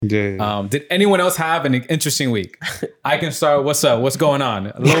Yeah. Did anyone else have an interesting week? I can start. What's up? What's going on?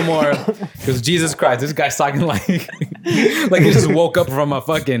 A little more, because Jesus Christ, this guy's talking like like he just woke up from a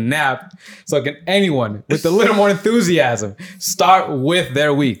fucking nap. So can anyone with a little more enthusiasm start with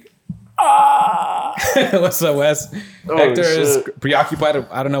their week? What's up, Wes? Hector is preoccupied.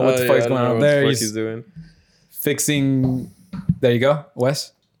 I don't know what the fuck is going on there. He's doing fixing. There you go,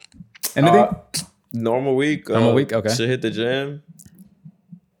 Wes. Anything? Normal week. Normal week. Okay. She hit the gym.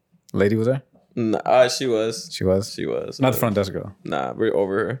 Lady was there? Nah, she was. She was? She was. Not the front desk girl. Nah, we're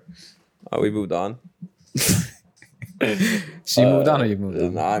over her. We moved on. She moved on or you moved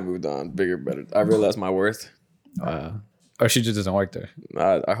on? Nah, I moved on. Bigger, better. I realized my worth. Or she just doesn't work there.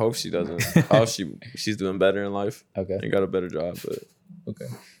 I hope she doesn't. I hope she's doing better in life. Okay. And got a better job, but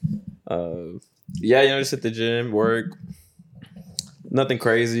okay. Yeah, just hit the gym, work. Nothing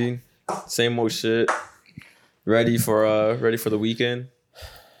crazy. Same old shit. Ready for the weekend.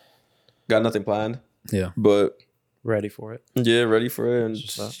 Got nothing planned. Yeah. But Ready for it. yeah, ready for it.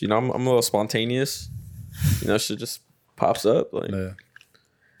 And I'm a little spontaneous. Shit just pops up. Like Yeah.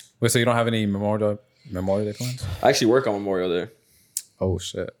 Wait, so you don't have any Memorial Day plans? I actually work on Memorial Day. Oh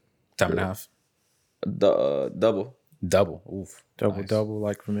shit. Time and a half. Double. Double. Oof. Double,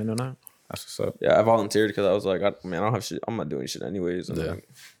 like from in and out. That's what's up. Yeah, I volunteered because I was like, I don't have shit. I'm not doing shit anyways. And Yeah.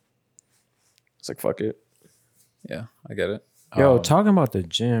 It's like, fuck it. Yeah, I get it. Yo, talking about the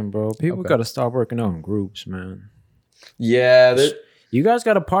gym, bro. People Okay. got to stop working out in groups, man. Yeah, You guys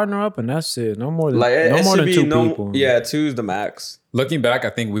got to partner up, and that's it. No more than like no it more should than be two no. people. Yeah, two's the max. Looking back, I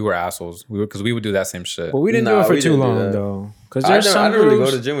think we were assholes. Because we would do that same shit. But we didn't do Nah, it for we too didn't do long that. though. Because I there's don't some really go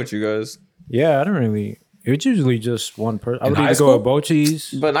groups. to the gym with you guys. Yeah, I don't really. It's usually just one person. I In would high either school? go with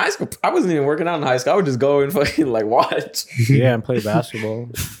Bochis, But in high school, I wasn't even working out in high school. I would just go and fucking like watch. yeah, and play basketball.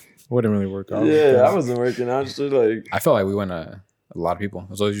 Wouldn't really work out. Yeah, I wasn't working out. Just like I felt like we went a lot of people.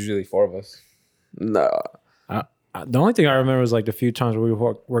 It was usually 4 of us. nah. The only thing I remember was like the few times where we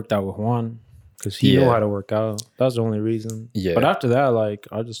worked out with Juan because he knew Yeah. how to work out. That's the only reason. Yeah. But after that, like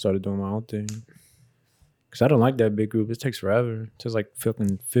I just started doing my own thing because I don't like that big group. It takes forever. It takes like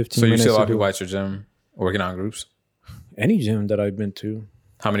fucking 15 So you minutes. see a lot to of do people at your gym working on groups? any gym that I've been to.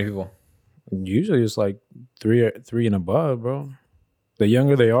 How many people? Usually it's like three and above, bro. The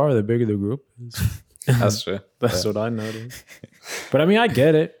younger they are, the bigger the group is. That's true. That's what I noticed. But I mean, I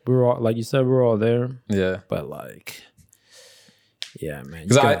get it. We were all, like you said, we were all there. Yeah. But like, yeah, man.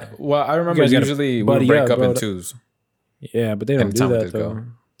 Because I remember guys gotta usually we buddy would break up, up bro. in twos. Yeah, but they don't do Anytime we that just though. go.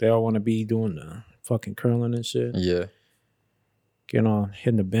 They all want to be doing the fucking curling and shit. Yeah. Getting on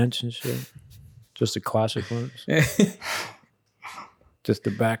hitting the bench and shit. Just the classic ones. Just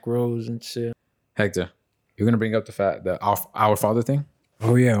the back rows and shit. Hector, you're gonna bring up the our Father thing?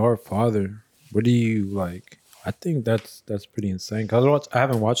 Oh yeah, Our Father. What do you like? I think that's pretty insane. Cause I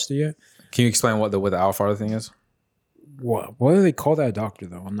haven't watched it yet. Can you explain what the Our Father thing is? What do they call that doctor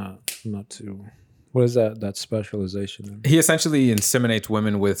though? I'm not too. What is that specialization in? He essentially inseminates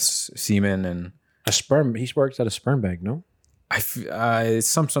women with semen and A sperm. He works at a sperm bank, no? it's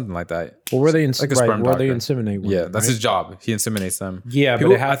something like that. Well, where they Like a sperm where they doctor. inseminate women, Yeah, that's right? his job. He inseminates them. Yeah,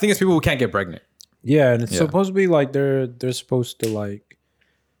 People, but I think it's people who can't get pregnant. yeah, and it's Yeah. supposed to be like they're supposed to like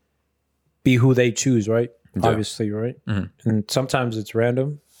be who they choose, right? Yeah. Obviously, right? Mhm. And sometimes it's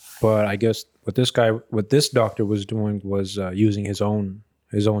random, but I guess what this doctor was doing was using his own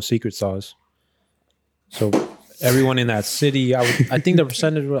secret sauce. So everyone in that city, I think the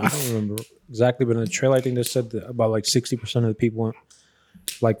percentage, I don't remember exactly, but in the trailer, I think they said that about like 60% of the people,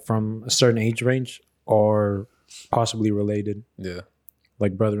 like from a certain age range, are possibly related, Yeah.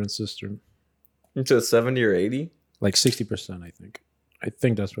 like brother and sister. Into 70 or 80? Like 60%, I think. I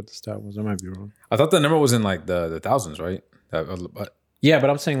think that's what the stat was. I might be wrong. I thought the number was in like the thousands, right? But Yeah, but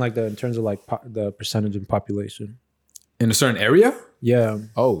I'm saying like in terms of like the percentage in population. in a certain area? Yeah,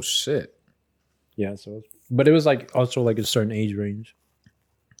 Oh shit. yeah. So, but it was like also like a certain age range.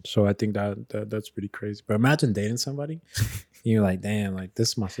 So I think that's pretty crazy. But imagine dating somebody, and you're like, damn, like this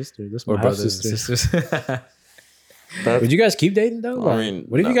is my sister, this is my Or half brothers and sister. sisters. Would you guys keep dating though? I Like, mean,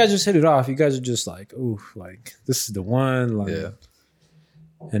 what if you no. guys just hit it off? You guys are just like, ooh, like this is the one. Like, Yeah.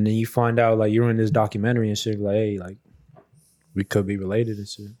 And then you find out like you're in this documentary and shit. Like, hey, like we could be related and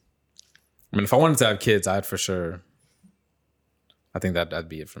shit. I mean, if I wanted to have kids, I'd for sure. I think that'd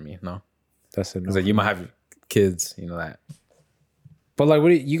be it for me. No, That's it. because like you might have kids, you know that. But like, what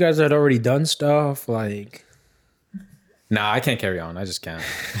you guys had already done stuff like Nah, I can't carry on. I just can't.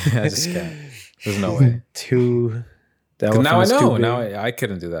 I just can't. There's no way. two. 'Cause now I know. Now I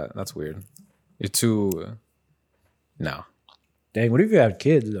couldn't do that. That's weird. You're too. No. Dang, what if you have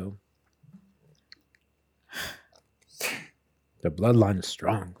kids though? The bloodline is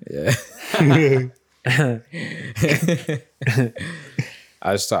strong. Yeah.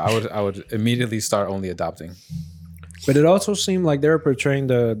 I would immediately start only adopting. But it also seemed like they were portraying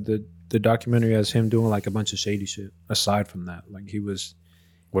the documentary as him doing like a bunch of shady shit. Aside from that, like he was.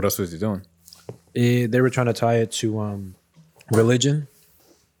 What else was he doing? They were trying to tie it to religion.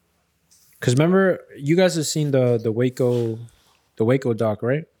 Because remember, you guys have seen the Waco doc,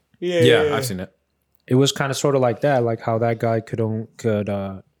 right? Yeah, I've seen it. It was kind of sort of like that, like how that guy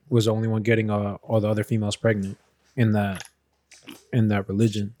was the only one getting all the other females pregnant in that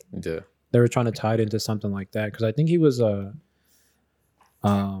religion. Yeah. They were trying to tie it into something like that because I think he was a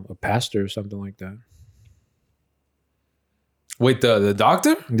pastor or something like that. Wait, the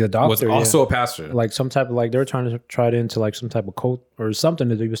doctor? The doctor was also a pastor. Like some type of like they were trying to try it into like some type of cult or something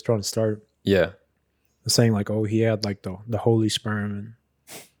that he was trying to start. Yeah. Saying like, oh, he had like the holy sperm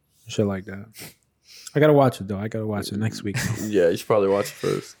and shit like that. I gotta watch it though. I gotta watch it next week. Yeah, you should probably watch it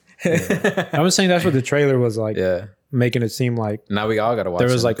first. Yeah. I was saying that's what the trailer was like. Yeah. Making it seem like now we all gotta watch. There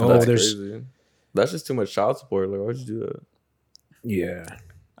was it. like, oh, That's there's crazy. That's just too much child support. Like, why'd you do that? yeah.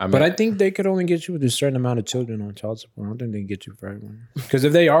 I mean, But I think they could only get you with a certain amount of children on child support. I don't think they can get you for everyone. Because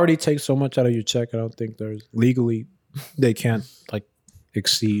if they already take so much out of your check, I don't think there's legally they can't like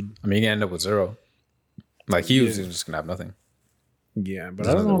exceed. I mean, you can end up with zero. Like he was just gonna have nothing. Yeah, but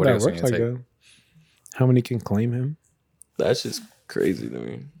There's I don't know what if else that you works can like take. that. How many can claim him? That's just crazy to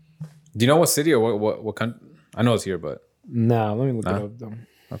me. Do you know what city or what country? I know it's here, but Nah, let me look it up though.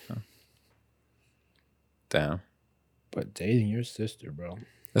 okay. Damn. But dating your sister, bro.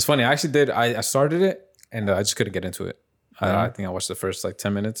 It's funny. I actually did. I started it and I just couldn't get into it. I think I watched the first like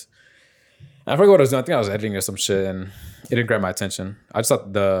 10 minutes. I forgot what I was doing. I think I was editing or some shit and it didn't grab my attention. I just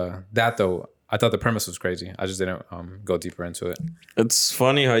thought I thought the premise was crazy. I just didn't go deeper into it. It's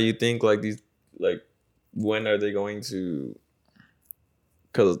funny how you think like these like when are they going to?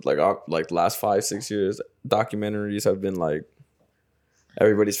 Because like last 5-6 years, documentaries have been like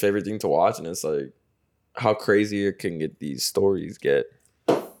everybody's favorite thing to watch, and it's like how crazy it can get these stories get.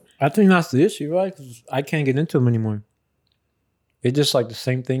 I think that's the issue, right? 'Cause I can't get into them anymore. It's just like the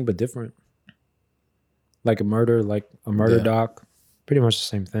same thing but different. Like a murder doc. Pretty much the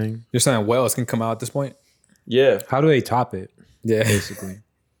same thing. You're saying Wales can come out at this point? Yeah, How do they top it? Yeah. Basically.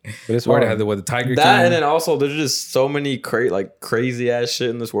 But it's Where hard. they had the Tiger that King. and then also there's just so many crazy ass shit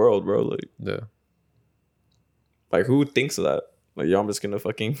in this world, bro. Like who thinks of that? Like, yo, I'm just gonna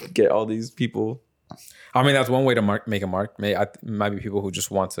fucking get all these people. I mean, that's one way to make a mark. Might be people who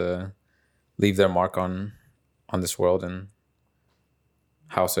just want to leave their mark on this world, and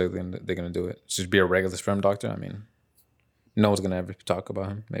how are they gonna do it? Just be a regular sperm doctor? I mean, no one's gonna ever talk about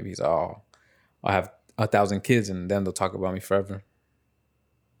him. Maybe he's I have 1,000 kids, and then they'll talk about me forever.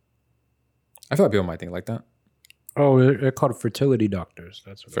 I feel like people might think like that. Oh, they're called fertility doctors.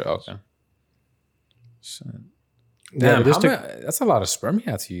 That's what it is. Okay. Shit. Yeah, Damn, that's a lot of sperm he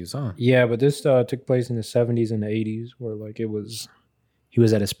had to use, huh? Yeah, but this took place in the 70s and the 80s where like he was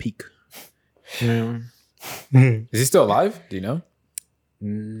at his peak. You know? Is he still alive? Do you know?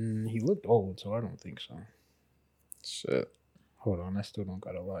 He looked old, so I don't think so. Shit. Hold on, I still don't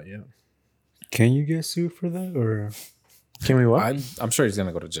got a lot yet. Can you get sued for that, or Can we what? I'm sure he's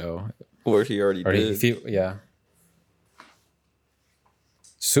gonna go to jail. Or he already Or did. yeah.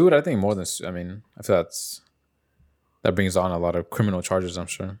 Sued, I think more than. I mean, I feel that brings on a lot of criminal charges. I'm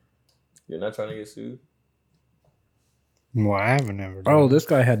sure. You're not trying to get sued? well, I haven't ever. Done Oh, this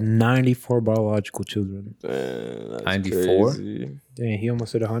guy had 94 biological children. Man, that's 94? crazy. Dang, he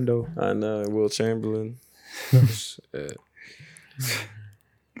almost hit a hundo. I know, Will Chamberlain. Shit.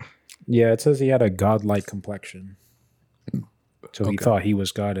 Yeah, it says he had a godlike complexion. So he Okay. thought he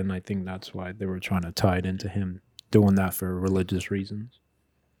was God, and I think that's why they were trying to tie it into him doing that for religious reasons.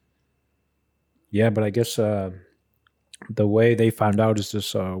 Yeah, but I guess the way they found out is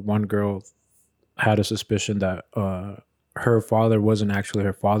this one girl had a suspicion that her father wasn't actually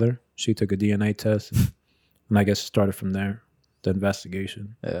her father. She took a DNA test, and I guess it started from there, the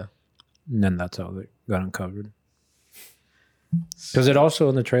investigation. Yeah. And then that's how they got uncovered. Because it also,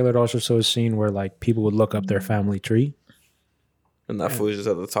 in the trailer, it also shows a scene where like people would look up their family tree. And that fool is just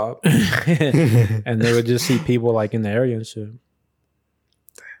at the top. And they would just see people like in the area and shit.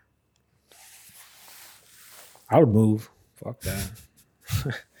 I would move. Fuck that.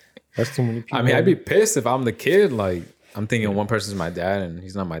 That's too many people. I mean, I'd be pissed if I'm the kid. Like, I'm thinking one person's my dad and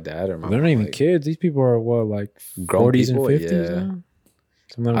he's not my dad or my. They're not even like, kids. These people are what, like Grown 40s people? and 50s Yeah. now?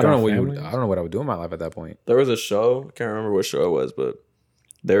 Some of them I don't got know what families. I don't know what I would do in my life at that point. There was a show, I can't remember what show it was, but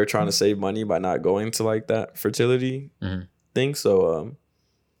they were trying to save money by not going to like that fertility Mhm. thing. So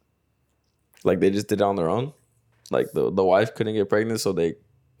like they just did it on their own. like the wife couldn't get pregnant, so they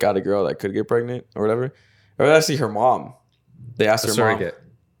got a girl that could get pregnant or whatever. Or actually her mom. They asked her surrogate.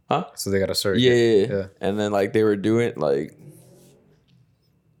 Mom. Huh? So they got a surrogate. Yeah. And then like they were doing like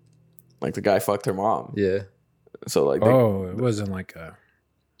the guy fucked her mom. Yeah. So like it wasn't like a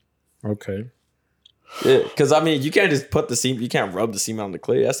okay. Yeah, because I mean you can't just put the semen, you can't rub the semen on the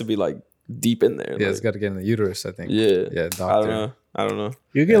clit. It has to be like deep in there. Yeah, like, it's got to get in the uterus, I think. Yeah. Yeah, doctor. I don't know.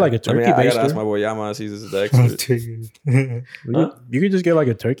 You get like a turkey I gotta ask baster. my boy Yamas. He's the expert. You could just get like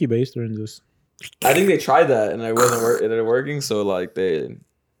a turkey baster and just. I think they tried that and it wasn't working. So like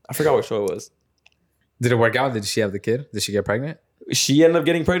I forgot what show it was. Did it work out? Did she have the kid? Did she get pregnant? She ended up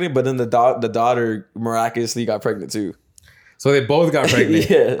getting pregnant, but then the daughter miraculously got pregnant too. So they both got pregnant.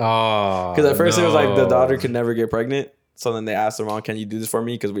 Yeah. Oh. Because at first it was like the no. daughter could never get pregnant. So then they asked her mom, "Can you do this for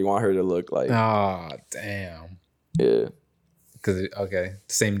me? Because we want her to look like." Oh, damn. Yeah. Because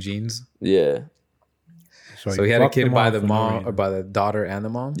same genes. Yeah. So he had a fucked kid them by off the for no mom reason. or by the daughter and the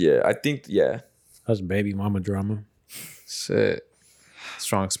mom. Yeah. I think. Yeah. That's baby mama drama. Shit.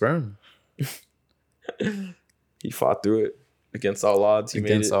 Strong sperm. He fought through it against all odds. He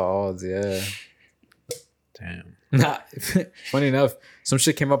Against made it. all odds, yeah. Damn. Nah, funny enough, some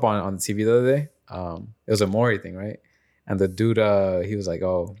shit came up on the TV the other day. It was a Maury thing, right? And the dude, he was like,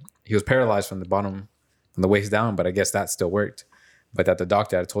 oh, he was paralyzed from the bottom, from the waist down, but I guess that still worked. But that the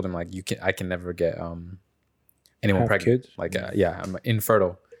doctor had told him like, I can never get anyone Have pregnant. kids? Like, I'm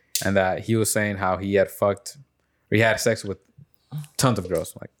infertile, and that he was saying how he had had sex with tons of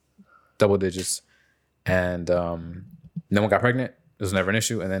girls, like double digits, and no one got pregnant. It was never an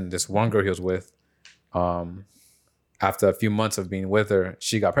issue. And then this one girl he was with, after a few months of being with her,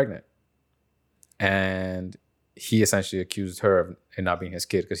 she got pregnant. And he essentially accused her of it not being his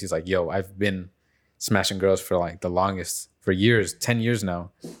kid because he's like, yo, I've been smashing girls for like the longest, for years, 10 years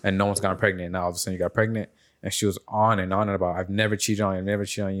now, and no one's gotten pregnant. And now all of a sudden you got pregnant. And she was on and about, I've never cheated on you, I've never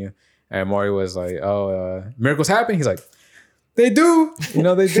cheated on you. And Maury was like, miracles happen? He's like, they do.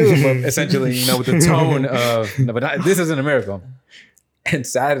 They do. But essentially, with the tone of, no, but this isn't a miracle. And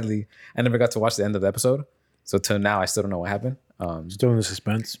sadly, I never got to watch the end of the episode. So till now, I still don't know what happened. Still in the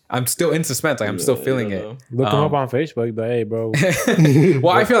suspense. I'm still in suspense. Like I'm still feeling it. Look him up on Facebook. But hey, bro.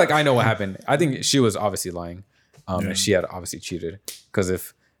 Well, I feel like I know what happened. I think she was obviously lying. And she had obviously cheated. Because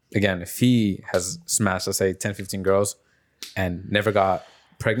if he has smashed, let's say 10, 15 girls and never got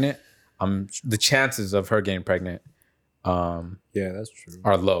pregnant, the chances of her getting pregnant Yeah, that's true.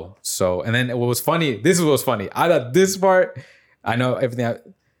 are low. So, and then what was funny, this is what was funny. I thought this part, I know everything.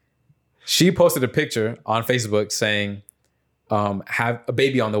 She posted a picture on Facebook saying, have a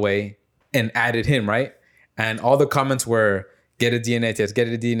baby on the way and added him, right? And all the comments were, get a DNA test, get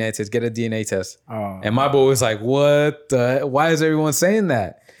a DNA test, get a DNA test. Oh. And my boy was like, why is everyone saying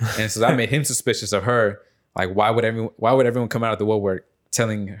that? And so that made him suspicious of her. Like, why would everyone come out of the woodwork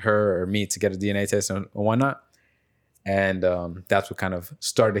telling her or me to get a DNA test and whatnot? And that's what kind of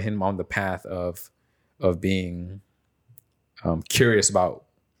started him on the path of being curious about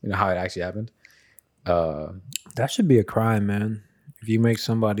how it actually happened. That should be a crime, man. If you make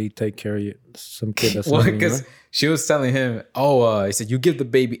somebody take care of some kid that's Well, not in because your- she was telling him, he said, you give the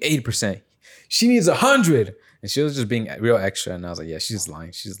baby 80%. She needs 100. And she was just being real extra. And I was like, yeah, she's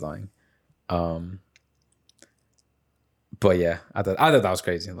lying. But yeah, I thought that was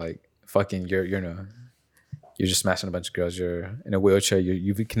crazy. Like, fucking, you're just smashing a bunch of girls. You're in a wheelchair.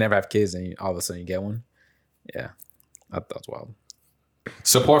 You can never have kids, and all of a sudden you get one. Yeah, that's wild.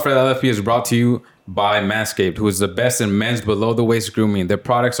 Support for the LFP is brought to you by Manscaped, who is the best in men's below-the-waist grooming. Their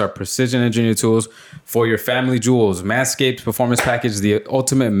products are precision-engineered tools for your family jewels. Manscaped Performance Package is the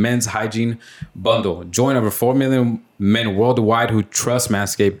ultimate men's hygiene bundle. Join over 4 million men worldwide who trust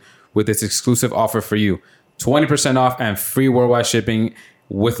Manscaped with this exclusive offer for you. 20% off and free worldwide shipping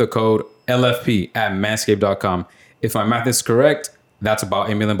with the code LFP at manscaped.com. If my math is correct, that's about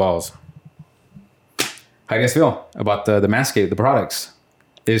 8 million balls. How do you guys feel about the Manscaped, the products?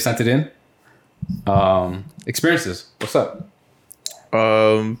 They just sent it in. Experiences. What's up?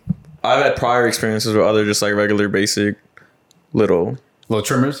 I've had prior experiences with other just like regular basic little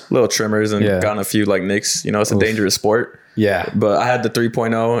Trimmers? little trimmers and Yeah. gotten a few like nicks. It's a dangerous sport. Yeah. But I had the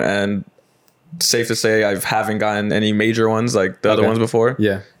 3.0 and safe to say I haven't gotten any major ones like the other Okay. ones before.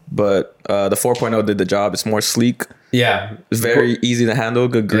 Yeah. But the 4.0 did the job. It's more sleek. Yeah. It's very easy to handle.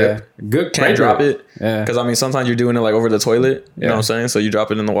 Good grip. Yeah. Good. Can't great drop grip. it. Yeah. Because I mean, sometimes you're doing it like over the toilet. You know what I'm saying? So you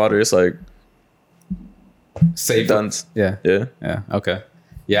drop it in the water. It's like Safe. done. Yeah. Yeah. Yeah. Okay.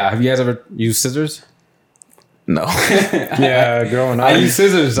 Yeah. Have you guys ever used scissors? No. yeah, growing up. I used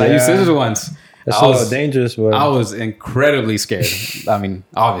scissors. I used Yeah. scissors once. It's I a was- little dangerous, but I was incredibly scared. I mean,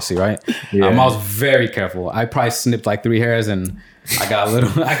 obviously, right? Yeah. I was very careful. I probably snipped like 3 hairs, and I got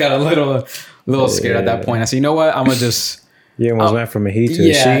a little scared at that point. I said, you know what? I'm gonna just you almost went from a he to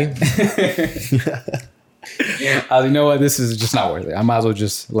a she. I was, you know what? This is just not worth it. I might as well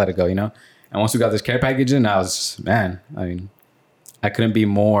just let it go, you know? And once we got this care package in, I was just, man, I mean, I couldn't be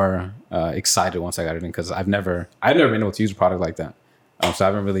more excited once I got it in because I've never been able to use a product like that. So I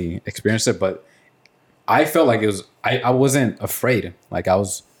haven't really experienced it, but I felt like it was, I wasn't afraid. Like I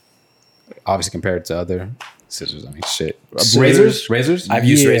was obviously compared to other scissors. I mean, shit. Razors? I've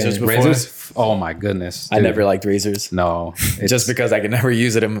used Yeah. razors before. Razors? Oh my goodness. I dude. never liked razors. No. Just because I could never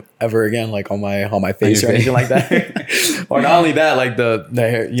use it ever again, like on my face your or face. anything like that. Or not only that, like the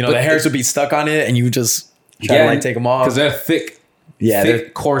hair, the hairs would be stuck on it, and you just try to like take them off. Because they're thick, Yeah,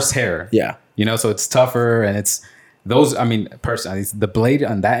 thick, coarse hair. Yeah, You know, so it's tougher and it's those. I mean, personally, the blade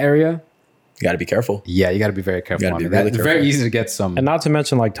on that area. you got to be careful. Yeah, you got to be very careful. You gotta on be it. really It's careful. very easy to get some. And not to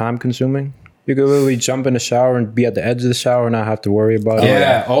mention like time consuming. You could literally jump in the shower and be at the edge of the shower and not have to worry about it.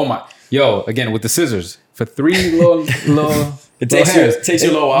 yeah. Oh my. Yo, again with the scissors for 3 little. It takes you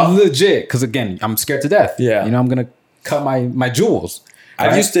a little while. Legit, because again, I'm scared to death. Yeah. You know, I'm gonna cut my jewels. I've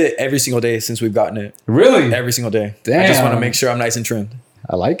Right? used it every single day since we've gotten it. Really. Every single day. I just want to Damn. make sure I'm nice and trimmed.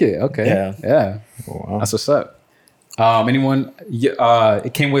 I like it. Okay. Yeah. Yeah. Wow. That's what's up. Anyone?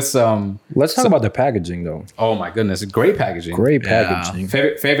 It came with some. Let's talk about the packaging though. Oh my goodness, great packaging. Great Yeah. packaging.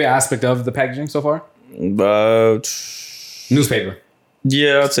 Favorite aspect of the packaging so far? Newspaper.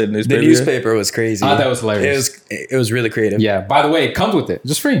 Yeah, I'd say The newspaper. newspaper was crazy. I thought that was hilarious. It was really creative. Yeah. By the way, it comes with it.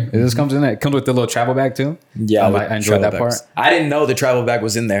 Just free. It just comes in there. It comes with the little travel bag too. Yeah, I with enjoyed that travel part. bags. I didn't know the travel bag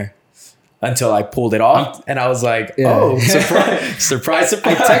was in there until I pulled it off, and I was like, Yeah. "Oh, surprise!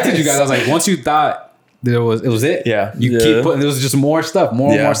 I texted you guys. I was like, once you thought it was it. Yeah. You Yeah. keep putting. There was just more stuff, more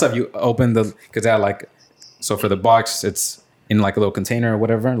and Yeah. more stuff. You open because they had like, so for the box, it's in like a little container or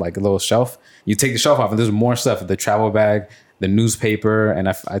whatever, like a little shelf. You take the shelf off, and there's more stuff. The travel bag, the newspaper, and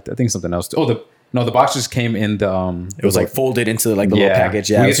I think something else. Oh, the box just came in the. It was like folded into like the little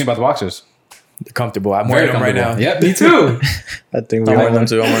package. Yeah, What do it you was think about the boxes? comfortable. I'm wearing them right now. Yeah, me too. I think I'm we wearing them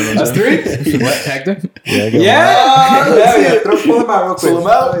too. I'm wearing them That's too. 3. What, Hector? Yeah, go Yeah. Pull them out real quick. Pull them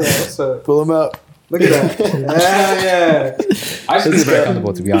out. Oh, yeah, what's up? Pull them out. Look at that. Yeah. I just think it's very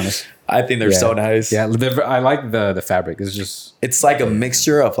comfortable, to be honest. I think they're so nice. Yeah, I like the fabric. It's just It's like a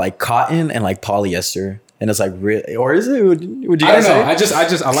mixture of like cotton and like polyester, and it's like really, or is it? Would you I guys don't know.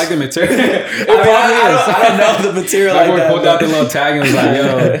 say? I like the material. I don't know the material Like like we that. pulled out the little tag and was like,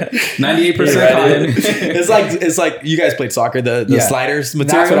 "Yo, 98% Right. cotton." It's like you guys played soccer. The Yeah. sliders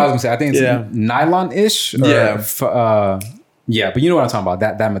material. That's what I was gonna say. I think it's Yeah. nylon-ish. Yeah. Yeah, but you know what I'm talking about.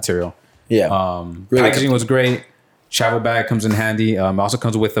 That material. Yeah, Really Packaging was great. Travel bag comes in handy. It also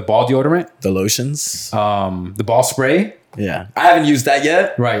comes with the ball deodorant, the lotions. the ball spray. Yeah, I haven't used that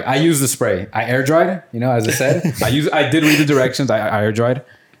yet. Right. I use the spray. I air dried it, you know, as I said. I did read the directions. I air dried.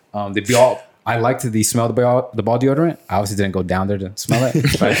 I liked the smell of the ball deodorant. I obviously didn't go down there to smell it.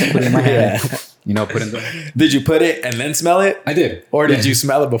 But I just put it in my hand. You know, put it in the Did you put it and then smell it, I did. or Yeah. did you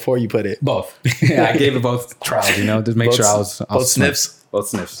smell it before you put it? Both. Yeah, I gave it both trials, you know, just make Both- sure I was both sniffs? Both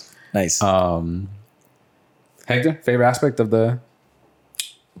sniffs. Nice. Hector, favorite aspect of the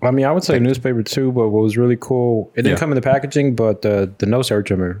I mean, I would say newspaper too, but what was really cool, it didn't Yeah. come in the packaging, but the nose hair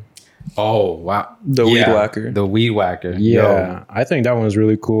trimmer. Oh wow. The weed whacker. The weed whacker. Yeah, Yo. I think that one was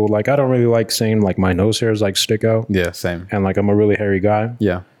really cool. Like, I don't really like seeing like my nose hairs like stick out, Yeah, same. and like I'm a really hairy guy,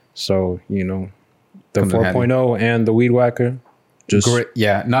 Yeah. so you know, the Comes in handy. 4.0 and the weed whacker, just Great.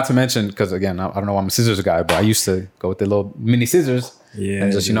 Yeah, not to mention because again, I don't know why I'm a scissors guy, but I used to go with the little mini scissors, Yeah,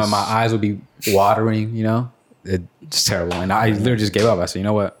 and just you know my eyes would be watering. You know, it's terrible, and I literally just gave up. I said, you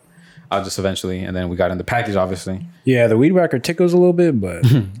know what, I'll just eventually, and then we got in the package, obviously. yeah, the weed whacker tickles a little bit, but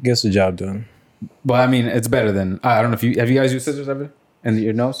gets the job done. But I mean, it's better than I don't know if you guys used scissors ever in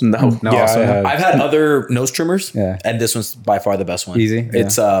your nose. No. no, Yeah, also I no? have. I've had other nose trimmers, Yeah. and this one's by far the best one. Easy, yeah.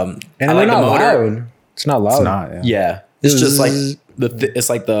 It's And I they're like not the motor. loud. It's not loud. It's not. Yeah. Yeah, it's just like Zzz. it's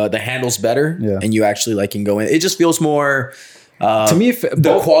like the handle's better, Yeah. and you actually like can go in. It just feels more. To me, The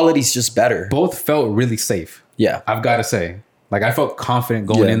both, quality's just better. both felt really safe. Yeah, I've got to say, like I felt confident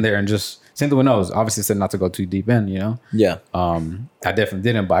going Yeah. in there and just same thing with nose. Obviously, said not to go too deep in. You know. yeah. I definitely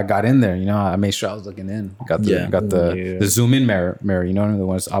didn't, but I got in there. You know, I made sure I was looking in. Got the Yeah. the zoom in mirror. You know, the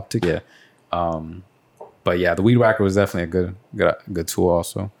one that's optic. Yeah. But yeah, the weed whacker was definitely a good tool.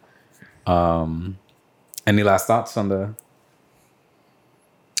 Also. Any last thoughts on the?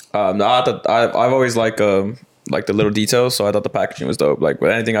 No, I thought I've always like the little details, so I thought the packaging was dope. Like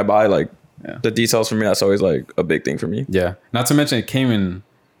with anything I buy, like Yeah. the details for me, that's always like a big thing for me. Yeah. Not to mention, it came in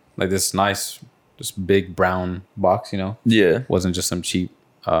like this nice just big brown box. You know, Yeah. wasn't just some cheap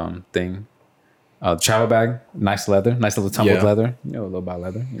thing. Travel bag, nice leather, nice little tumbled leather. You know a little about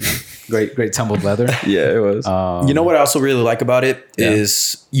leather. You know? great tumbled leather. Yeah, it was. You know what I also really like about it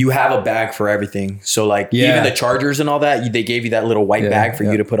is you have a bag for everything. So like even the chargers and all that, they gave you that little white bag for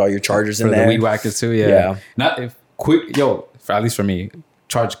you to put all your chargers in for there. the weed whackers too. Yeah. Not if quick, at least for me,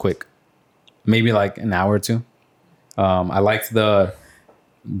 charge quick. Maybe like an hour or two. I liked the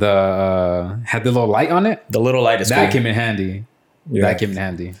had the little light on it. The little light is that cool. came in handy. Yeah. That came in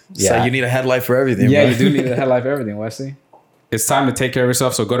handy. So you need a headlight for everything. Yeah, bro. you do need a headlight for everything, Wesley. It's time to take care of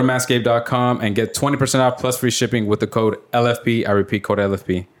yourself. So go to manscaped.com and get 20% off plus free shipping with the code LFP. I repeat, code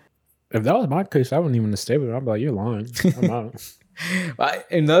LFP. If that was my case, I wouldn't even stay with it. I'd be like, you're lying. I'm out.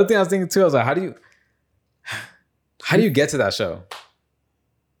 Another thing I was thinking too, I was like, how do you get to that show?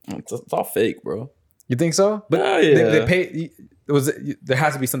 It's all fake, bro. You think so? But they pay. There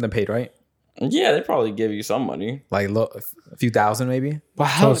has to be something paid, right? Yeah, they probably give you some money. Like a few thousand, maybe. But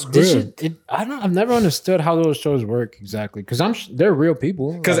how So this screwed. shit, I've never understood how those shows work exactly. Because they're real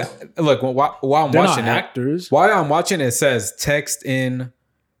people. Because look, while I'm they're watching not it, actors. while I'm watching it says text in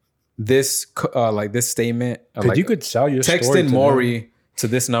this this statement. Because you could sell your text story in to Maury to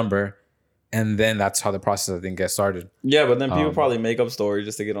this number, and then that's how the process I think gets started. Yeah, but then people probably make up stories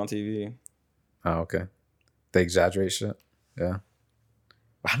just to get on TV. Oh, okay. They exaggerate shit. Yeah.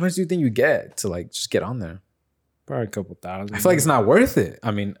 How much do you think you get to like just get on there? Probably a couple thousand. I feel like it's not worth it. I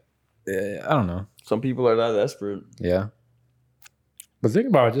mean, I don't know. Some people are that desperate. Yeah. But think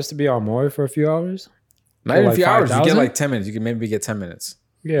about it, just to be on Maury for a few hours. Not even a like few hours. You get 5,000? like 10 minutes. You can maybe get 10 minutes.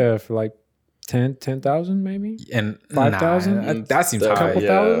 Yeah, for like 10,000 maybe. And 5,000? That seems Couple high. Couple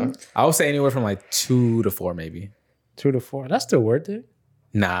thousand? I would say anywhere from like 2 to 4 maybe. 2 to 4. That's still worth it.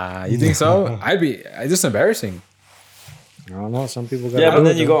 Nah, you think so? It's just embarrassing. I don't know. Some people got. Yeah, but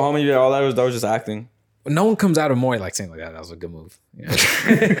then you go home and you're like, all that was just acting. No one comes out of Maury like saying like that. That was a good move.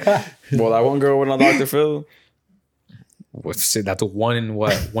 Yeah. Well, that one girl went on Dr. Phil. What's it? That's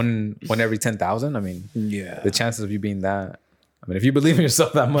one every 10,000. I mean, Yeah. the chances of you being that. I mean, if you believe in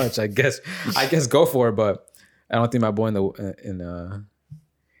yourself that much, I guess go for it. But I don't think my boy in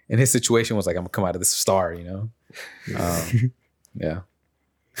his situation was like, I'm gonna come out of this star, you know? Yeah.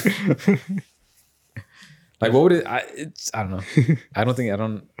 Like, what would it? I don't know. I don't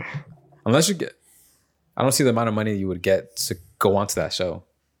see the amount of money you would get to go onto that show.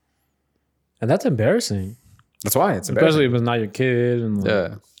 And that's embarrassing. That's why it's Especially embarrassing. if it's not your kid. And like,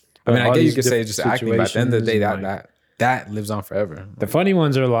 Yeah. I mean, I all guess you these could say it's just acting, but at the end of the day, situations, that lives on forever. The funny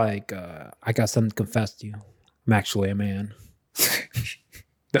ones are like, I got something to confess to you. I'm actually a man.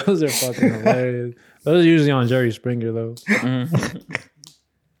 Those are fucking hilarious. Those are usually on Jerry Springer though.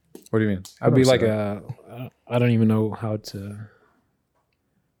 What do you mean? I'd be like I don't even know how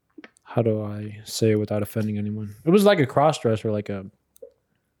do I say it without offending anyone? It was like a cross dresser, like a.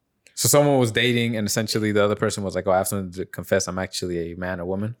 So someone was dating, and essentially the other person was like, "Oh, I have something to confess. I'm actually a man or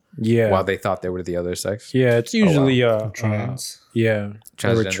woman." Yeah. While they thought they were the other sex. Yeah, it's usually Trans. yeah,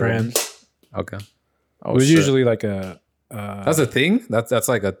 they were Transgender trans. Okay. It was usually like a. That's a thing. That's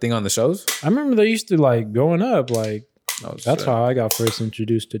like a thing on the shows. I remember they used to like growing up. Like Oh, that's shit. how I got first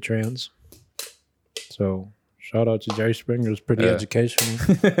introduced to trans. So shout out to Jerry Springer. It was pretty educational.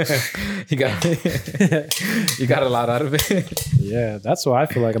 you got you got a lot out of it. Yeah, that's why I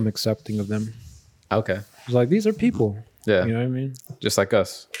feel like I'm accepting of them. Okay. It's like these are people. Yeah. You know what I mean? Just like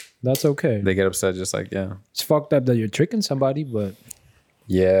us. That's okay. They get upset just like, yeah. It's fucked up that you're tricking somebody, but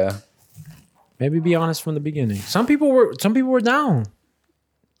Yeah. maybe be honest from the beginning. Some people were down.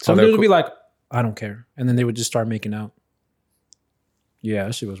 Some they're dudes would cool. be like, I don't care. And then they would just start making out. Yeah,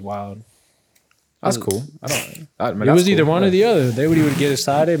 that shit was wild. That's cool. I mean, It was either one or the other. They would either get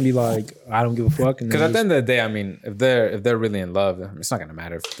excited and be like, I don't give a fuck. Because at the end of the day, I mean, if they're really in love, it's not gonna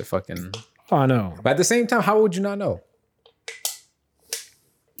matter if they're fucking. oh, I know. But at the same time, how would you not know?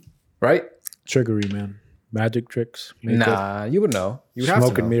 Right? Trickery, man. Magic tricks. makeup, Nah, you would know. You would have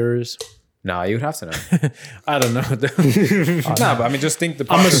smoke to and know. mirrors. Nah, you would have to know. I don't know. Nah, but I mean, just think the.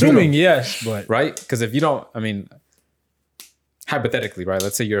 I'm process, assuming yes, but right? Because if you don't, I mean, hypothetically, right?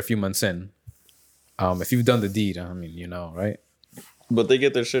 Let's say you're a few months in. If you've done the deed, I mean, you know, right? But they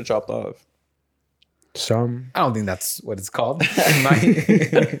get their shit chopped off. some. I don't think that's what it's called.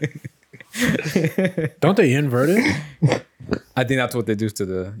 Don't they invert it? I think that's what they do to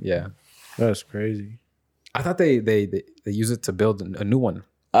the. Yeah, That's crazy. I thought they use it to build a new one.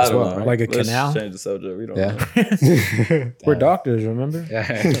 I As don't well, know. like a Let's canal? change the subject. We don't Yeah. know. We're doctors, remember? Yeah.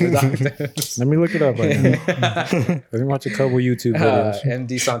 Let me look it up right now. Let me watch a couple YouTube videos.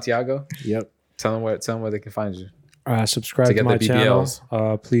 MD Santiago. Yep. Tell them where they can find you. Subscribe To to get my the channel.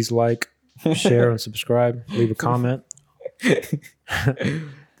 BBLs. Please like, share and subscribe. Leave a comment.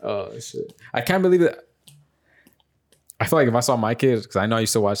 Oh shit! I can't believe it. I feel like if I saw my kids, because I know I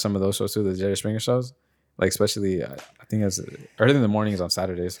used to watch some of those shows too, the Jerry Springer shows, like especially I think it's early in the mornings on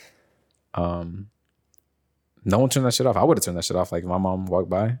Saturdays. No one turned that shit off. I would have turned that shit off. Like if my mom walked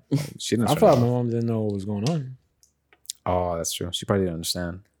by, she didn't. I turn thought it my off. mom didn't know what was going on. Oh, that's true. She probably didn't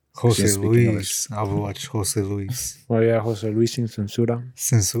understand. She Jose didn't speak Luis. I will watch Jose Luis. Well, yeah, Jose Luis sin censura.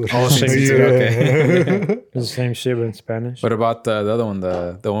 Censura. Oh, sin censura, okay. It's the same shit but in Spanish. What about the other one,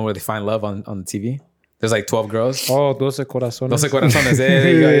 the one where they find love on the TV? There's like 12 girls. Oh, 12 corazones. 12 corazones. There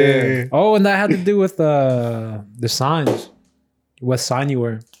you go, yeah. Oh, and that had to do with the signs. What sign you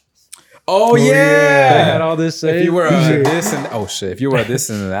were. Oh, They yeah. had all this. If you were this and oh shit, if you were this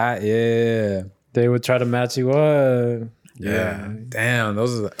and that, yeah. They would try to match you up. Yeah. Damn,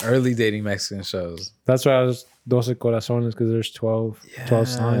 those are the early dating Mexican shows. That's why I was 12 corazones, because there's 12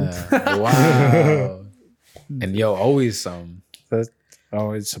 signs. Wow. And yo, always some.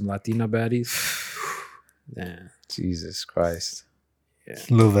 Oh, it's some Latina baddies. Yeah. Jesus Christ.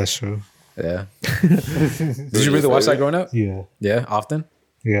 Love that show. Yeah. Did you really watch that growing up? Yeah. Yeah, often?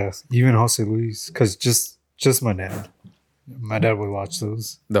 Yes. Even Jose Luis. Because just my dad. My dad would watch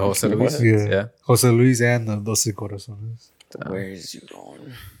those. The whole set of What? movies? Yeah. Jose Luis and the 12 Corazones. Where is you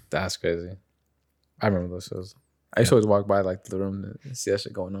going? That's crazy. I remember those shows. I used to always walk by like the room and see that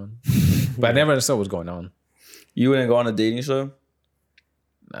shit going on. But I never understood what was going on. You wouldn't go on a dating show?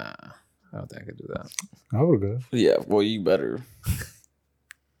 Nah, I don't think I could do that. I would go. Yeah, well, you better.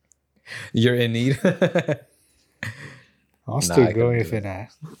 You're in need. I'll still I go couldn't if do it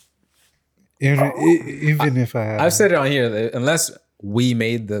asked. Even if I had. I've said it on here that unless we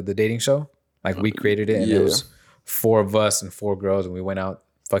made the dating show, like we created it, and Yeah. it was 4 of us and 4 girls, and we went out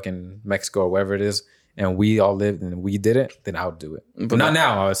fucking Mexico or wherever it is, and we all lived and we did it, then I would do it. But not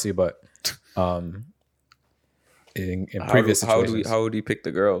now, obviously, but in previous situations. How would he pick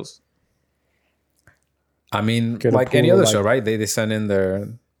the girls? I mean, Get a like any pool, other like- show, right? They send in their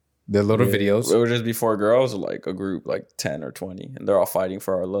little videos. It would just be 4 girls or like a group, like 10 or 20, and they're all fighting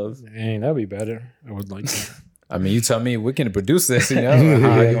for our love. Dang, that'd be better. I would like that. I mean, you tell me we can produce this, you know?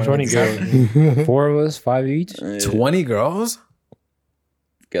 How you wanna 20 make this happen? girls. 4 of us, 5 each. Yeah. 20 girls?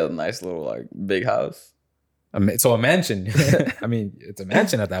 Get a nice little like big house. So a mansion. I mean, it's a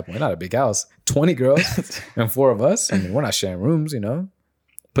mansion at that point, not a big house. 20 girls and 4 of us. I mean, we're not sharing rooms, you know?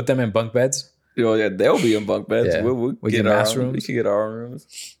 Put them in bunk beds. You know, yeah, they'll be in bunk beds. Yeah. We'll We get get our mass own, rooms. We can get our own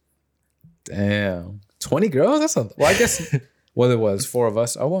rooms. Damn. 20 girls? That's a... Well, I guess what it was, 4 of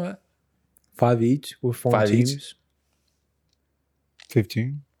us. Oh, what? 5 each. We're 4 5 each. teams.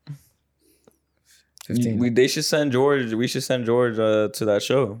 15. 15. They should send George. We should send George to that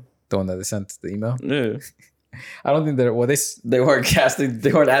show. The one that they sent the email. Yeah, I don't think they're... Well, they weren't casting.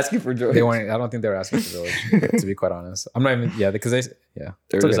 They weren't asking for George. they weren't... I don't think they were asking for George, to be quite honest. I'm not even... Yeah, because they... Yeah.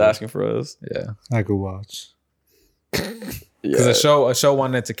 They It's were just okay. asking for us. Yeah. I could watch. Because a show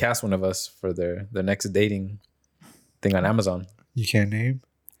wanted to cast one of us for their next dating thing on Amazon. You can't name?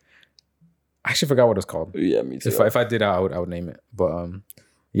 I actually forgot what it's called. Yeah, me too. If I did, I would name it. But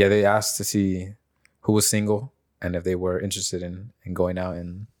yeah, they asked to see who was single and if they were interested in going out.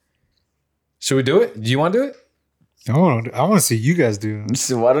 And should we do it? Do you want to do it? I want to see you guys do it.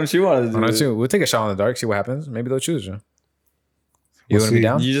 So why don't you want to do Why don't it? you? We'll take a shot in the dark, see what happens. Maybe they'll choose you. You We'll want to be see.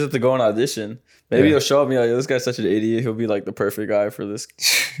 down? You just have to go on audition. Maybe Yeah. he'll show up and be like, "Yo, this guy's such an idiot. He'll be like the perfect guy for this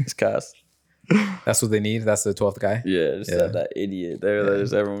cast." That's what they need. That's the 12th guy. Yeah, just Yeah. that idiot there. That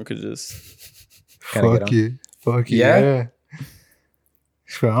just everyone could just. Kinda Fuck get it. Fuck it. Yeah? Yeah.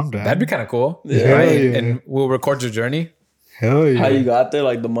 Sure, I'm down. That'd be kind of cool. Yeah. Right? Yeah. And we'll record your journey. Hell yeah. How you got there?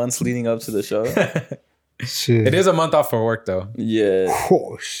 Like the months leading up to the show. Shit. It is a month off for work though. Yeah.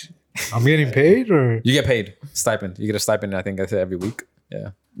 Oh, shit. I'm getting paid or? You get paid stipend. You get a stipend. I think I said every week.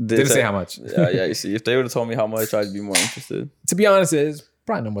 Yeah. They Didn't say said- how much. Yeah. You see, if they would have told me how much, I'd be more interested. To be honest, it's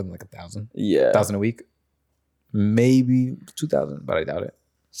probably no more than like 1,000. Yeah. 1,000 a week. Maybe 2,000, but I doubt it.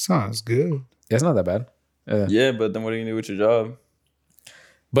 Sounds good. Yeah, it's not that bad. Yeah. Yeah, but then what are you gonna do with your job?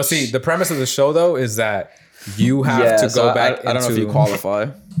 But see, the premise of the show though is that you have to so go back. I don't know if you qualify.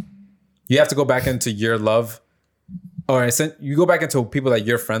 You have to go back into your love, or you go back into people that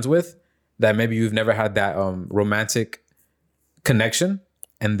you're friends with that maybe you've never had that romantic connection,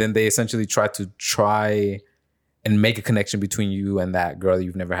 and then they essentially try and make a connection between you and that girl that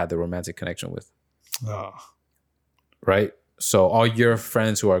you've never had the romantic connection with, Oh. right? So all your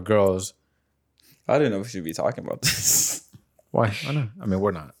friends who are girls, I didn't know if we should be talking about this. why? I know. I mean,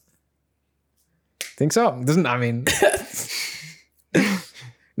 we're not. Think so? Doesn't I mean?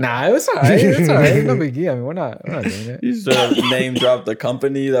 Nah, it's all right. It's all right. No big deal. I mean, we're not doing it. You should have name dropped the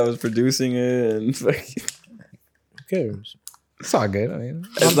company that was producing it, and fucking, Who cares? It's all good. I mean,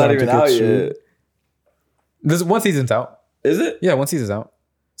 it's not even out yet. this one season's out. Is it? Yeah, one season's out.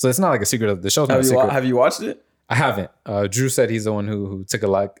 So it's not like a secret. Of the show's not a secret. Have you watched it? I haven't. Drew said he's the one who took a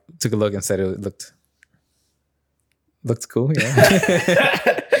look and said it looked cool. Yeah,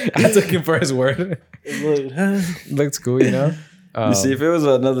 I took him for his word. Looked cool, you know. You see, if it was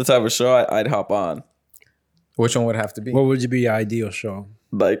another type of show, I'd hop on. Which one would it have to be? What would be your ideal show?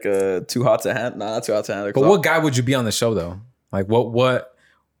 Like Too Hot to Handle. Nah, not Too Hot to Handle. But what guy would you be on the show though? Like what?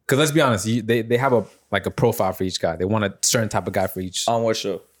 Because let's be honest, they have a profile for each guy. They want a certain type of guy for each. On what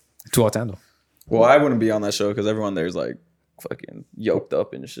show? Too Hot to Handle. Well, I wouldn't be on that show because everyone there's like fucking yoked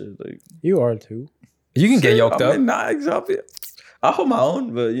up and shit. Like You are too. You can get yoked up. I hold my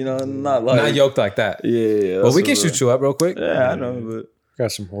own, but you know, not Yoked like that. Yeah. Well, we can shoot you up real quick. Yeah, I know, but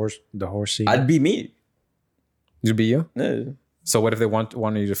Got some the horse seat. I'd be me. You'd be you. Yeah. So what if they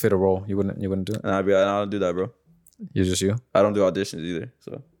wanted you to fit a role? You wouldn't do it. And I'd be like, I don't do that, bro. You're just you. I don't do auditions either.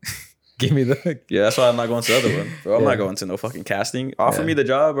 So Give me the. yeah, that's why I'm not going to the other one. Bro, I'm not going to no fucking casting. Offer me the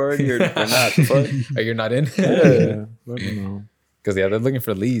job already or not. The fuck? Are you not in? Yeah. Let me know. Because they're looking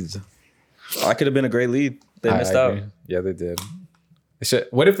for leads. I could have been a great lead. They missed out. agree. Yeah, they did.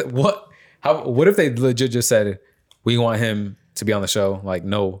 What if they legit just said we want him to be on the show? Like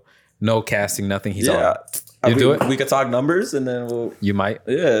no casting, nothing. He's on. You do it. We could talk numbers and then we'll. You might.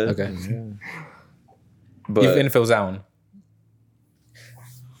 Yeah. Okay. Yeah. But Even if it was that one.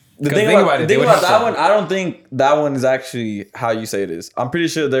 the 'Cause thing think about, about it, the they thing would about have that to- one, I don't think that one is actually how you say it is. I'm pretty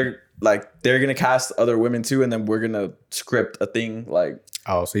sure they're gonna cast other women too, and then we're gonna script a thing like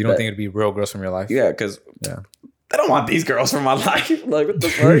Oh, so you don't think it'd be real girls from your life? yeah, because Yeah. I don't want these girls from my life. Like what the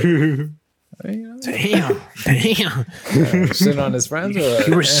fuck? Damn. Sitting on his friends. Or,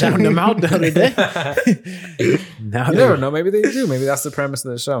 You were shouting them out the other day. Now you never know. Maybe they do. Maybe that's the premise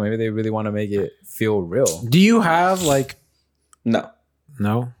of the show. Maybe they really want to make it feel real. Do you have like No,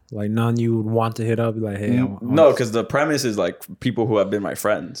 none you would want to hit up? Like, hey, no, because the premise is like people who have been my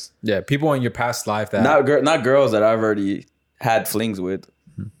friends, Yeah, people in your past life that not girls that I've already had flings with.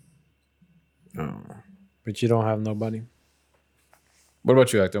 but you don't have nobody. What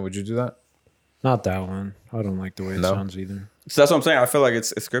about you, Hector? Would you do that? Not that one. I don't like the way it No. sounds either. So that's what I'm saying. I feel like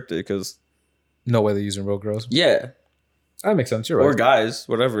it's scripted because No way they're using real girls. yeah, That makes sense. You're right. or guys,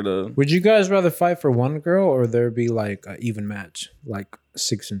 whatever the. Would you guys rather fight for one girl or there be like an even match, like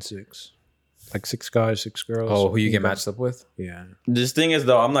 6 and 6, like 6 guys, 6 girls? Oh, who you get matched up with? Yeah. This thing is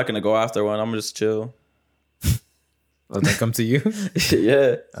though, I'm not gonna go after one. I'm gonna just chill. Let them come to you.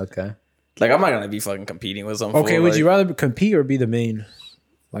 Yeah, Okay. like I'm not gonna be fucking competing with some. Okay, fool, would like, you rather compete or be the main?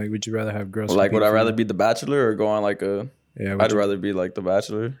 Like, would you rather have girls? like? Would compete I for rather you? be the Bachelor or go on like a? Yeah, I'd rather be like the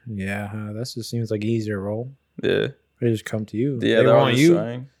Bachelor. Yeah, that just seems like easier role. Yeah, They just come to you. yeah. they They're all want just you.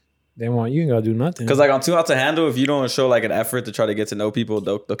 trying. They want you. You gotta do nothing. Because like on Too Hot to Handle, if you don't show like an effort to try to get to know people,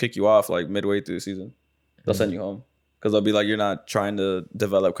 they'll kick you off like midway through the season. They'll send you home because they'll be like, you're not trying to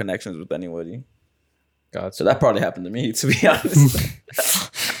develop connections with anybody. Gotcha. So that probably happened to me, to be honest.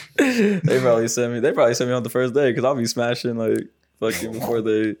 They probably sent me on the first day because I'll be smashing like fucking before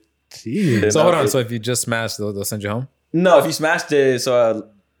they. Jeez. So hold on. So if you just smash, they'll send you home. No, if you smashed it, so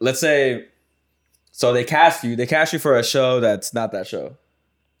let's say, so they cast you for a show that's not that show.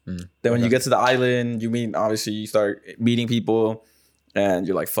 Then when you get to the island, obviously you start meeting people, and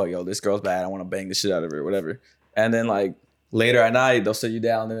you're like, "Fuck, yo, this girl's bad. I want to bang the shit out of her, whatever." And then like later at night, they'll sit you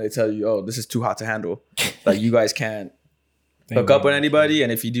down and they tell you, "Oh, this is too hot to handle. Like you guys can't hook up with anybody,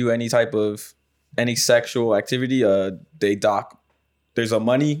 and if you do any sexual activity, they dock. There's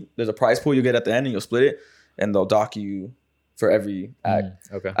a prize pool you get at the end, and you'll split it, and they'll dock you for every act.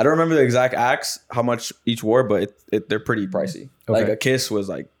 Okay. I don't remember the exact acts, how much each were, but they're pretty pricey. Okay. Like a kiss was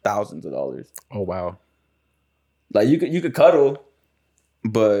like thousands of dollars. Oh wow. Like you could cuddle,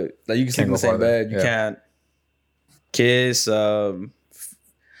 but like you can sleep in go the same farther. bed. You Yeah. can't kiss.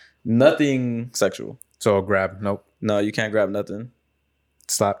 Nothing sexual. So a grab. Nope. No, you can't grab nothing.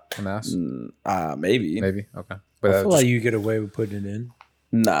 Slap on the ass. Maybe. Maybe. Okay. I But feel like you get away with putting it in.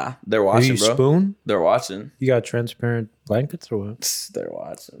 Nah, they're Do watching, you bro. spoon? They're watching. You got transparent blankets or what? They're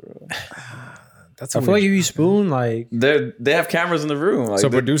watching, bro. that's. I feel like if you spoon, like They have cameras in the room. Like so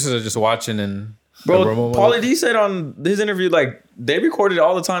producers are just watching and. bro, the Pauly D said on his interview, like they recorded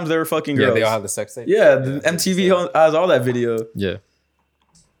all the times they were fucking girls. Yeah, they all have the sex tape. Yeah, the MTV has all that video. Yeah.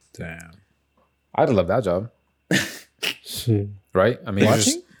 damn. I'd love that job. Shit. Right? I mean,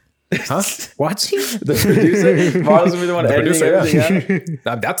 Watching? huh? Watching? The producer, Marlon's gonna be the one editing producer, yeah. everything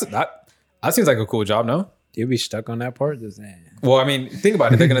out. That seems like a cool job, no? You'll be stuck on that part. Just, Well, I mean, think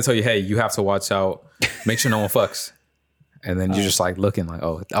about it. They're gonna tell you, hey, you have to watch out, make sure no one fucks, and then you're just like looking like,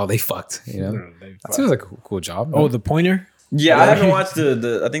 oh, they fucked. You know, that seems like a cool job. Oh, the pointer. Yeah, I haven't watched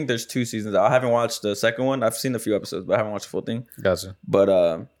the. I think there's 2 seasons. I haven't watched the second one. I've seen a few episodes, but I haven't watched the full thing. Gotcha.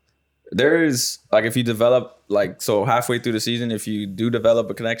 But there is like if you develop like so halfway through the season, if you do develop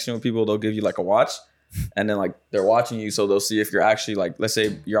a connection with people, they'll give you like a watch, and then like they're watching you, so they'll see if you're actually like, let's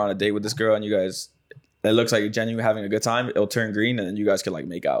say you're on a date with this girl and you guys, it looks like you're genuinely having a good time. It'll turn green, and then you guys can like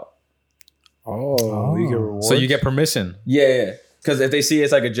make out. Oh, you get rewards. So you get permission. Yeah. Because if they see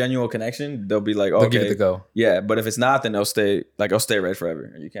it's like a genuine connection, they'll be like, okay, They'll give it the go. Yeah, but if it's not, then they'll stay red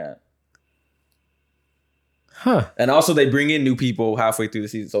forever, and you can't. Huh. And also, they bring in new people halfway through the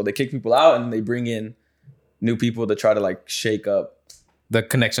season, so they kick people out and they bring in new people to try to like shake up The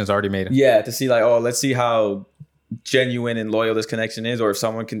connection's already made. Yeah, to see like, oh, let's see how genuine and loyal this connection is, or if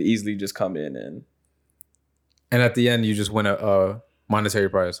someone can easily just come in and. And at the end, you just win a monetary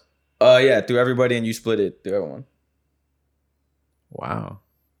prize. Yeah, through everybody, and you split it through everyone. Wow.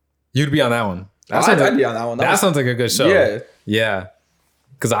 You'd be on that one. I'd be on that one. That sounds like a good show. Yeah. Yeah.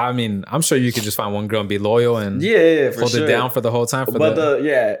 Because I mean, I'm sure you could just find one girl and be loyal and for hold sure. it down for the whole time.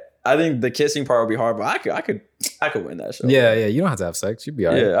 I think the kissing part would be hard, but I could win that show. Yeah. You don't have to have sex. You'd be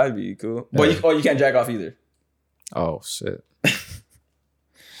all right. Yeah, I'd be cool. But you can't jack off either. Oh shit.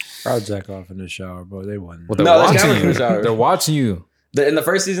 I'll jack off in the shower, bro. They wouldn't. Well, they're No, there's watching cameras in you. the shower. They're watching you. In the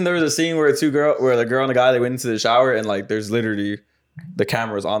first season, there was a scene where the girl and the guy, they went into the shower, and like there's literally the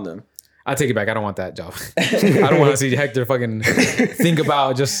cameras on them. I take it back. I don't want that job. I don't want to see Hector fucking think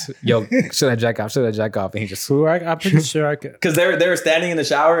about just, should I jack off? Should I jack off? And he just, I'm pretty sure I could. Because they were standing in the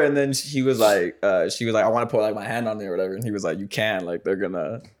shower, and then she was like, I want to put like my hand on there or whatever, and he was like, you can, like they're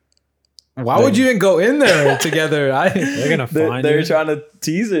gonna. why would you even go in there together? They're gonna find They're you. trying to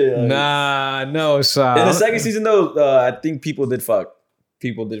tease it. Like. Nah, no, son. In the second season, though, I think people did fuck.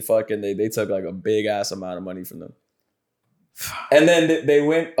 People did fuck, and they took like a big ass amount of money from them. And then they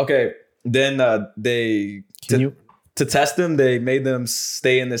went. Okay, then to test them, they made them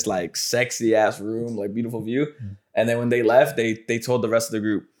stay in this like sexy ass room, like beautiful view. And then when they left, they told the rest of the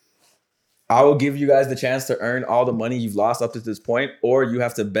group, I will give you guys the chance to earn all the money you've lost up to this point, or you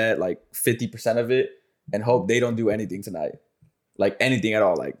have to bet like 50% of it and hope they don't do anything tonight. Like anything at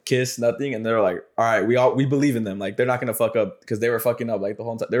all, like kiss, nothing. And they're like, all right, we believe in them. Like they're not gonna fuck up, because they were fucking up like the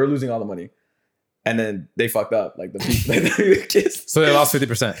whole time. They were losing all the money. And then they fucked up. Like the people they kissed. So they lost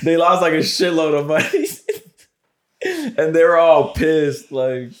 50%. They lost like a shitload of money. And they were all pissed.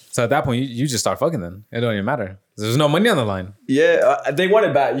 Like, So at that point, you just start fucking then. It don't even matter. There's no money on the line. yeah, they won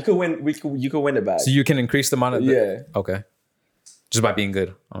it back. You could win. You could win it back. So you can increase the amount of... Yeah. Okay. Just by being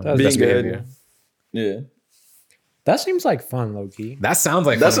good. That's being good. behavior. Yeah. That seems like fun, low key. That sounds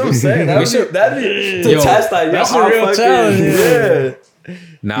like That's fun. what I'm saying. That'd be to Yo, test like, that's yo, a real fucking- challenge. Yeah.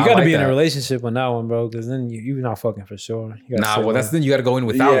 Nah, You I got to like be in that. a relationship on that one, bro, because then you're not fucking for sure. You gotta Nah, say well, that's no. the thing. You got to go in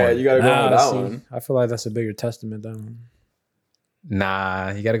with that Yeah, one. you gotta go with that see, one. I feel like that's a bigger testament than.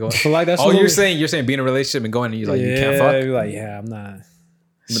 Nah, you got to go. I feel like that's. Oh, a you're little- saying being in a relationship and going and you like, you can't Yeah, fuck? you're like, yeah, I'm not.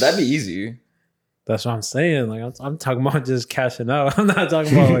 But that'd be easy. That's what I'm saying. Like, I'm talking about just cashing out. I'm not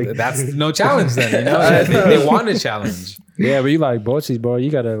talking about like. That's no challenge then, you know? they want a challenge. Yeah, but you like bochies, bro. You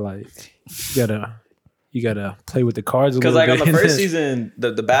gotta play with the cards a Because little like bit. on the first season,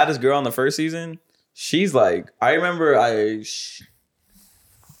 the baddest girl on the first season, she's like, I remember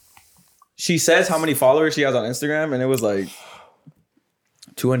she says how many followers she has on Instagram, and it was like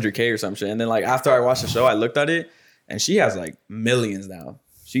 200K or some shit. And then like after I watched the show, I looked at it, and she has like millions now.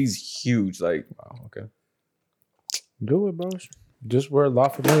 She's huge. Like, Wow, okay. Do it, bro. Just wear La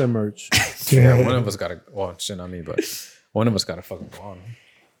Familia merch. Yeah, one of us got to, well, shit, not me, but one of us got to fucking go on.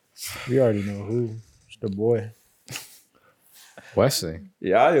 We already know who. It's the boy. Wesley.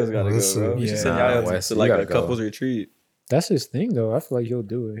 Yayo's gotta Listen, go, bro. She yeah. sent Nah, Yayo Wes, to you like gotta a go. couples retreat. That's his thing, though. I feel like he'll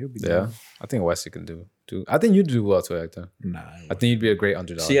do it. He'll be Yeah. down. I think Wesley can do. I think you'd do well too, Hector. Nah. I think you'd be a great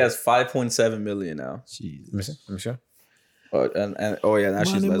underdog. She has 5.7 million now. Jesus. Let me see. Let me show. And oh yeah, now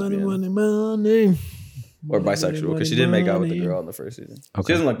she's lesbian money. or bisexual, because she didn't make out with the girl in the first season. Okay.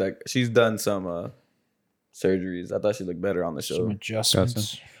 She doesn't look like she's done some surgeries. I thought she looked better on the Some show.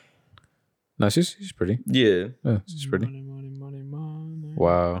 adjustments. No, she's pretty. Yeah, Yeah, she's pretty. Money.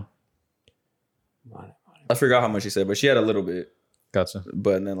 Wow. Money. I forgot how much she said, but she had a little bit. Gotcha.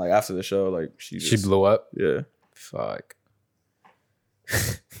 But then like after the show, like she She blew up. Yeah. Fuck.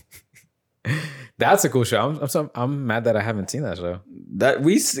 That's a cool show. I'm mad that I haven't seen that show. That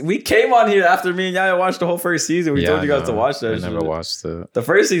we came on here after me and Yaya watched the whole first season. We Yeah, told you I guys to know. watch that. I never shit. watched it. The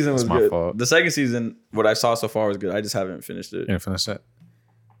first season was It's my good. fault. The second season, what I saw so far was good. I just haven't finished it. You didn't finish it.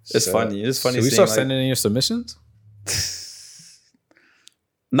 It's funny. It's funny. Should we seeing, start like, sending in your submissions?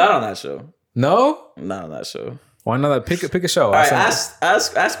 not on that show. No? Not on that show. Why not? Pick a show. All right,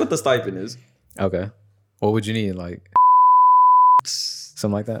 ask what the stipend is Okay. What would you need? Like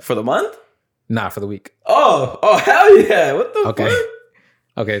something like that? for the month. Nah, for the week. Oh, hell yeah! What the Okay. fuck?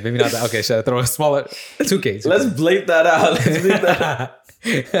 Okay, maybe not that. Okay, should I throw a smaller 2K? Let's bleep that out. Let's bleep that out.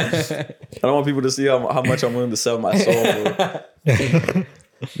 I don't want people to see how much I'm willing to sell my soul for.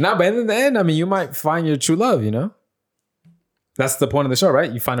 Nah, but in the end, I mean, you might find your true love, you know? That's the point of the show, right?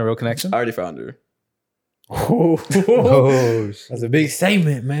 You find a real connection. I already found her. Oh, That's a big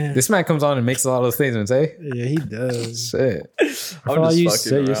statement, man. This man comes on and makes a lot of statements, eh? Yeah, he does. Shit. I'm you just say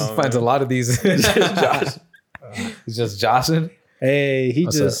fucking you around. Finds a man. lot of these. Josh. He's just joshing. Hey, he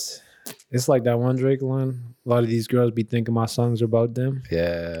What's just. It's like that one Drake line. A lot of these girls be thinking my songs are about them,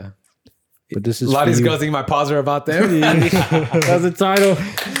 Yeah. but this A is lot of for these you. girls think my paws are about them. That's the title.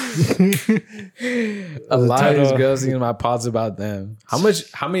 A lot of these title. girls thinking my paws about them.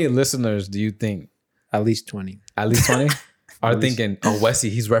 How many listeners do you think, At least 20. at least 20, are thinking, oh,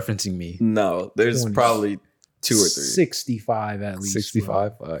 Wesley, he's referencing me? No, there's 20. probably 2 or 3. 65 at least.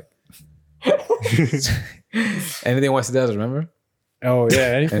 65? Fuck. Anything Wesley does, remember? Oh, yeah.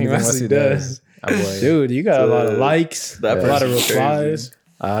 Anything Wesley does. Ah, boy. Dude, you got a lot of likes, That a lot of person's replies.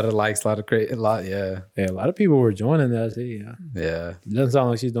 A lot of likes, a lot of a lot, yeah. Yeah, a lot of people were joining that. Yeah. Yeah. It doesn't sound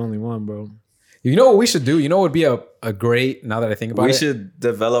like she's the only one, bro. You know what we should do? You know what would be a great, now that I think about We it? should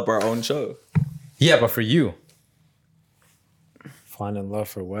develop our own show. Yeah, but for you. Finding love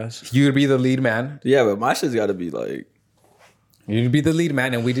for Wes. You'd be the lead man. Yeah, but my shit's got to be like, You'd be the lead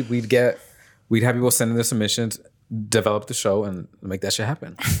man, and we'd have people send in their submissions, develop the show, and make that shit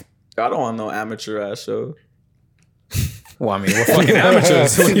happen. I don't want no amateur ass show. Well, I mean, we're fucking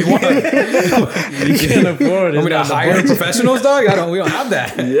amateurs. What do you want? You can't afford it. I mean, to hire professionals, dog. We don't have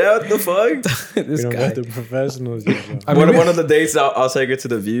that. Yeah, what the fuck? We This don't guy. got the professionals. yet, bro. I mean, One of the dates, I'll take her to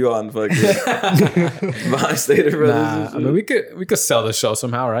the View on fucking my State of nah, I mean, we could sell the show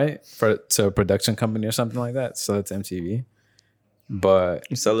somehow, right? To a production company or something like that. Sell it to MTV. But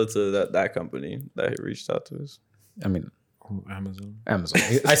Sell it to that company that reached out to us. I mean, Oh, Amazon. Amazon.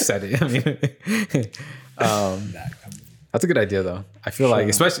 I said it. I mean, that's a good idea though. I feel like,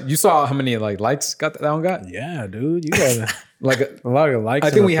 especially you saw how many likes that one got. Yeah, dude. You got Like a lot of likes. I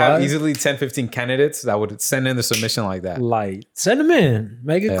think and we have replies. easily 10, 15 candidates that would send in the submission like that. Light. Send them in.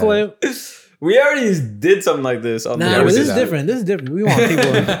 Make a Yeah. clip. We already did something like this. On Nah, Yeah, but we this did is that. different. This is different. We want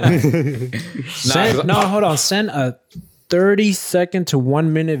people. Hold on. Send a 30-second to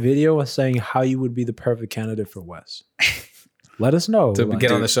 1 minute video saying how you would be the perfect candidate for Wes. Let us know. To Like,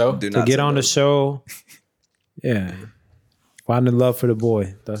 get on the show. Do to not get send on the those. show. Yeah. Finding love for the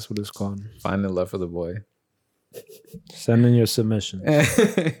boy. That's what it's called. Finding love for the boy. Send in your submission.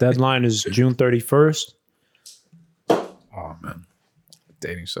 Deadline is June 31st. Oh man,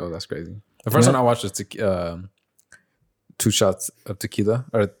 dating show. That's crazy. The first one I watched was 2 shots of tequila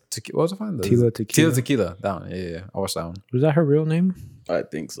what was it? Tequila. Tequila. That one. Yeah. I watched that one. Was that her real name? I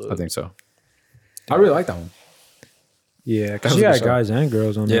think so. I think so. I really like that one. Yeah, That because was she a good had show. guys and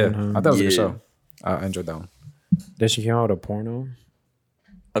girls on Yeah, that one. I Huh? thought it was a good Yeah. show. I enjoyed that one. Then she came out with a porno.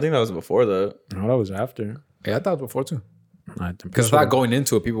 I think that was before that. No, that was after. Yeah, I thought it was before too. Because Because I thought going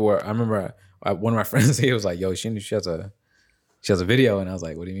into it, people were. I remember one of my friends. He was like, "Yo, she has a video," and I was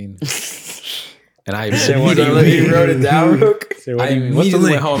like, "What do you mean?" And I Say what do you immediately, mean? wrote it down. Real quick. Say, what I do you mean? What's the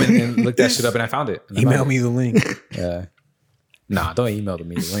immediately link? went home and looked that shit up, and I found it. And I Email found me the link. it. Yeah. Nah, don't email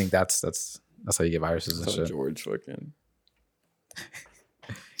me the link. That's how you get viruses and So shit. George fucking.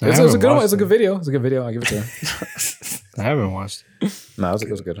 It was a good one. It's a good video. It's a good video. I give it to her. I haven't watched it. No, it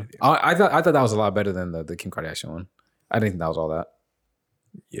was good. I thought that was a lot better than the Kim Kardashian one. I didn't think that was all that.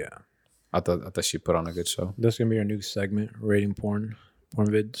 Yeah. I thought she put on a good show. That's going to be our new segment, rating porn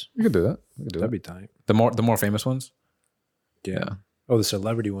vids. We could do that. We could do That'd that. be tight. The more famous ones, Yeah. Oh, the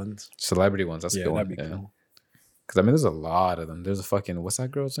celebrity ones. celebrity ones. That's a Yeah, good one. that'd be cool. Because I mean, there's a lot of them. There's a fucking what's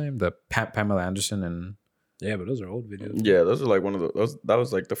that girl's name? The Pamela Anderson and Yeah, but those are old videos. Yeah, those are like one of those. That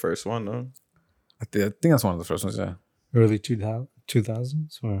was like the first one, though. I think that's one of the first ones. Yeah, Early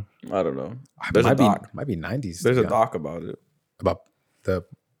 2000s? Or I don't know. There's a might doc. be 90s. There's a yeah. doc about it. about the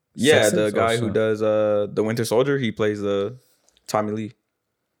Yeah, sex the tapes or guy who something? does the Winter Soldier. He plays the Tommy Lee.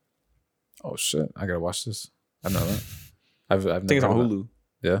 Oh shit! I gotta watch this. I know that. I've I think it's on Hulu.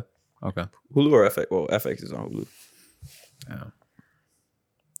 Yeah. Okay. Hulu or FX. Well, FX is on Hulu.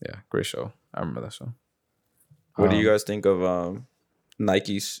 Yeah. Great show. I remember that show. What do you guys think of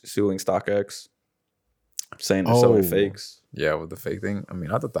Nike suing StockX, saying they're selling fakes? Yeah, with the fake thing. I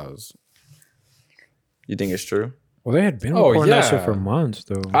mean, I thought that was. You think it's true? Well, they had been Oh, reporting that shit yeah. for months,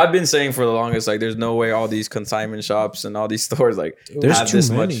 though. I've been saying for the longest, like, there's no way all these consignment shops and all these stores like There's have too this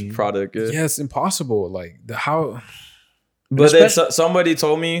many. much product. Yeah, it's impossible. Like how But then somebody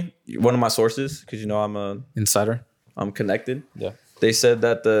told me, one of my sources, because insider. I'm connected. Yeah. They said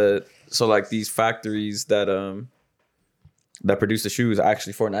that these factories that produce the shoes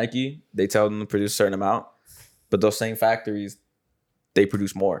actually for Nike, they tell them to produce a certain amount, but those same factories, they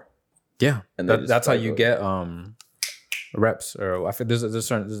produce more. Yeah, And that's how you get reps, or I think there's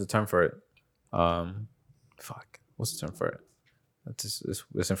a term for it. What's the term for it?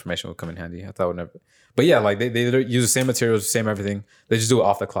 This information will come in handy. I thought it would never, but yeah, like they use the same materials, same everything. They just do it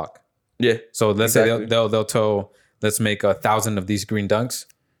off the clock. Yeah. So let's Exactly. say they'll tell, let's make 1,000 of these green dunks.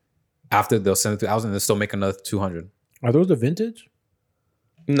 After they'll send it to 1,000, they'll still make another 200. Are those the vintage?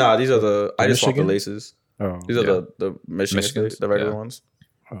 Nah, these are I just want the Michigan? laces. Oh, These are the Michigan, Michigans, the regular yeah. ones.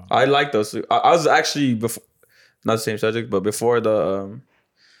 Oh. I like those. I was actually before, not the same subject, but before the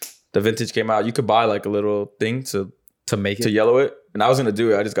vintage came out, you could buy like a little thing to To make it. yellow it, and I was gonna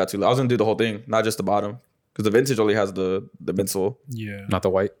do it. I just got too. I was gonna do the whole thing, not just the bottom, because the vintage only has the midsole. yeah. Not the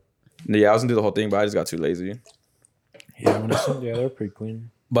white. Yeah, I was gonna do the whole thing, but I just got too lazy. Yeah, when I saw, yeah, they're pretty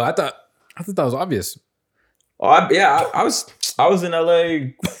clean. But I thought that was obvious. Oh, I was in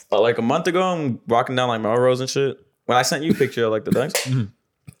LA like a month ago. I'm walking down like Melrose and shit. When I sent you a picture of like the dunks,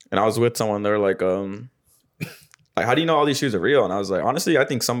 and I was with someone, they're like, how do you know all these shoes are real? And I was like, honestly, I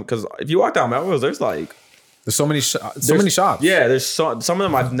think because if you walk down Melrose, there's like There's so many many shops. Yeah, there's some of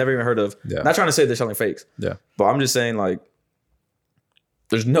them I've never even heard of. Yeah. Not trying to say they're selling fakes, Yeah. but I'm just saying like,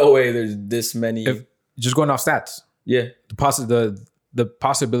 there's no way there's this many. Just going off stats. Yeah, The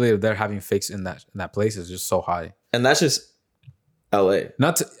possibility of there having fakes in that place is just so high. and that's just LA.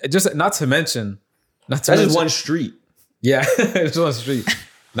 Not to mention That's just one street. Yeah, it's one street.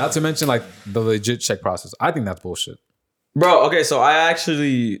 Not to mention like the legit check process. I think that's bullshit. Bro, okay, so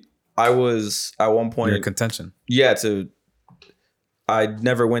I was at one point Your contention. yeah, I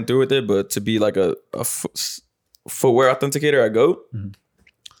never went through with it, but to be like a footwear authenticator at GOAT.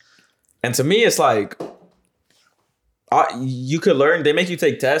 And to me, it's like, you could learn, they make you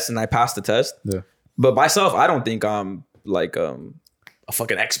take tests and I passed the test. Yeah. But myself, I don't think I'm like a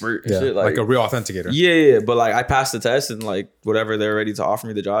fucking expert. And Yeah. shit. Like a real authenticator. Yeah, but like I passed the test and like whatever, they're ready to offer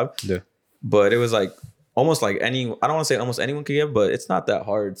me the job. Yeah. But it was like almost like I don't want to say almost anyone can get, but it's not that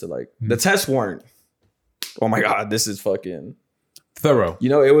hard to like, the tests weren't, oh my God, this is fucking Thorough.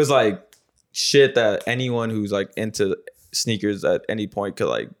 it was like shit that anyone who's like into sneakers at any point could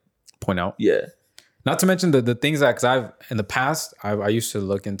like, Point out. yeah. Not to mention the things that, because in the past, I used to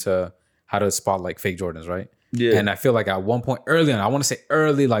look into how to spot like fake Jordans, right? Yeah. And I feel like at one point early on, I want to say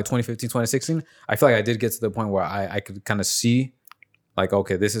early, like 2015, 2016, I feel like I did get to the point where I could kind of see like,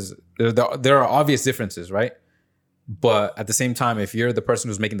 okay, there are obvious differences, right? But at the same time, if you're the person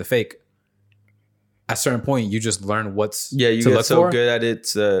who's making the fake, at a certain point, you just learn what's Yeah, you to get look so for. good at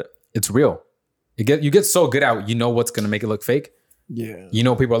it. It's real. You get so good at what's gonna make it look fake. Yeah. You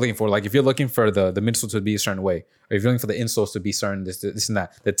know what people are looking for. Like if you're looking for the midsole to be a certain way, or if you're looking for the insoles to be certain, this and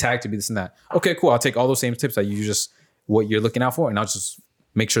that, the tag to be this and that. Okay, cool. I'll take all those same tips that you just what you're looking out for, and I'll just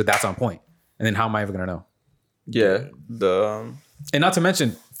make sure that's on point. And then how am I ever gonna know? Yeah. And not to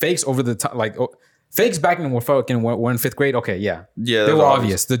mention fakes over the top, like fakes back when we're in fifth grade. Okay, yeah, Yeah. they that's were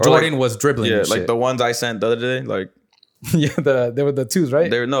obvious. The Or like- Jordan was dribbling. Yeah, and like shit. the ones I sent the other day, like yeah, they were the twos,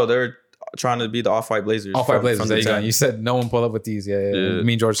 right? they're trying to be the off-white Blazers. Off-white from- Blazers. from There the you go. 10. You said no one pull up with these. Yeah. Yeah.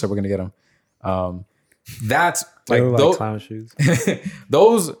 Me and George said we're gonna get them. That's They like look those. clown shoes.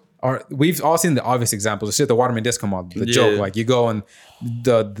 Those are, we've all seen the obvious examples. The shit the Waterman disc come on. The joke, like you go and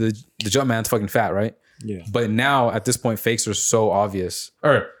the jump man's fucking fat, right? Yeah. But now at this point, fakes are so obvious,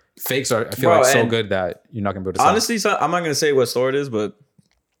 or fakes are, I feel Bro, like so and good that you're not gonna be able to. Sell. Honestly, I'm not gonna say what store it is, but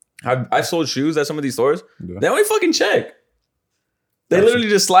I've sold shoes at some of these stores. Yeah. They don't even fucking check. They Gotcha. literally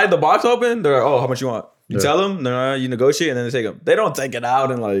just slide the box open. They're like, "Oh, how much you want?" You Yeah. tell them. You negotiate, and then they take them. They don't take it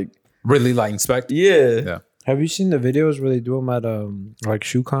out and like, really like inspect. yeah, Have you seen the videos where they do them at like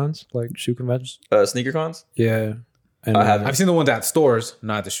shoe cons, like shoe conventions? sneaker cons. Yeah. And I haven't. I've seen the ones at stores,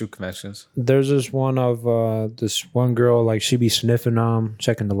 not at the shoe conventions. there's this one of this one girl, like she be sniffing them,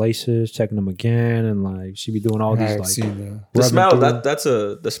 checking the laces, checking them again, and like she be doing all these I've like seen that. The rubbing smell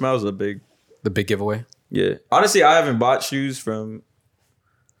through. the smell is a big, The big giveaway. yeah. Honestly, I haven't bought shoes from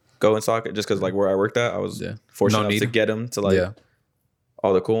Go and Socket just because like where I worked at, I was Yeah. fortunate No enough to need. get them to like Yeah.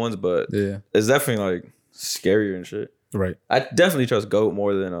 all the cool ones, but Yeah. it's definitely like scarier and shit. Right. I definitely trust GOAT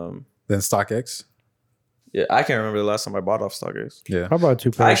more than Then StockX. yeah. I can't remember the last time I bought off StockX. Yeah. How about two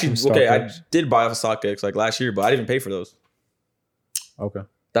pairs? I actually from okay, I StockX? did buy off of StockX like last year, but I didn't even pay for those. Okay.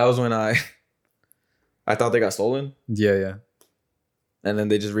 That was when I I thought they got stolen, Yeah. and then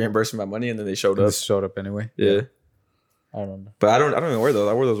they just reimbursed me my money, and then they showed up. This showed up anyway. Yeah. I remember. But I don't even wear those.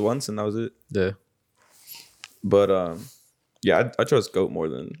 I wore those once, and that was it. Yeah. But yeah, I trust Goat more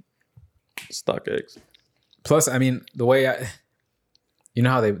than StockX. Plus, I mean, the way you know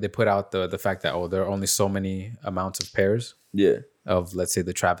how they put out the fact that there are only so many amounts of pairs Yeah. of, let's say,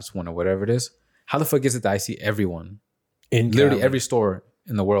 the Travis one or whatever it is. How the fuck is it that I see everyone In literally Cali. every store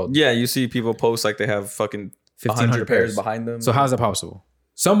in the world? Yeah, you see people post like they have fucking 1,500 100 pairs behind them. So how's that possible?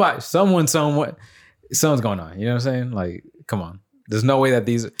 Somebody's going on. You know what I'm saying? Like, come on. There's no way that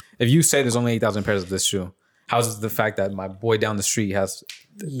if you say there's only 8,000 pairs of this shoe, how's the fact that my boy down the street has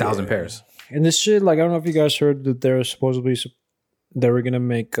 1,000 pairs? And this shit, like, I don't know if you guys heard that they were gonna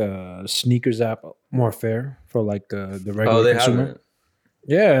make sneakers app more fair for like the regular they consumer. haven't.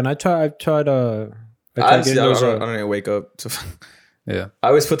 Yeah, and I tried I getting those. don't even wake up to. Yeah. I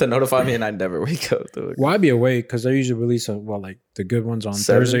always put the notify me, and I never wake up to it. Well, I'd be awake because they usually release like the good ones on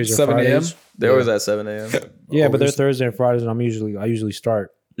 7 Thursdays or 7 a.m.? Fridays. They're always at 7 a.m. Yeah, but they're Thursday and Fridays, and I usually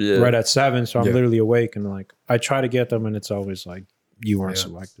start Yeah. right at 7, so I'm Yeah. literally awake, and like I try to get them, and it's always like you weren't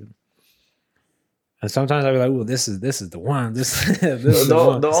selected. And sometimes I'd be like, "Oh, this is the one. This is the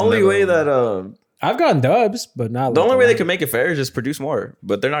one." The only way that Mm-hmm. I've gotten dubs, but not the like only a way they lot. can make it fair is just produce more.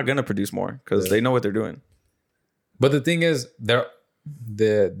 But they're not gonna produce more because they know what they're doing. But the thing is,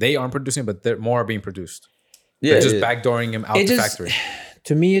 they aren't producing, but more are being produced. Yeah, They're just yeah. backdooring him out It the just- factory.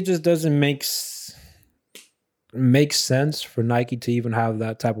 To me, it just doesn't make sense for Nike to even have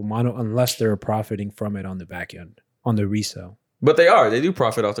that type of model unless they're profiting from it on the back end, on the resale. But they do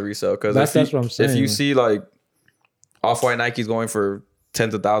profit off the resale because That's what I'm saying. If you see like Off-White Nike's going for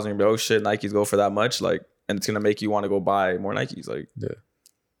tens of thousands, you'll be like, oh shit, Nike's go for that much, like, and it's gonna make you want to go buy more Nikes, like.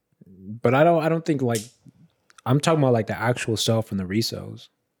 But I don't think like I'm talking about like the actual sell from the resales.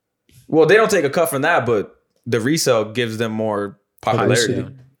 Well, they don't take a cut from that, but the resale gives them more popularity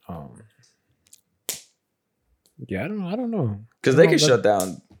Yeah, I don't know. because they could shut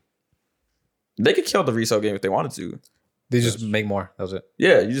down. They could kill the resale game if they wanted to. They just make more. That was it.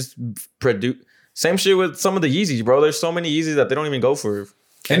 Yeah, you just produce. Same shit with some of the Yeezys, bro. There's so many Yeezys that they don't even go for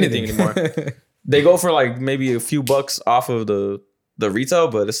anything anymore. They go for like maybe a few bucks off of the retail,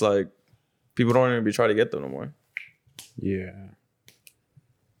 but it's like people don't even be trying to get them no more. Yeah.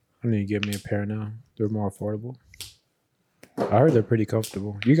 I need to get me a pair now. They're more affordable. I heard they're pretty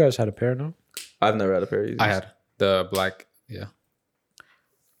comfortable. You guys had a pair now? I've never had a pair of Yeezys. I had the black. Yeah.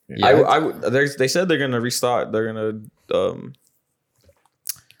 They said they're gonna restart. They're gonna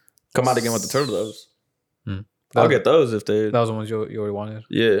come out again with the turtle doves. I'll get those if they. That was the ones you already wanted.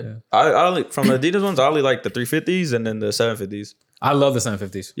 Yeah. I only from the Adidas ones. I only like the 350s and then the 750s. I love the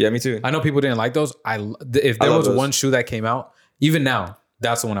 750s. Yeah, me too. I know people didn't like those. If there love was those. one shoe that came out, even now,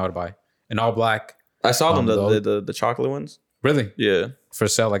 that's the one I would buy. An all black. I saw them those- the chocolate ones. Really? Yeah, For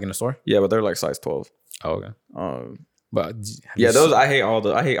sale, like in the store? yeah, but they're like size 12. Oh, okay. But have Yeah, you those I hate all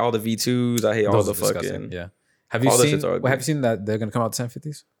the V2s. I hate all those the are disgusting. fucking Yeah. Have you all the seen? shits are ugly. Well, have you seen that they're gonna come out the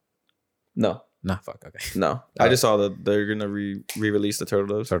 750s? No, Nah, fuck. Okay. no. I just saw that they're gonna re-release the turtle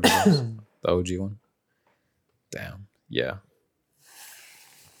doves. Turtle Doves, the OG one. Damn. Yeah.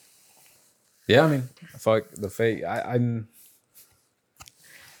 Yeah, I mean, fuck the fake. I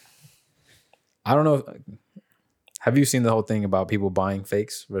don't know. Have you seen the whole thing about people buying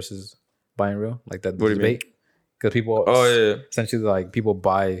fakes versus buying real? Like that What do you mean? debate? Because people, Oh yeah, essentially, like people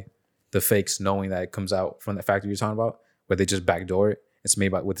buy the fakes knowing that it comes out from the factory you're talking about, where they just backdoor it. It's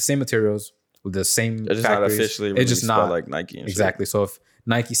made with the same materials, with the same it's just not factories. officially. It's just released not by, like Nike. And exactly. So if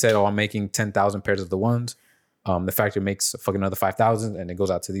Nike said, "Oh, I'm making 10,000 pairs of the ones," the factory makes fucking another 5,000, and it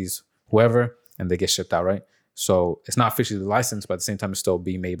goes out to these whoever, and they get shipped out, right? So it's not officially licensed, but at the same time, it's still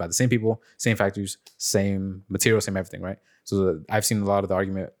being made by the same people, same factories, same material, same everything, right? So I've seen a lot of the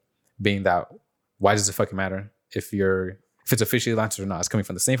argument being that why does it fucking matter if it's officially licensed or not? It's coming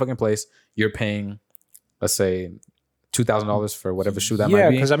from the same fucking place. You're paying, let's say, $2,000 for whatever shoe that might Yeah,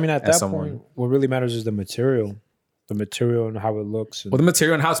 be. because I mean, at and that someone- point, what really matters is the material and how it looks. And, Well, the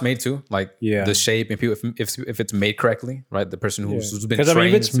material and how it's made too, like Yeah. the shape and people, if it's made correctly, right? The person who's been because I trained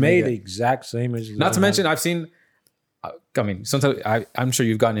mean, if it's to make made the it. exact same as Not to mention, I've seen. I mean, sometimes I'm sure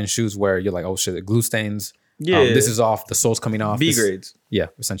you've gotten in shoes where you're like, oh shit, the glue stains. Yeah. This is off. The sole's coming off. B This- grades. Yeah,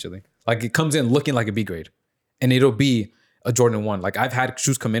 essentially. Like it comes in looking like a B grade, and it'll be a Jordan 1. Like I've had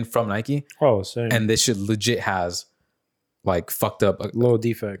shoes come in from Nike, same and this shit legit has like fucked up. little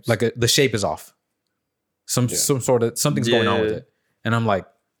defects. Like the shape is off. Some sort of something's going on with Yeah. it, and I'm like,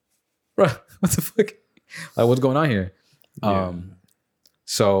 bro, what the fuck? Like what's going on here?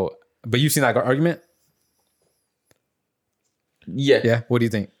 So, but you've seen that argument? Yeah. Yeah. What do you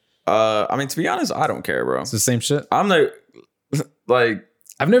think? I mean, to be honest, I don't care, bro. It's the same shit. I'm like, like,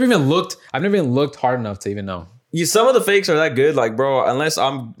 I've never even looked hard enough to even know. some of the fakes are that good, like, bro. Unless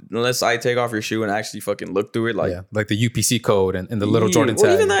I take off your shoe and actually fucking look through it, like, Like the UPC code and the little Jordan tag.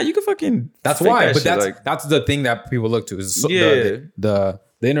 Well, even that, you can fucking. That's fake why, that but shit, that's the thing that people look to is Yeah. the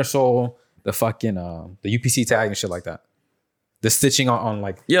inner sole, the fucking the UPC tag and shit like that. The stitching on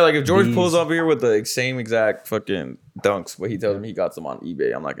like like if George these. pulls up here with the same exact fucking dunks, but he tells me he got some on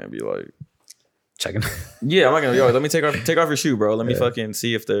eBay, I'm not gonna be like, checking. yeah, I'm not gonna. Yo, let me take off your shoe, bro. Let me fucking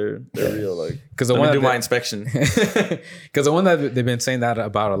see if they're real. Like, Because let me do my inspection. Because the one that they've been saying that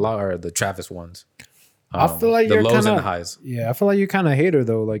about a lot are the Travis ones. I feel like the you're lows kind and the of highs. Yeah, I feel like you're kind of hater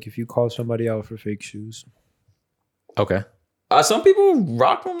though. Like if you call somebody out for fake shoes. Okay. Some people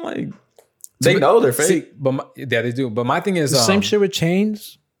rock them like they know they're fake. See, but yeah, they do. But my thing is The same shit with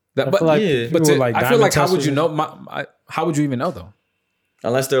chains. That, I but feel like yeah. people but with, like I feel like diamond how would you tassels. know? How would you even know though?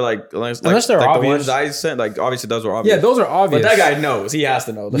 Unless they're like, Unless they're like obvious. the ones I sent, like obviously those were obvious. Yeah, those are obvious. But that guy knows. He has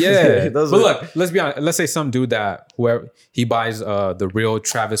to know. Yeah, Those but are- look, let's be honest. Let's say some dude that whoever he buys the real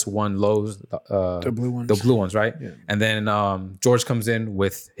Travis One lows, The blue ones. the blue ones, right? Yeah. And then George comes in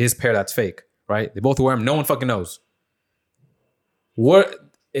with his pair that's fake, right? They both wear them. No one fucking knows.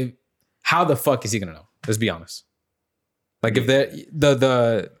 How the fuck is he gonna know? Let's be honest. Like if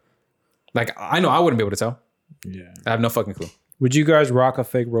the like I know I wouldn't be able to tell. Yeah. I have no fucking clue. Would you guys rock a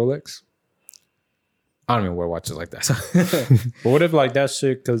fake Rolex? I don't even wear watches like that. But what if like that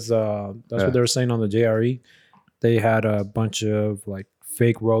shit? Because that's what they were saying on the JRE. They had a bunch of like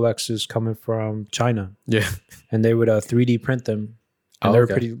fake Rolexes coming from China, Yeah, and they would 3D print them, and they were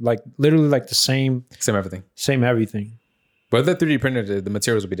pretty like literally like the same same everything. everything. But if they're 3D printed, the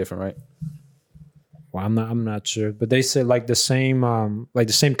materials would be different, right? Well, I'm not sure, but they said like the same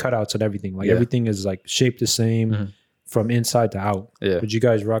cutouts and everything. Like Yeah. everything is like shaped the same from inside to out. Yeah. Would you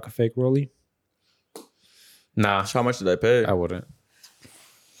guys rock a fake Rollie? Nah, how much did I pay? I wouldn't.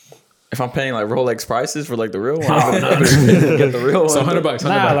 If I'm paying like Rolex prices for like the real one, I'm gonna get the real one. So $100.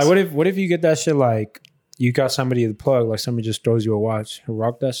 Nah, like what if you get that shit like you got somebody to plug, like somebody just throws you a watch,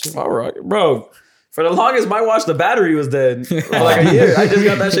 rock that shit? All right, bro. For the longest, my watch, the battery was dead for like a year. I just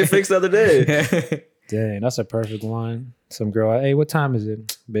got that shit fixed the other day. Dang, that's a perfect line. Some girl, hey, what time is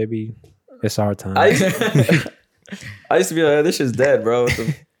it, baby? It's our time. I used to be like, this shit's dead, bro.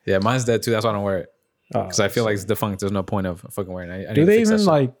 Yeah, mine's dead too. That's why I don't wear it. Oh, Because I feel like it's defunct. There's no point of fucking wearing it. I do need to they fix that even shit.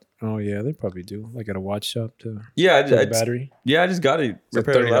 like? Oh yeah, they probably do. Like at a watch shop to Yeah, for the battery. I just got it. It's like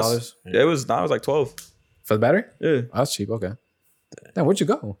repaired $30? last- Yeah, it was like 12. For the battery? Yeah. Oh, that's cheap. Okay. Damn, where'd you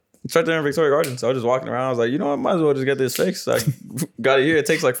go? It's right there in Victoria Gardens. So I was just walking around. I was like, you know what? Might as well just get this fixed. I got it here. It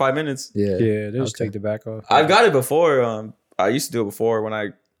takes like 5 minutes. Yeah. Yeah, they just Okay. take the back off. I've got it before. I used to do it before when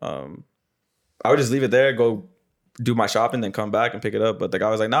I would just leave it there, go do my shopping, then come back and pick it up. But the guy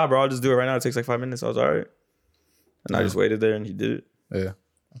was like, nah, bro, I'll just do it right now. It takes like 5 minutes. I was all right. And I just waited there and he did it. Yeah.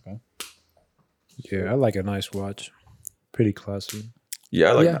 Okay. Yeah, I like a nice watch. Pretty classy. Yeah,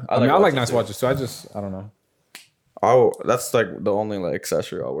 I like watches nice too. watches. So I don't know. That's like the only like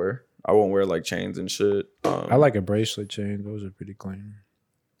accessory I'll wear. I won't wear like chains and shit. I like a bracelet chain. Those are pretty clean.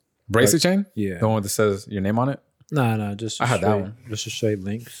 Bracelet chain? Yeah. The one that says your name on it? Nah, just I had that straight- one. Just a straight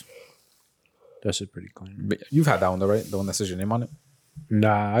links. That's just pretty clean. But you've had that one though, right? The one that says your name on it?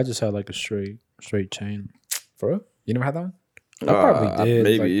 Nah, I just had like a straight chain. For real? You never had that one? I probably did.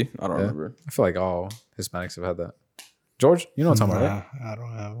 Maybe. I don't Yeah. remember. I feel like all Hispanics have had that. George, you know what I'm talking about, right? Nah, I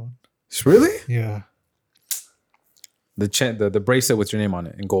don't have one. Really? Yeah. The bracelet with your name on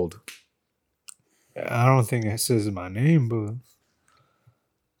it in gold. I don't think it says my name, but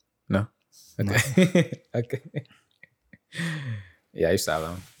No. Okay. Okay. Yeah, I used to have that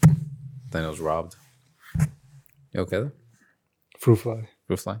one. Then it was robbed. You okay though? fruit fly.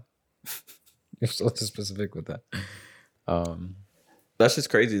 Fruit fly. You're so specific with that. That's just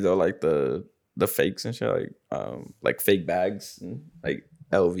crazy though. Like the fakes and shit, like fake bags and like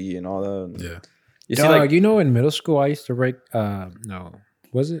LV and all that. And Yeah. You see, Dog, like, you know, in middle school, I used to rake. No,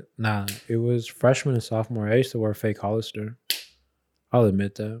 was it? Nah, it was freshman and sophomore. I used to wear fake Hollister. I'll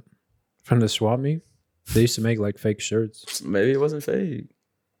admit that. From the swap meet, they used to make like fake shirts. maybe it wasn't fake.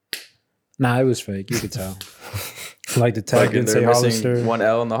 Nah, it was fake. You could tell. Like the tag Like didn't they're say missing Hollister. one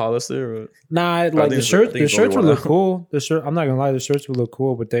L in the Hollister. Or, Nah, think like the it's- I shirts. think The it's only shirts would one look L. cool. The shirt. I'm not gonna lie. The shirts would look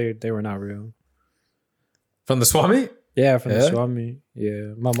cool, but they were not real. From the Swami? Yeah, from Yeah? the swap meet.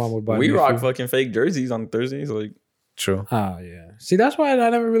 Yeah, my mom would buy. we me a rock few. fucking fake jerseys on Thursdays. Like, True. Ah, yeah. See, that's why I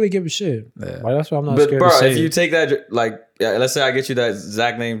never really give a shit. Yeah. Why? That's why I'm not but scared bro, to say if you it. take that, let's say I get you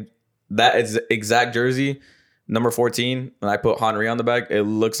that exact jersey, number 14, and I put Henry on the back, it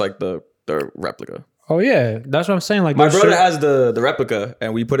looks like the replica. Oh yeah, that's what I'm saying. Like My those brother shirt- has the replica,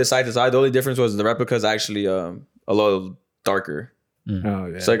 and we put it side to side. The only difference was the replica is actually a little darker. Oh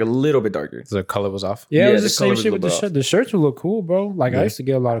yeah. It's like a little bit darker. The color was off. Yeah, it Yeah, was the the color same was a shit with the little bit shirt. The shirts would look cool, bro. Like I used to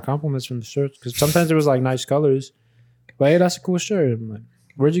get a lot of compliments from the shirts because sometimes there was like nice colors. But hey, that's a cool shirt. I'm like,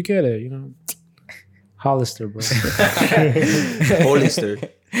 where'd you get it? You know, Hollister, bro. Hollister.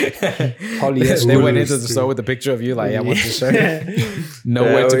 Polyester. They went into the store with a picture of you, like, I want this shirt.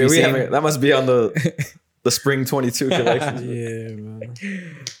 Nowhere to be seen. That must be on the spring 22 collection. Yeah, man.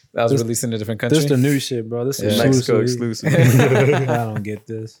 That was released in a different country. This the new shit, bro. This is Mexico exclusive. exclusive. I don't get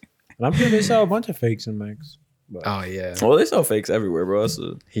this. And I'm sure they sell a bunch of fakes in Mex. But Oh yeah, Well, they sell fakes everywhere, bro.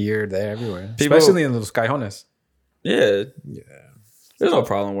 here, there, everywhere, People- especially in those cajones. Yeah. There's no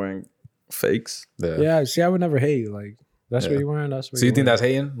problem wearing fakes. yeah, see, I would never hate. Like, that's what you're wearing. That's what So you you're think wearing. that's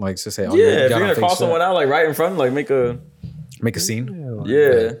hating? Like, to say, oh, Yeah, you if got you're on gonna fake call shirt. someone out, like right in front, like make a Scene. Yeah, like,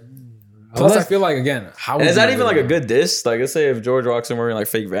 yeah. Plus, I feel like again, how And would it's not you even like really a good diss. Like, let's say if George walks in wearing like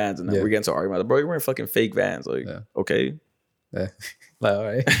fake Vans, and then Yeah. we get into an argument, like, bro, you're wearing fucking fake Vans. Like, Yeah. okay, know? Like, all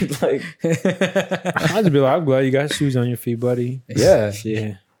right. like I'd just be like, I'm glad you got shoes on your feet, buddy. Yeah.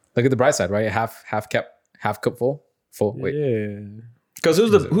 Yeah. Look at the bright side, right? Half cup full. Wait. Yeah. because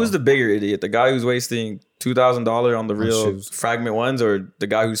who's the bigger idiot? The guy who's wasting $2,000 on the real shoes. fragment ones, or the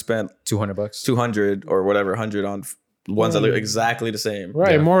guy who spent $200. 200 or whatever 100 on ones that look exactly the same?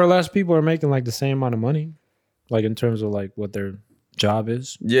 Right. Yeah. More or less, people are making like the same amount of money, like in terms of like what their job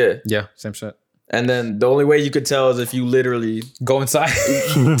is. Yeah. Yeah, same shit. And then the only way you could tell is if you literally Go inside.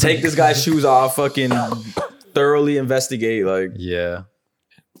 take this guy's shoes off, fucking thoroughly investigate. Like, Yeah.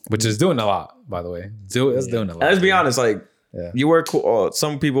 Which is doing a lot, by the way. It's doing a lot. and let's be honest, like, Yeah. you wear cool.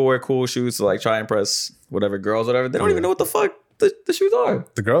 Some people wear cool shoes to like try and impress whatever girls, whatever. They don't even know what the fuck the shoes are.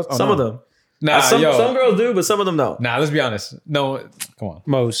 The girls? Oh, Some no. of them. Nah, some yo. girls do, but some of them don't. Nah, let's be honest. No, come on.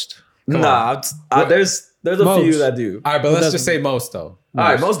 Most. There's a few Most. that do. All right, but let's just say most though. All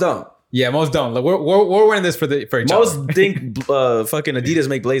right, most don't. Yeah, most don't. Like, we're wearing this for each Most other. think fucking Adidas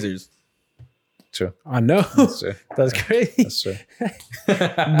make blazers, True. I know. That's true. That's crazy. That's true.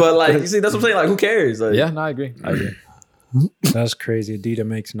 but like you see, that's what I'm saying. Like, who cares? Like, Yeah, no, I agree. That's crazy. Adidas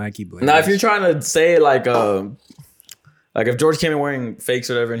makes Nike blazers. now if you're trying to say like if George came in wearing fakes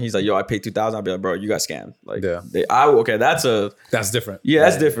or whatever, and he's like, "Yo, I paid $2,000," I'd be like, "Bro, you got scammed." Like, Yeah. That's different.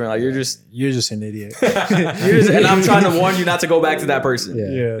 that's different. Like, you're just an idiot. and I'm trying to warn you not to go back to that person.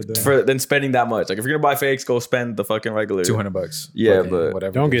 Yeah. Yeah. Than spending that much. Like, if you're gonna buy fakes, go spend the fucking regular $200. Yeah, Fucking but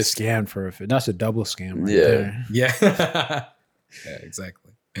whatever. Don't it get is. scammed for a fit. That's a double scam right Yeah. there. Yeah. Yeah,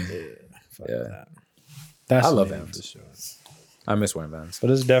 exactly. Fuck Yeah. that. That's I love the name Vans. for sure. I miss wearing Vans. But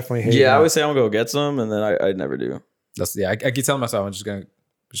it's definitely hating. Yeah, I would say I'm gonna go get some, and then I never do. I keep telling myself I'm just gonna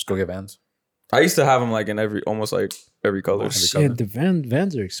go get Vans. I used to have them like in almost every color. Shit, the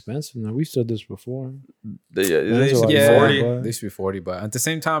Vans are expensive now. We said this before. They Vans used to are be like Yeah, 40. $40. they used to be 40, but at the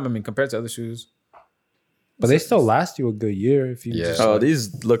same time, I mean, compared to other shoes, But they still last you a good year if you Yeah. just Oh,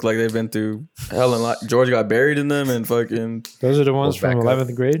 these look like they've been through hell and lot. George got buried in them, and fucking those are the ones Goes back from up.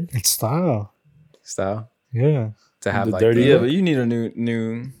 11th grade. It's style. style Yeah, to have The like dirty- yeah. But you need a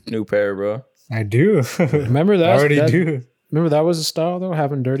new pair, bro. I do. Remember that? I already that- do. Remember that was a style though,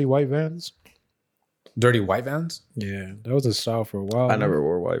 having dirty white Vans. dirty white Vans. Yeah, that was a style for a while. I never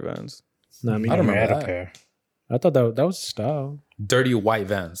wore white Vans. No, I mean, I don't I remember had a that. pair. I thought that was a style. Dirty white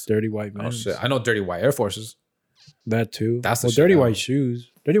Vans. Dirty white Oh Vans. shit! I know dirty white Air Forces. That too. That's the well, shit dirty now. white shoes.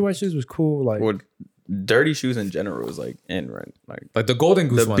 Dirty white shoes was cool. Like Well, dirty shoes in general is like in right, like Like the Golden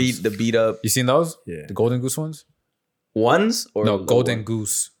Goose ones. the beat up You seen those? Yeah. The Golden Goose ones? ones or No, the Golden one?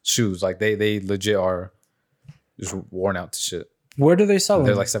 Goose shoes. Like they legit are just worn out to shit. where do they sell them?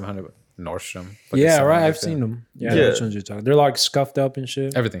 They're like 700 Nordstrom. Fucking yeah, right. 700, I've seen them. Yeah, Yeah. which ones you're talking. They're like scuffed up and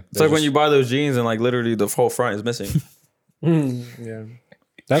shit. Everything. It's like when you buy those jeans and like literally the whole front is missing, Yeah,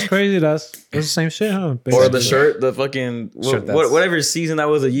 that's crazy. That's the same shit, huh? or Basically. the shirt, the fucking Shirt that's- whatever season that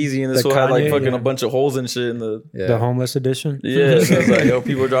was a Yeezy, and this The one had like Kanye, fucking yeah. a bunch of holes and shit in the. yeah. the homeless edition. Yeah, so it's like, yo,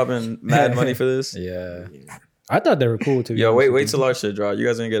 people are dropping mad money for this. Yeah. I thought they were cool too. Yo, wait till our shit drop. You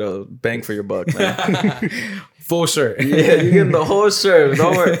guys gonna get a bang for your buck, man. Full shirt. Yeah, you getting the whole shirt.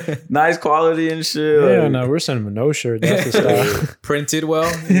 Don't worry, nice quality and shit. Yeah, like, no, we're sending them a no shirt. That's the style. Printed well.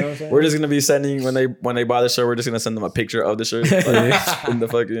 You know what I'm saying? we're just gonna be sending when they buy the shirt. We're just gonna send them a picture of the shirt like, in the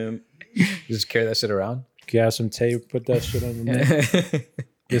fucking. Just carry that shit around. Got some tape. Put that shit on the neck.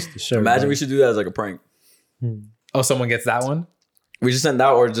 Just the shirt. Imagine bro. we should do that as like a prank. Oh, someone gets that one? We should send that,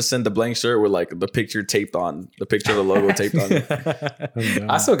 or just send the blank shirt with like the picture taped on, the picture of the logo taped on it. I'm down.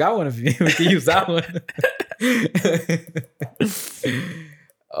 I still got one if you we can use that one.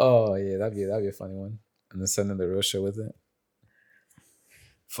 Oh yeah, that'd be a funny one. And then send them the real shit with it.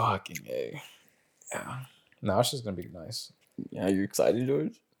 Fucking A. No, it's just gonna be nice. Yeah, you excited,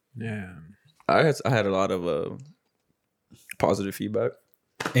 George? Yeah. I had a lot of positive feedback.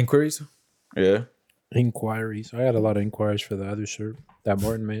 Inquiries. Yeah. Inquiries. I had a lot of inquiries for the other shirt that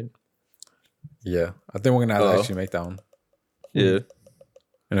Morton made. Yeah, I think we're gonna have to actually make that one. Yeah.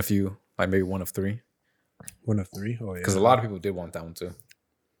 And a few, like maybe one of 3. 1 of 3. Oh yeah. Because a lot of people did want that one too.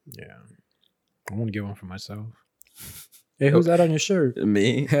 Yeah. I want to get one for myself. Hey, who's that on your shirt?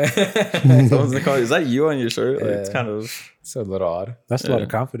 Me. Someone's gonna call. Is that you on your shirt? Like, it's kind of It's a little odd. That's a lot of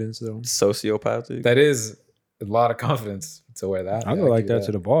confidence, though. sociopathic. That is a lot of confidence to wear that. I go like that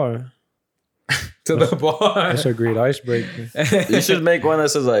to the bar. to the bar. That's a great icebreaker. You should make one that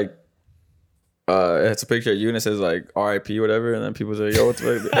says like, it's a picture of you and it says like R.I.P. whatever, and then people say, "Yo, what's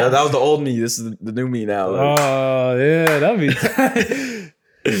the fuck?" That was the old me. This is the new me now. Like, Oh yeah, that'd be.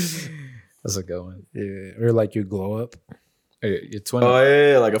 That's a good one. Yeah, or like you glow up, You're 20. oh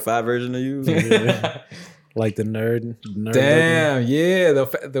yeah, like a fat version of you. yeah. Like the nerd. Damn, yeah.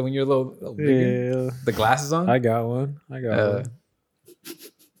 The when you're a little bigger. Yeah, The glasses on. I got one. One.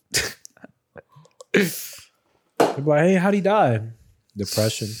 They'd be like, hey, how'd he die?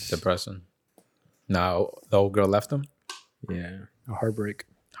 Depression. No, the old girl left him. Yeah, a heartbreak.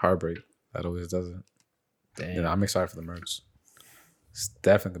 Heartbreak. That always does it. Damn. You know, I'm excited for the merch. It's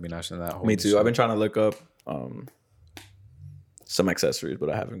definitely gonna be nicer than that whole. Me too. shit. I've been trying to look up some accessories, but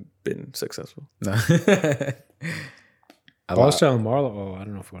I haven't been successful. No. I was telling Marlo. Oh, I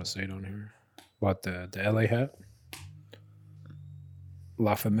don't know if I want to say it on here about the LA hat.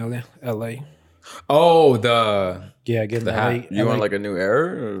 La Familia, LA. Oh, the Yeah, get The the hat. LA. You LA want like a new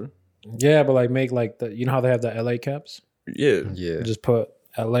era? Or? yeah, but like make like the you know how they have the LA caps. Yeah. yeah. Just put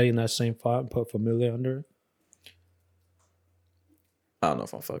LA in that same font and put Familia under it. I don't know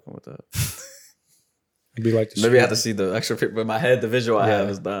if I'm fucking with that. It'd be like the Maybe I have to see the extra picture, but in my head, the visual I have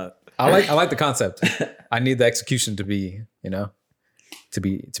is not. I like the concept. I need the execution to be, to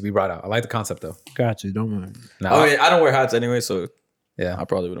be brought out. I like the concept though. Got you. Don't mind. No, I mean, I don't wear hats anyway, so yeah, I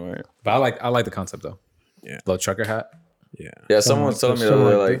probably wouldn't wear it. but I like the concept though. Yeah. Little trucker hat. Yeah. Yeah, someone was telling me the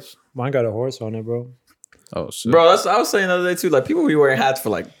other day, like, this. Mine got a horse on it, bro. Oh shit, bro, I was saying the other day too, like, people be wearing hats for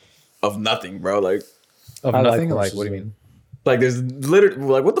like of nothing, bro. Like, of I like nothing. Like, horses, what do you though. mean? like there's literally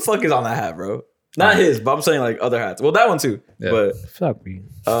like, what the fuck is on that hat, bro? Not his, but I'm saying like other hats. Well, that one too. Yeah. But Fuck me.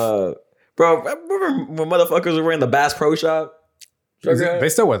 bro, remember when motherfuckers were wearing the Bass Pro Shop? trucker hat? They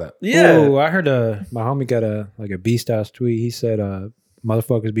still wear that. Yeah. Ooh, I heard my homie got a beast ass tweet. He said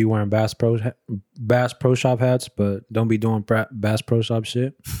motherfuckers be wearing Bass Pro Shop hats, but don't be doing Bass Pro Shop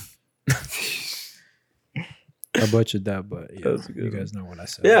shit. I butchered that, but yeah, That's a good you one. guys know what I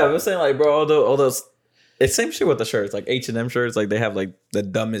said. Yeah, I was saying like, bro, all those. It's same shit with the shirts, like H&M shirts. Like they have like the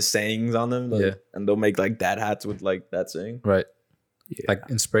dumbest sayings on them. Like, Yeah. and they'll make like dad hats with like that saying. Right. Yeah. Like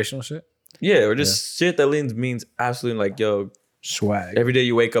inspirational shit. Yeah, or just shit that means absolutely like, yo, Swag. every day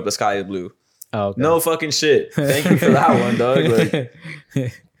you wake up, the sky is blue. Oh, okay. No fucking shit. Thank you for that one, dog. Like,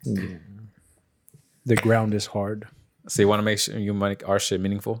 Yeah. The ground is hard. So you want to make sure you make our shit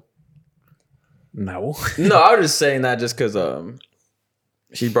meaningful? No. no, I was just saying that just because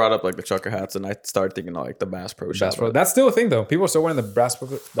she brought up like the trucker hats, and I started thinking of like the Bass Pro Shop. Bass Pro. That's still a thing though. People are still wearing the Bass Pro.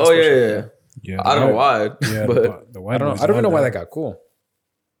 Oh yeah. Yeah. I don't know why, Yeah, but the I white don't know. boys I don't even know love why that got cool.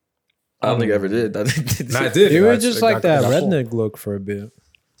 I don't think I ever did. Nah, it did. did. It It was just like that got cool. redneck look for a bit,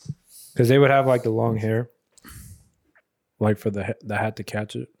 because they would have like the long hair, like for the hat to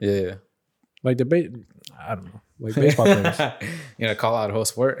catch it, Yeah. like I don't know, like baseball players. You know, call out a whole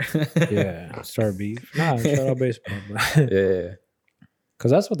sport. Yeah, start beef. Nah, shout out baseball, Yeah.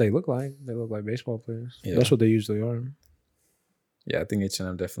 because that's what they look like. They look like baseball players. Yeah. That's what they usually are. Yeah, I think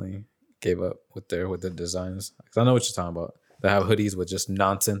H&M definitely gave up with their designs. 'Cause I know what you're talking about. They have hoodies with just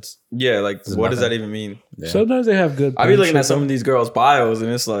nonsense. Yeah, like There's what does that nothing. even mean? Yeah. Sometimes they have good. I be print looking at shit, some of these girls' bios, and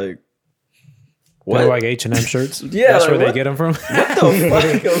it's like, what? They're like H&M shirts. Yeah, that's like, where they what? get them from. What the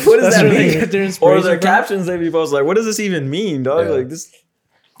fuck? What does That's that where they mean? get their Or inspiration their from. captions they be posting like, what does this even mean, dog? Yeah. Like this.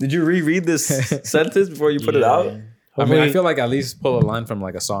 Did you reread this sentence before you put it out? I mean, Hopefully- I feel like at least pull a line from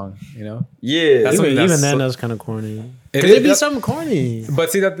like a song, you know? Yeah, That's even, what- even then, so- that's kind of corny. It Could is- it be something corny?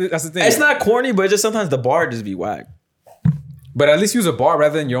 But see, that's the thing. it's not corny, but just sometimes the bar just be whack. But at least use a bar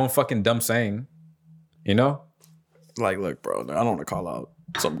rather than your own fucking dumb saying, you know? Like, look, bro, I don't want to call out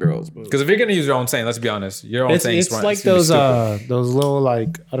some girls, but Because if you're gonna use your own saying, let's be honest, your own It's saying is like gonna be those stupid. little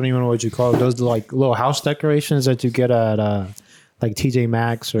like I don't even know what you call it. Those like little house decorations that you get at like TJ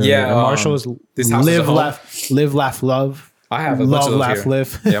Maxx or Yeah, Marshalls. this house is a Live, home. laugh, love. I have a bunch of Love, those laugh, here.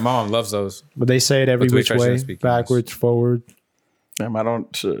 live. Yeah, my mom loves those. But they say it every But do we which try to way, speak English? backwards, forward. damn, I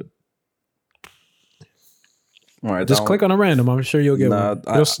don't. Shit. All right, Just click on a random. I'm sure you'll get Nah,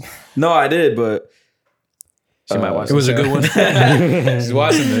 one. You'll no, I did, but She might watch It was a this. good one. She's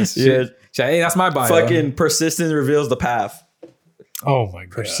watching this. Yeah. Hey, that's my bio. Fucking persistence reveals the path. Oh my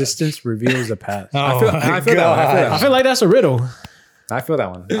god. Persistence reveals the path. Oh I feel my that one. god. I feel like that's a riddle. I feel that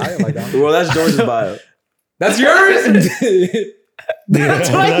one. I like that one. Well, that's George's bio. That's yours?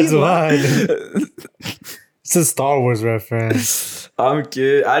 That's mine. It's a Star Wars reference. I'm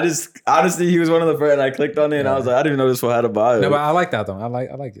kidding. I just honestly, he was one of the first, and I clicked on it, and I was like, I didn't even know this one had a bio. No, but I like that though. I like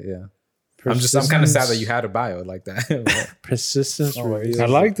it, yeah. I'm kind of sad that you had a bio like that. Persistence reveals. I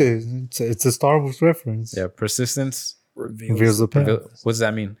liked it. It's a Star Wars reference. Yeah, persistence. Reveals the path. What does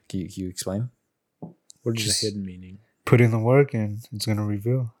that mean? Can you explain? What is Just- the hidden meaning? Put in the work and it's gonna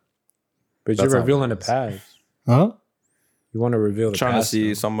reveal. But That's you're not revealing the what it past. Huh? You want to reveal the trying to past. see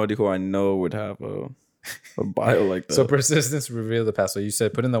though. somebody who I know would have a bio like that. So persistence reveal the past. So you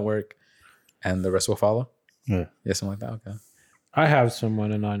said put in the work, and the rest will follow. Yeah. Yeah, something like that. Okay, I have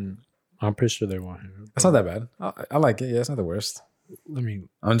someone, and I'm pretty sure they want him. that's not that bad. I like it. Yeah, it's not the worst. I mean,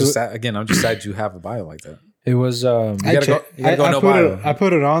 I'm just sad. Again, I'm just sad you have a bio like that. it was. You gotta go no bio. I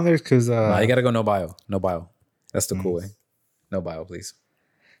put it on there because Nah, you gotta go no bio. No bio. That's the cool way. No bio, please.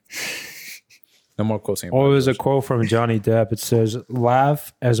 No more quotes. Oh, it was a quote from Johnny Depp. It says,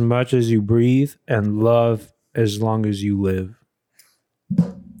 "Laugh as much as you breathe, and love as long as you live."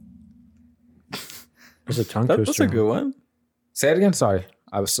 That's a tongue twister. That's a good one. Say it again. Sorry,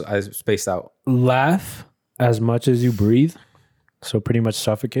 I spaced out. Laugh as much as you breathe, so pretty much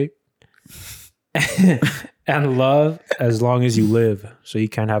suffocate, and love as long as you live, so you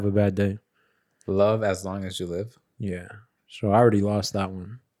can't have a bad day. Love as long as you live. Yeah. So I already lost that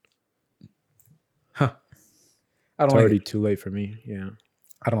one. I don't It's like already it. too late for me. Yeah.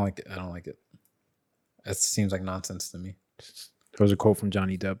 I don't like it. I don't like it. It seems like nonsense to me. It was a quote from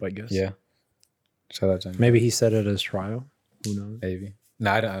Johnny Depp, I guess. Yeah. Shout out Johnny. Maybe he said it at his trial. Who knows? Maybe.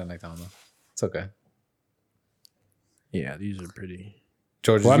 No, I don't like that one though. It's okay. Yeah, these are pretty.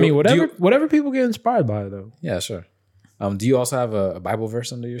 George, Well, I do mean, you- whatever people get inspired by, though. Yeah, sure. Do you also have a Bible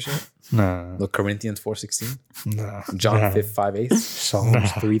verse under your shit? nah. Like Corinthians 4:16, Nah. John Nah. 5:8, Psalms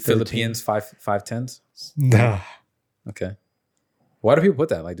 3:13. Philippians 5:10. Nah. Okay. Why do people put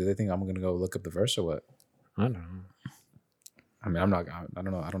that? Like, do they think I'm gonna go look up the verse or what? I don't know. I mean, I'm not. I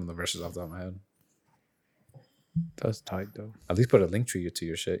don't know. I don't know the verses off the top of my head. That's tight, though. At least put a link tree to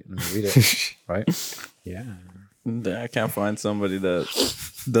your shit. Let me read it. Right? Yeah. I can't find somebody that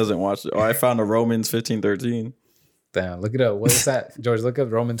doesn't watch it. Oh, I found a Romans 15:13. Damn. Look it up. What is that, George? Look up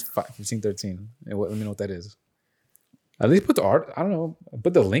Romans 15:13. And let me know what that is. At least put the art. I don't know.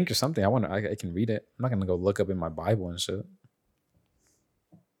 Put the link or something. I can read it. I'm not gonna go look up in my Bible and shit.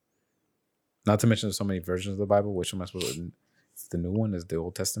 Not to mention there's so many versions of the Bible. Which am I supposed to? The new one is the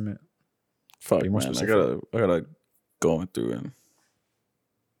Old Testament. Fuck, Be more man. specific. I gotta go through and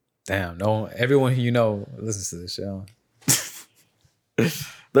Damn. No. Everyone who you know listens to this show.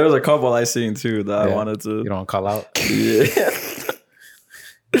 there was a couple I seen too that I Yeah. wanted to. You don't call out. Yeah.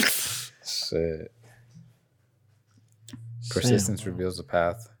 Shit. Persistence reveals the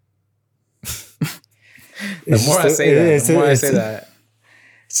path. The more I say that, the more I say that.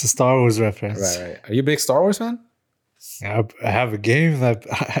 It's a Star Wars reference. Right. Are you a big Star Wars fan? I have a game that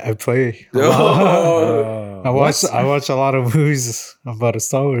I play. Oh, I watch a lot of movies about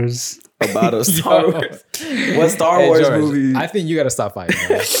Star Wars. about a Star Wars. What Star Hey, Wars George, movie? I think you got to stop fighting.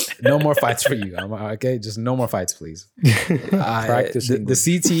 Man. No more fights for you. Okay, just no more fights, please. Practicing. The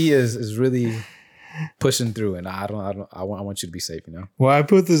CT is really pushing through, and I want you to be safe. You know, Well, I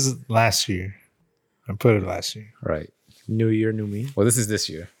put this last year. I put it last year. right? New year, new me. Well, this is this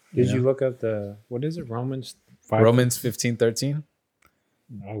year. Did you look up what is it? Romans 5? Romans 15:13.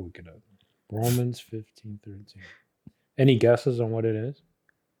 I'll look it up. Romans 15:13. Any guesses on what it is?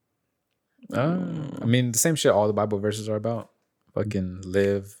 I mean, the same shit all the Bible verses are about. Fucking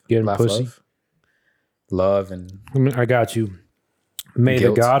live, Getting laugh, pussy. love, and I got you. May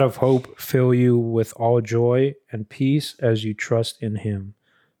Guilt. the God of hope fill you with all joy and peace as you trust in him,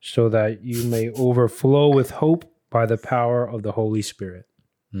 so that you may overflow with hope by the power of the Holy Spirit.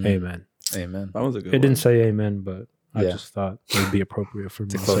 Amen. amen. That was a good It one. didn't say amen, but I Yeah. just thought it would be appropriate for me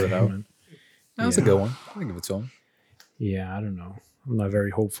to close say it out. amen. That's a good one. I'll give it to him. Yeah, I don't know. I'm not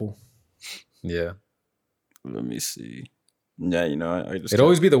very hopeful. Yeah. Let me see. Yeah, you know, I just It'd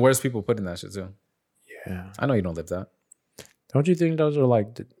always be the worst people putting that shit too. Yeah. I know you don't live that. Don't you think those are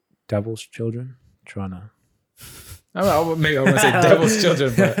like the devil's children trying to? Maybe I wouldn't say devil's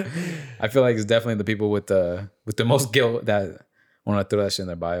children, but I feel like it's definitely the people with the most guilt that want to throw that shit in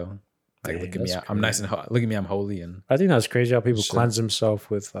their bio. Like, Dang, look at me, that's I'm nice and look at me, I'm holy and I think that's crazy how people Shit. cleanse themselves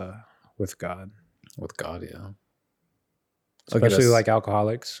with God, with God. Yeah. Look at especially us. like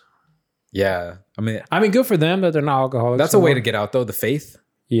alcoholics. Yeah. I mean, good for them that they're not alcoholics. that's a way to get out though. The faith.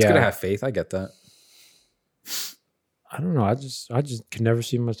 It's good to Yeah. have faith. I get that. I don't know. I just can never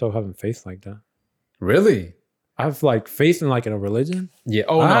see myself having faith like that. Really? I have like faith in like in a religion. Yeah.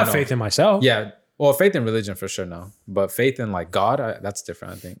 Oh, I no, have no. faith in myself. Yeah. Well, faith in religion for sure, no. But faith in like God, that's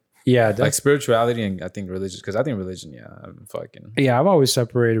different, I think. Yeah. Like spirituality and I think religion, because I think religion, yeah, I'm fucking. Yeah, I've always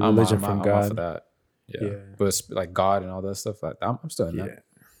separated religion I'm from off God. of that. Yeah. Yeah. But it's like God and all that stuff, like, I'm still in that. Yeah.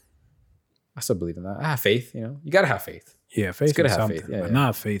 I still believe in that. I have faith, you know. You gotta have faith. Yeah, faith good in to have something, faith. Yeah, but yeah.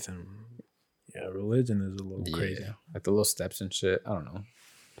 not faith in. Yeah, religion is a little crazy. Yeah. Like the little steps and shit. I don't know.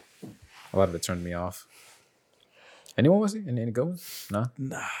 A lot of it turned me off. Anyone was he? Any good ones? No?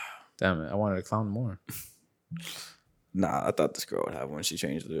 Nah. Damn it. I wanted to clown more. Nah, I thought this girl would have one. She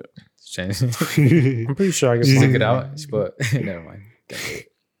changed it. It's changed. I'm pretty sure I can Stick find it out. But never mind. Can't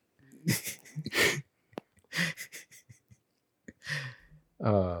do it.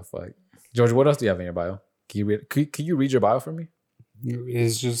 Oh, fuck. George, what else do you have in your bio? Can you read your bio for me?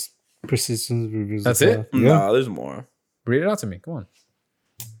 It's just persistence reveals. That's the it? path. Yeah. Nah, there's more. Read it out to me. Come on.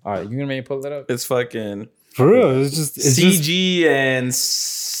 All right. You gonna make me pull that up? It's fucking For real. It's just CG and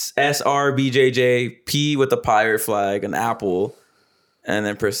SRBJJ, P with the pirate flag, an apple, and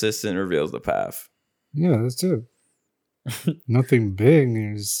then persistent reveals the path. yeah, that's it. Nothing big.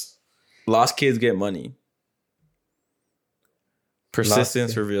 There's Lost kids get money.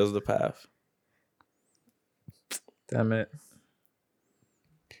 Persistence kids. reveals the path. Damn it.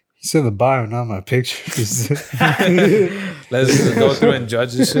 he said the bio, not my pictures. Let's just go through and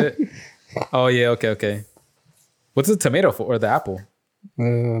judge this shit. Oh yeah, okay. What's the tomato for or the apple?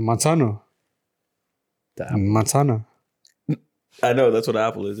 Montano. Montana. I know that's what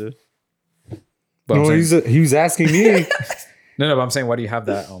apple is, dude. But I'm No, saying- he was asking me. no, but I'm saying why do you have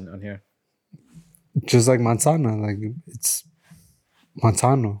that on here? Just like Montana, like it's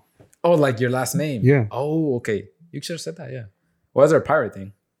Montano. Oh, like your last name. Yeah. Oh, okay. You should have said that, yeah. Why is there a pirate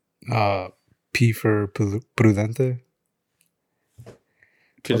thing? P for Prudente.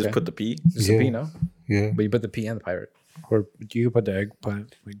 Could Okay. just put the P. Just a Yeah. P, no? Yeah. But you put the P and the pirate. Or you could put the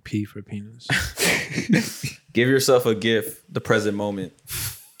eggplant, like P for penis. Give yourself a gift, the present moment.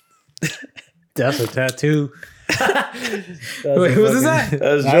 That's a tattoo. Wait, who is that?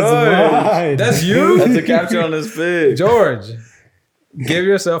 That's That's George. mine. That's you? That's a capture on this page. George. Give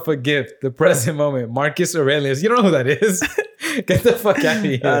yourself a gift, the present moment. Marcus Aurelius. You don't know who that is. Get the fuck out of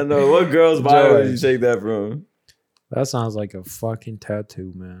here. I know. What girl's bio did you George. take that from? That sounds like a fucking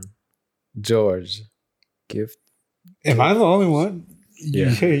tattoo, man. George. Gift. Am I the only one?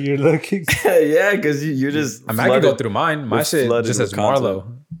 Yeah. You're looking. Yeah, because you're just. I mean, I could go flooded. through mine. My We're shit flooded just with says Marlo.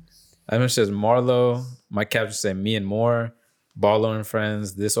 content. I mean, it says Marlo. My caption said me and more. Barlow and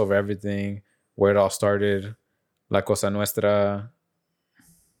friends. This over everything. Where it all started. La Cosa Nuestra.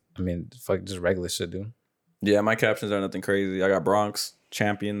 I mean, fuck, just regular shit, dude. Yeah, my captions are nothing crazy. I got Bronx,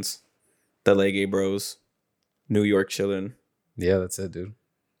 Champions, the Legay Bros, New York chillin', Yeah, that's it, dude.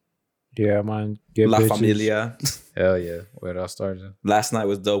 Yeah, mine. Get La bitches. Familia. Hell yeah. Where it all started. Last night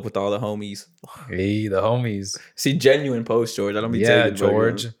was dope with all the homies. Hey, the homies. See, genuine post, George. I don't be Yeah, taking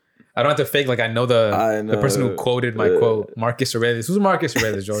George. fucking- I don't have to fake like I know the person who know. quoted my quote. Marcus Aurelius. Who's Marcus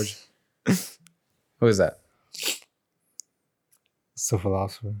Aurelius, George? Who is that? It's a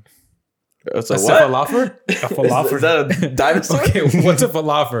philosopher. It's A a what? falafel? Is that a dinosaur? Okay, what's a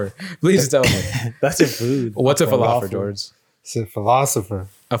falafel? Please tell me. That's a food. What's a falafel, Falafel. George? It's a philosopher.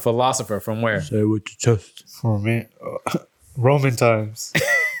 A philosopher from where? Say with your chest. For me, Roman times.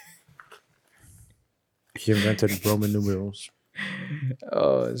 He invented Roman numerals.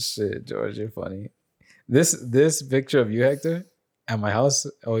 Oh shit, George, you're funny. This picture of you, Hector, at my house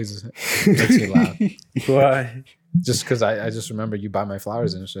always makes me laugh. Why? Just because I just remember you buy my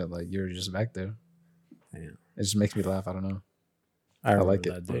flowers and shit. Like you're just back there. Damn. It just makes me laugh. I don't know. I like like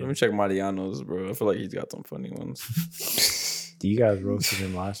it. that Let day. me check Mariano's, bro. I feel like he's got some funny ones. You guys roasted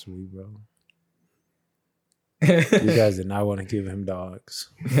him last week, bro. You guys did not want to give him dogs.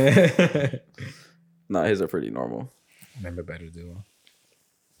 Nah, his are pretty normal. Remember better do.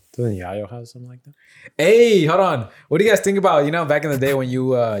 Doesn't Yayo have something like that? Hey, hold on. What do you guys think about, back in the day when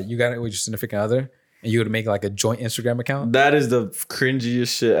you got it with your significant other and you would make like a joint Instagram account? That is the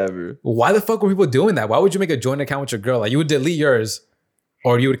cringiest shit ever. Why the fuck were people doing that? Why would you make a joint account with your girl? Like you would delete yours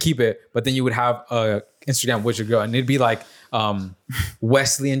or you would keep it, but then you would have a Instagram with your girl and it'd be like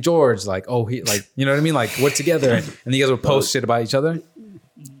Wesley and George, like, oh, he like, you know what I mean? Like we're together and you guys would post shit about each other.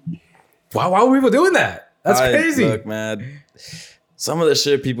 Why were people doing that? That's crazy. Look, man. Some of the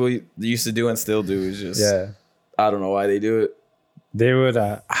shit people used to do and still do is just, I don't know why they do it. They would,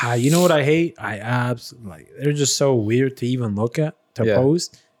 you know what I hate? I absolutely, like, they're just so weird to even look at, to Yeah.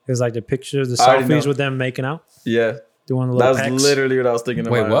 post. It's like the pictures, the I already selfies know. with them making out, Yeah, doing the that little was pecs. literally what I was thinking.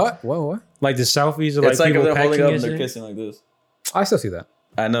 Wait, about. what? Like the selfies of like It's like if people they're holding pecking up and and they're shit. kissing like this. I still see that.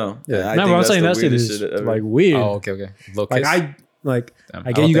 I know. Yeah. And I No, think but I'm saying the that shit weirdest is shit ever. like weird. Oh, okay. Little Like kiss. I Damn,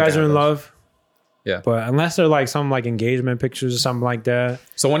 I don't get you think guys I are in have those. love. Yeah. But unless they're like some like engagement pictures or something like that,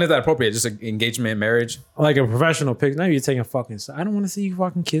 So when is that appropriate? Just an engagement, marriage? like a professional picture. Now you're taking a fucking. I don't want to see you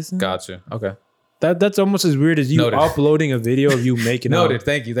fucking kissing. Gotcha. Okay. That's almost as weird as you Noted. uploading a video of you making out. Noted.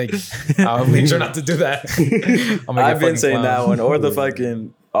 Thank you. I'll make sure not to do that. I'm gonna get I've been fucking saying that clowns. one or the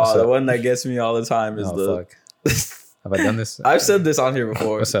fucking What's the up? one that gets me all the time is Oh, fuck. Have I done this? I've said this on here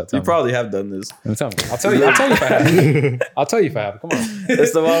before. What's up? Tell You me. probably have done this. Tell me. I'll tell you if I have. I'll tell you if I have. Come on.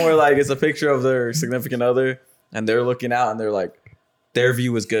 It's the one where like it's a picture of their significant other and they're looking out and they're like, their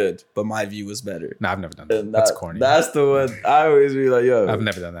view was good, but my view was better. No, I've never done that. And That's corny. That's the one I always be like, yo, I've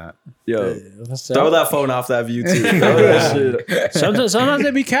never done that. yo, throw that phone off that view too. Throw that shit. Sometimes they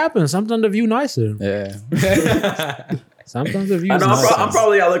be capping. Sometimes the view nicer. Yeah. Sometimes the view. I know. nicer. I'm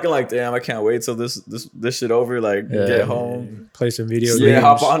probably out looking like, damn, I can't wait till this shit over. Like, Yeah. get home. Play some video Yeah, games.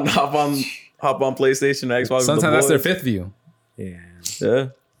 hop on PlayStation, Xbox. with the Sometimes that's their boys. fifth view, Yeah, Yeah,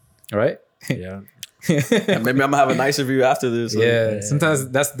 right? yeah. and maybe I'm gonna have a nicer view after this. Like, Yeah. Sometimes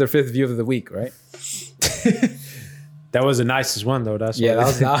that's their fifth view of the week, right? That was the nicest one though. That's Yeah, why that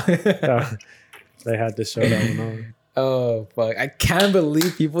was not. they had to show that one on. Oh fuck! I can't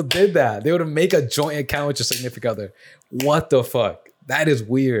believe people did that. They would make a joint account with your significant other. What the fuck? That is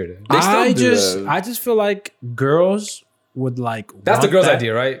weird. They still I do just that. I just feel like girls would like. That's the want girl's that.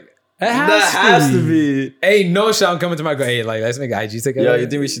 idea, right? It that has to be. Hey, no shot. I'm coming to my girl. Hey, like let's make an IG together. Yeah, you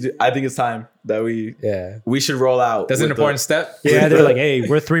think we should do? I think it's time that Yeah. we should roll out. That's an with important step. Yeah, With they're the- like, hey,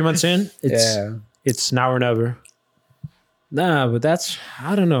 we're 3 months in. Yeah. It's now or never. Nah, but that's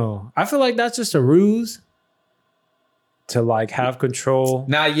I don't know. I feel like that's just a ruse to like have control.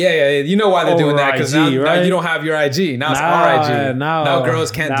 Nah, yeah. You know why they're doing Over that because IG, now right? you don't have your IG. Now it's Nah, our IG. no. Now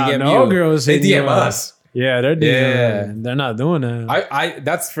girls can't Nah, DM no you. girls They hitting you DM up. us. Yeah, they're Yeah. they're not doing that. I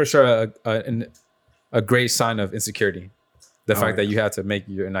that's for sure a great sign of insecurity. The fact that you have to make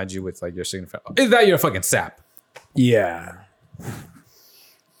your an IG with like your significant. Is that your fucking sap? Yeah.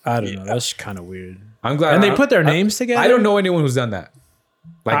 I don't know. That's kind of weird. I'm glad. And they put their names together. I don't know anyone who's done that.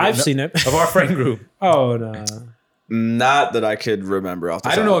 Like I've seen it. of our friend group. Oh no. Not that I could remember off the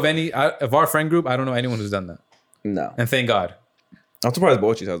I don't top. know of any of our friend group. I don't know anyone who's done that. No, And thank God. I'm surprised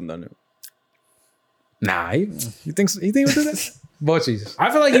Bochis hasn't done it. Nah, you think we'll do that? Bochis. I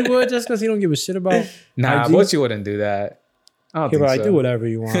feel like he would just because he don't give a shit about. Nah, IG. Bochi wouldn't do that. I don't He'd think be like, so. do whatever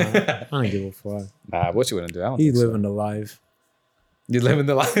you want. I don't give a fuck. Nah, Bochi wouldn't do that. I don't He's think so. living the life. You living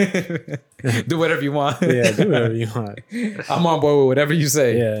the life. Do whatever you want. Yeah, do whatever you want. I'm on board with whatever you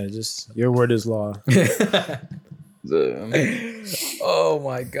say. Yeah, just your word is law. Oh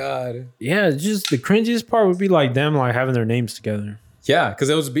my God. Yeah, just the cringiest part would be like them like having their names together. Yeah, because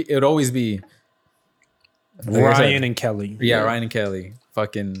it would always be like I said, Ryan and Kelly. Yeah, Ryan and Kelly.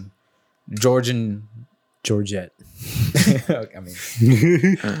 Fucking George and Georgette. I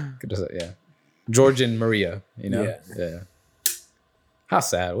mean, yeah, George and Maria. You know, yeah. How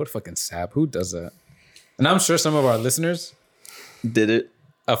sad! What fucking sap? Who does that? And I'm sure some of our listeners, Did it?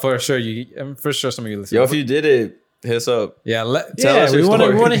 for sure, I'm for sure some of you listeners. Yo, if you did it, hit us up. yeah, Tell Yeah, us your we want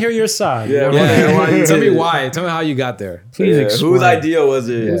story. to hear your side. Yeah, We wanna yeah. hear why you Tell did me it. why. Tell me how you got there. Please explain. Whose idea was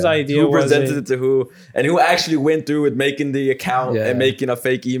it? Whose idea Who was presented it? it to who? And who actually went through with making the account Yeah. and making a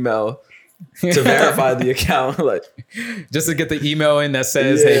fake email to verify the account? Like, Just to get the email in that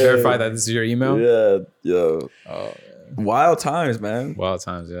says, "Hey, Yeah. verify that this is your email." yeah, yo. Oh, Wild times, man. wild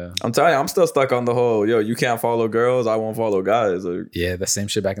times. Yeah, I'm telling you, I'm still stuck on the whole, yo, you can't follow girls, I won't follow guys. Like, yeah, the same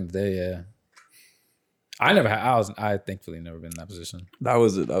shit back in the day. Yeah, I thankfully never been in that position. that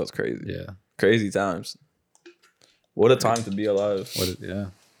was it. That was crazy. Yeah, Crazy times. What a time to be alive. yeah.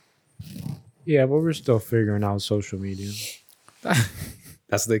 Yeah, but we're still figuring out social media.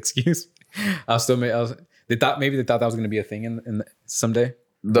 That's the excuse. They thought that was gonna be a thing in someday.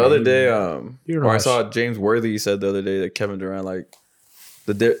 The other day, You don't or I know. saw James Worthy said the other day that Kevin Durant, like,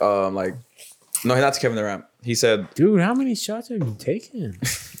 no, not Kevin Durant. He said, Dude, how many shots have you taken?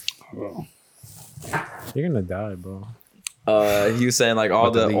 You're gonna die, bro. he was saying like all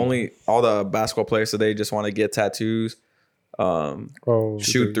About the league. the basketball players today just want to get tattoos, Oh,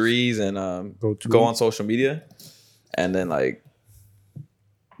 shoot threes, and Go go on social media, and then like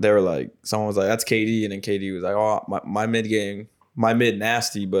they were like, someone was like, that's KD, and then KD was like, oh, my mid game, my mid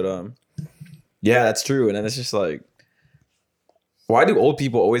nasty, but yeah, that's true. And then it's just like, why do old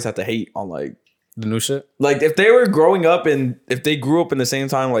people always have to hate on like The new shit. if they were growing up and if they grew up in the same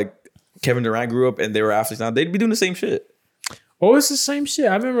time like Kevin Durant grew up and they were athletes now, they'd be doing the same shit. Oh, it's the same shit.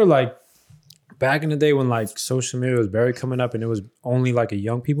 I remember like back in the day when like social media was barely coming up and it was only like a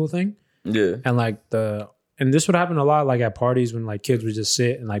young people thing. Yeah. And like and this would happen a lot like at parties when like kids would just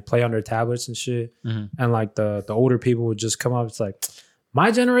sit and like play on their tablets and shit. And like the older people would just come up. It's like, my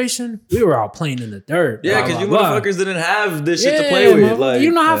generation, we were all playing in the dirt. Yeah, blah, because you blah, blah. motherfuckers didn't have this shit to play with. Like,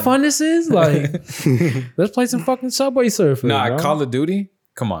 you know how fun this is? Like, let's play some fucking Subway Surfers. Nah, bro. Call of Duty.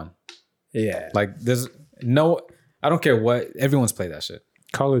 Come on. Yeah. Like there's no. I don't care what. Everyone's played that shit.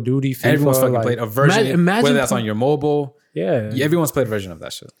 Call of Duty, FIFA. Everyone's fucking like, played a version. Imagine whether that's on your mobile. Yeah. Everyone's played a version of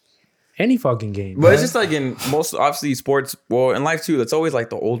that shit. Any fucking game. but it's just like in most, obviously, sports, well, in life too, it's always like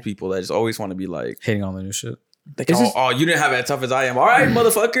the old people that just always want to be like, Hating on the new shit. like, oh, you didn't have it as tough as I am. All right,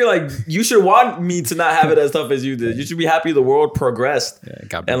 motherfucker. Like, you should want me to not have it as tough as you did. You should be happy the world progressed. Yeah, it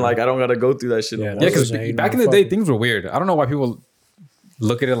got And better. like, I don't got to go through that shit. Yeah, no more. Yeah, because Hating back in the day, motherfucker. things were weird. I don't know why people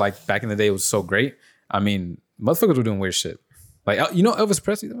look at it like back in the day it was so great. I mean, motherfuckers were doing weird shit. Like, you know, Elvis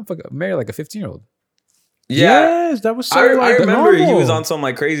Presley, that motherfucker married like a 15-year-old. Yeah. Yes, that was so I like remember he normal. was on some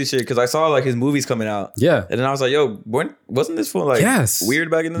like crazy shit because I saw like his movies coming out. Yeah. And then I was like, yo, wasn't this for like Yes.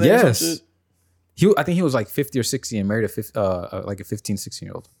 weird back in the day? Or Yes. some shit? I think he was like 50 or 60 and married like a 15,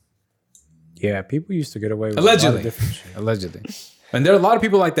 16-year-old. Yeah, people used to get away with a lot of Allegedly. different shit. Allegedly. And there are a lot of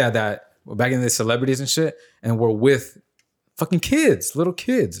people like that were back in the celebrities and shit and were with fucking kids, little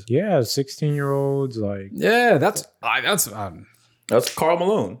kids. Yeah, 16-year-olds, like Yeah, that's That's Karl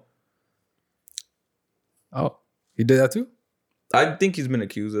Malone. oh, he did that too? I think he's been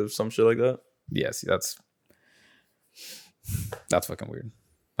accused of some shit like that. Yes, that's fucking weird.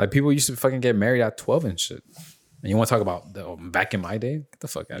 Like people used to fucking get married at 12 and shit. And you want to talk about back in my day? Get the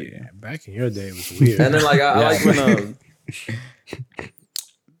fuck out of here. back in your day it was weird. And then like I like when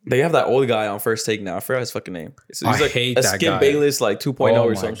they have that old guy on First Take now. I forgot his fucking name. So I he's like hate a that Skip guy. Bayless like 2.0 Oh or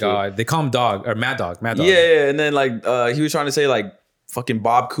my something. god, they call him Dog or Mad Dog. Mad Dog. Yeah, and then like he was trying to say like fucking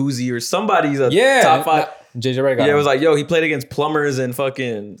Bob Cousy or somebody's a Yeah, top five. JJ Redick. Yeah, it was like, yo, he played against plumbers and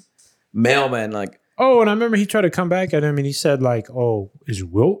fucking mailmen. Like, Oh, and I remember he tried to come back at him and he said like, oh, is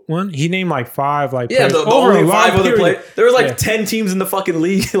Wilt one? He named like 5 like yeah, players the over only a long 5 other period. players. There was like Yeah. 10 teams in the fucking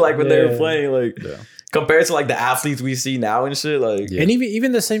league, like when they were Yeah. playing. Like, compared to like the athletes we see now and shit. Like, Yeah. And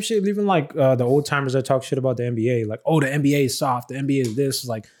even the same shit, even like the old timers that talk shit about the NBA, like, oh, the NBA is soft, the NBA is this.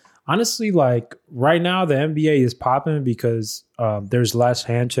 Like, honestly, like right now, the NBA is popping because there's less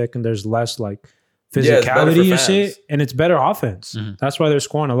hand checking, there's less like Yeah, it's better for physicality and fans. shit, and it's better offense. That's why they're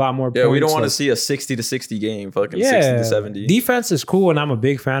scoring a lot more yeah, points. we don't want to like, see a 60 to 60 game, fucking 60 to 70. Defense is cool, and I'm a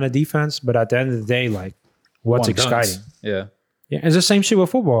big fan of defense, but at the end of the day, like, what's One dunks. exciting? Yeah. Yeah, it's the same shit with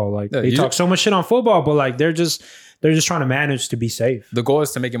football. Like Yeah, they you talk so much shit on football, but like they're just trying to manage to be safe. The goal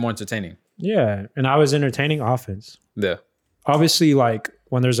is to make it more entertaining. Yeah, and I was entertaining offense. Yeah. Obviously, like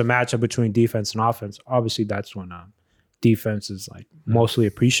when there's a matchup between defense and offense, obviously that's when defense is like mostly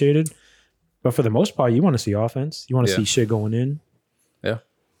appreciated. But for the most part, you want to see offense. You want to Yeah. see shit going in. Yeah.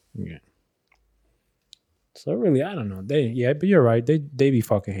 Yeah. So really, I don't know. But you're right. They be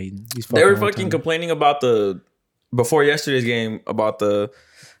fucking hating. These They were fucking fucking complaining about before yesterday's game about the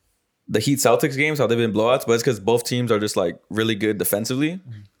Heat Celtics games, how they've been blowouts, but it's because both teams are just like really good defensively.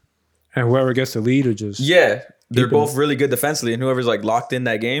 and whoever gets the lead or just Yeah, they're Keep both really good defensively, and whoever's like locked in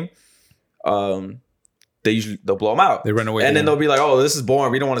that game, they'll blow them out. They run away. and then they'll be like, "Oh, this is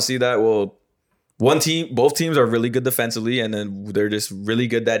boring. We don't want to see that." Well, both teams are really good defensively, and then they're just really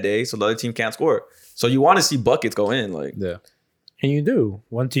good that day, so the other team can't score. So you want to see buckets go in, like Yeah. And you do.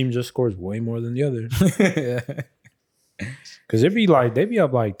 One team just scores way more than the other. Yeah. Because it'd be like, they'd be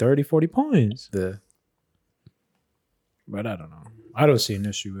up like 30, 40 points. Yeah. But I don't know. I don't see an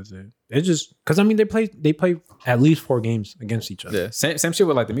issue with it. It's just, because I mean, they play at least 4 games against each other. Yeah. Same shit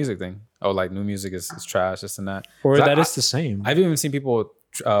with like the music thing. Oh, like new music is trash, this and that. Or 'Cause that is the same. I've even seen people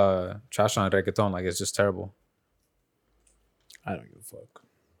trash on reggaeton. Like it's just terrible. I don't give a fuck.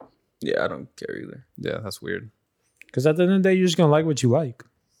 yeah, I don't care either. Yeah, that's weird. Because at the end of the day, you're just going to like what you like.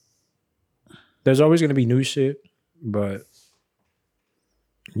 There's always going to be new shit, but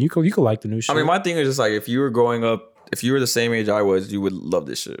you could like the new shit. I mean, my thing is just like if you were growing up, if you were the same age I was, you would love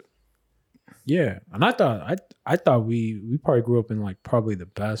this shit. yeah. And I thought we probably grew up in like probably the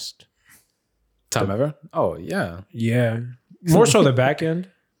best. Time ever? Oh yeah. Yeah. More so the back end,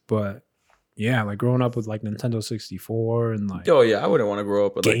 but yeah, like growing up with like Nintendo 64 and like Oh yeah, I wouldn't want to grow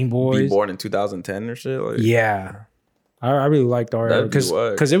up with Game like Boys. be born in 2010 or shit. Like, yeah. I really liked our era That'd be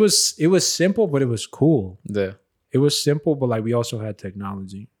whack. because it was simple, but it was cool. Yeah. It was simple, but like we also had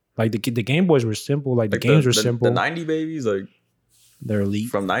technology. Like the Game Boys were simple, like the games were simple. The 90 babies, like They're elite.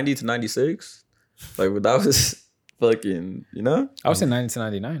 from 90 to 96, like that was fucking, you know. I would say 90 to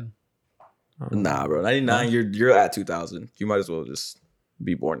 99. Nah, bro. 99. You're at 2000. You might as well just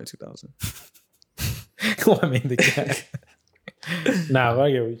be born in 2000. Well, I mean, the cat. Nah, but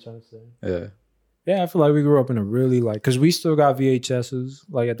I get what you're trying to say. Yeah. Yeah, I feel like we grew up in a really like because we still got VHSs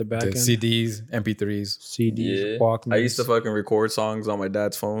like at the back The end, CDs, MP3s. CDs, Yeah. Walkmans. I used to fucking record songs on my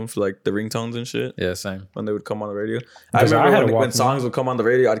dad's phone for like the ringtones and shit Yeah, same. when they would come on the radio. I Because I remember had a when Walkman. songs would come on the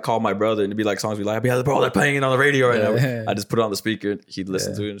radio, I'd call my brother and it'd be like songs we like. I'd be like, bro, they're playing it on the radio right now. Yeah. I just put it on the speaker. He'd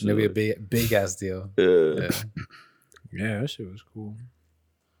listen to it and shit. Maybe a big ass deal. Yeah. Yeah, that shit was cool.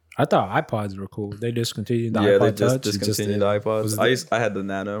 I thought iPods were cool. They discontinued the Yeah, they iPod just Touch. discontinued the iPods. I had the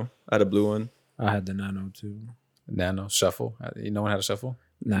Nano. I had a blue one. I had the Nano too. Nano shuffle. No one had a shuffle.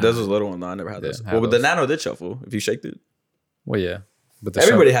 Nah. This was a little one though. I never had Yeah, this. had Well, but the those. Nano did shuffle if you shaked it. Well, yeah, but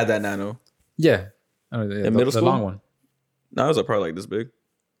Everybody had that Nano. yeah. I don't know, In middle the school? long one. No, it was probably like this big.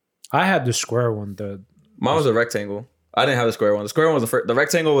 I had the square one. Mine was a rectangle. I didn't have the square one. The square one was the first. The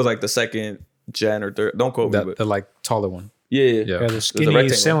rectangle was like the second gen or third. Don't quote me, but The like taller one. yeah. Yeah. Yeah, the skinny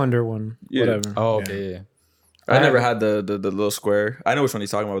rectangle. cylinder one. Yeah. Whatever. Oh, Yeah. okay, yeah. I never had the little square. I know which one he's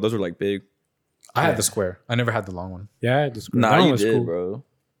talking about. But those were like big. I had the square. I never had the long one. Yeah, I had the square. Nah, That one you was did, cool. bro.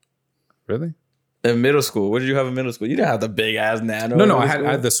 Really? In middle school, what did you have in middle school? You didn't have the big ass Nano. No, in I middle had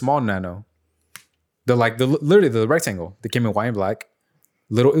school? the small Nano. Literally the rectangle. They came in white and black.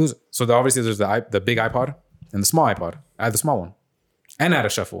 Little. It was so obviously there's the big iPod and the small iPod. I had the small one, and I had a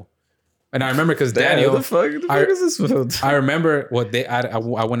shuffle. And I remember because Damn, Daniel, what the fuck is this? I remember what they. I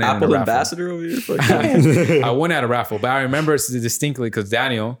went in a Apple raffle. ambassador over here. Fucking- I won at a raffle, but I remember distinctly because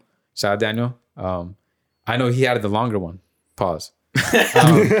Daniel, shout out Daniel, I know he had the longer one. Pause. He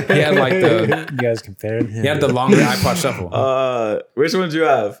had like You guys compared him. he had the longer iPod shuffle. Which one did you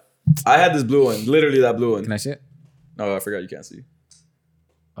have? I had this blue one. Literally that blue one. Can I see it? Oh, I forgot you can't see.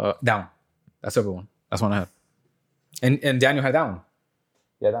 Down. That's the other one. That's one I had. And Daniel had that one.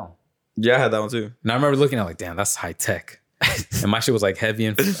 Yeah, that one. Yeah, I had that one too. And I remember looking at it like, damn, that's high tech. And my shit was like heavy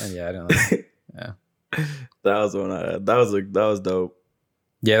and yeah, I didn't like it. Yeah. That was the one I had. That was dope.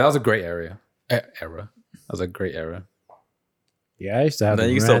 Yeah, that was a great era. That was a great era. Yeah, I used to have. And then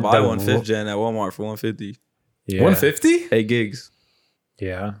the you can still Red buy Devil. one 5th gen at Walmart for $150. Yeah. 150? 8 gigs.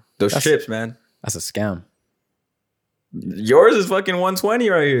 Yeah. Those That's- chips, man. That's a scam. Yours is fucking 120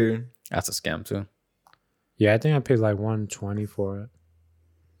 right here. That's a scam too. Yeah, I think I paid like 120 for it.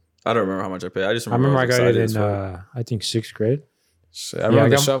 I don't remember how much I paid. I just I remember remember I got it excited as in fuck. I think 6th grade. So I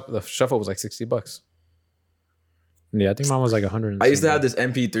remember I the shuffle was like $60. Yeah, I think mine was like 100. I used to have this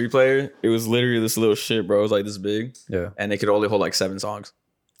MP3 player. It was literally this little shit, bro. It was like this big, Yeah. and it could only hold like 7 songs.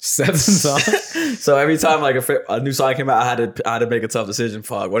 7 songs. So every time like a new song came out, I had to make a tough decision.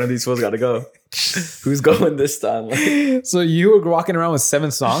 Fuck, one of these fools got to go. Who's going this time? Like, So you were walking around with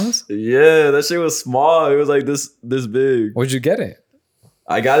 7 songs? yeah, that shit was small. It was like this big. Where'd you get it?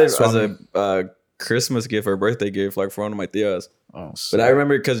 I got it So as a Christmas gift or birthday gift, like for one of my tias. Oh, But I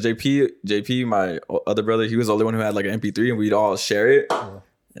remember because JP, my other brother, he was the only one who had like an MP3, and we'd all share it.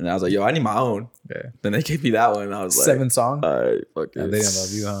 And I was like, yo, I need my own. yeah. Then they gave me that one, and I was like, 7 songs? all right, fuck Yeah, it. they didn't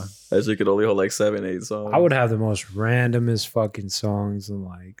love you, huh? That shit could only hold like 7, 8 songs. I would have the most randomest fucking songs and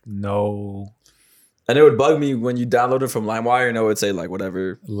like no. And it would bug me when you download it from LimeWire, and it would say like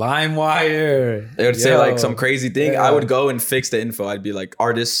whatever. LimeWire. It would say Yo. like some crazy thing. Yeah. I would go and fix the info. I'd be like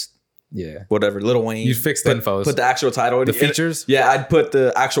artist, Yeah. whatever, Lil Wayne. You'd fix the infos. Put the actual title. The and- features? Yeah, I'd put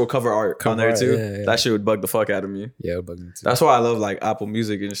the actual cover art on there art, too. yeah, yeah. That shit would bug the fuck out of me. Yeah, it bugged me too. That's why I love like Apple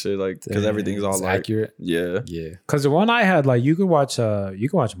Music and shit, like because Damn, everything's all It's like accurate. yeah. Yeah. Because the one I had, like you could watch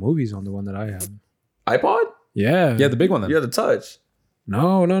movies on the one that I had. iPod? Yeah. Yeah, the big one then. You had the touch.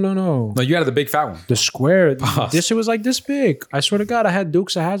 No. No, you had the big fat one. The square. Pause. This shit was like this big. I swear to God, I had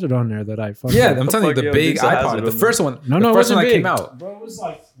Dukes of Hazzard on there that I fucking. Yeah, I'm telling you, fuck the yeah, big Dukes of Hazzard iPod. on The there. first one. No, the it first wasn't one that big. came out. Bro, it was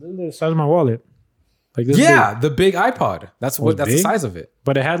like literally the size of my wallet. Like this Yeah, big. the big iPod. That's Was that's the big? size of it.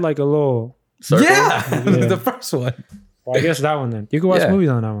 But it had like a little. Circle? Yeah, Yeah. the first one. Well, I guess that one then. You could watch Yeah. movies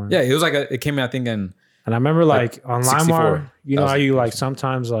on that one. Yeah, it was like it came in, I think, in And I remember like on 64. LimeWire, you know That how was- you like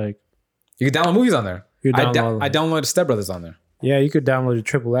sometimes like you could download movies on there. you I download. downloaded Step Brothers on there. Yeah, you could download the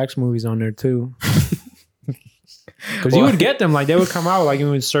Triple X movies on there too. Because you would get them like they would come out like you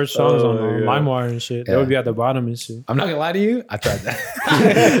would search songs on yeah. LimeWire and shit. They Yeah. would be at the bottom and shit. I'm not gonna lie to you. I tried that.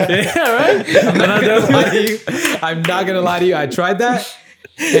 Yeah, right. I'm not gonna lie to you. I'm not gonna lie to you. I tried that,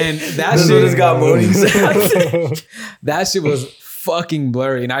 and that This one shit has got moaning sounds. that shit was fucking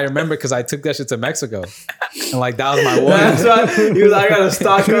blurry. And I remember because I took that shit to Mexico, and like that was my one. That's why he was like, I gotta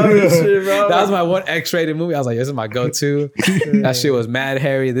stock up and shit, bro. That was my one X-rated movie. I was like, this is my go-to. That shit was mad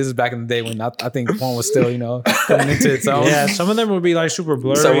hairy. This is back in the day when I think porn was still, coming into its own. Yeah, some of them would be like super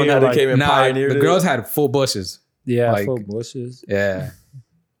blurry. Someone had or, to like, came and Nah, pioneered the it. girls had full bushes. yeah, like- full bushes. Yeah.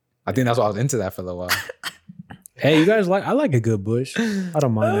 I think that's why I was into that for a little while. Hey, you guys I like a good bush. I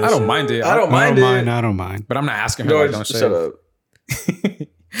don't mind that I don't shit. mind it. I don't mind it. I don't mind. But I'm not asking her. George, Like, don't shave. shut up.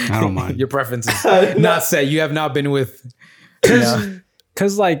 I don't mind. Your preference is not set. You have not been with.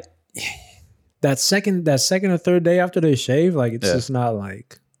 Cause like that second or third day after they shave, like it's just not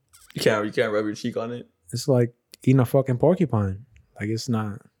like You can't rub your cheek on it. it's like eating a fucking porcupine. Like it's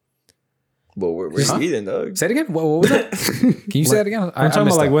not. But we're eating, dog. Say it again. What was that? Can you say it again? I'm talking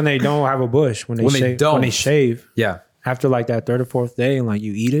about like when they don't have a bush, when they shave. Yeah. After like that third or fourth day, and like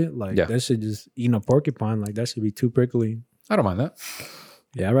you eat it, like Yeah. that should just eating a porcupine, like that should be too prickly. I don't mind that.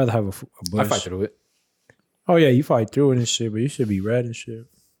 Yeah, I'd rather have a bush. I fight through it. Oh yeah, you fight through it and shit, but you should be red and shit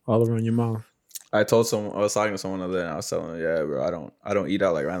all around your mouth. I was talking to someone the other day, and I was telling him, yeah, bro, I don't eat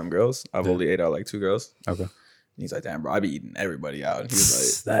out like random girls. I've only ate out like 2 girls. Okay. And he's like, damn, bro, I be eating everybody out. And he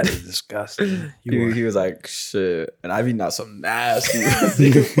was like, That is disgusting. he was like, shit. And I've eaten out some nasty.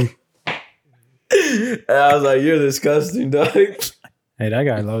 And I was like, you're disgusting, dog. Hey, that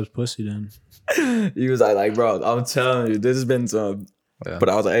guy loves pussy then. He was like, bro, I'm telling you, this has been some. Yeah. But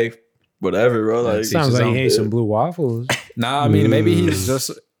I was like, hey, whatever, bro. Like, Sounds his like own. he ate some blue waffles. Nah, I mean, maybe he's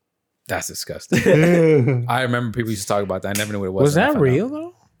just. That's disgusting. I remember people used to talk about that. I never knew what it was. Was that real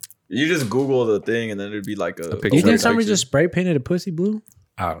though? you just Google the thing, and then it'd be like a picture. You think Picture. somebody just spray painted a pussy blue?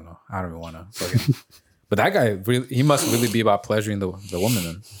 I don't know. I don't even want to. But that guy, really, he must really be about pleasuring the woman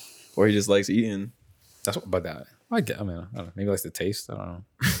then. or he just likes eating. That's what, but that, I mean, I don't know. Maybe he likes the taste. I don't know.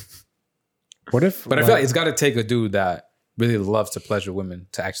 What if? But I feel like it's got to take a dude that really loves to pleasure women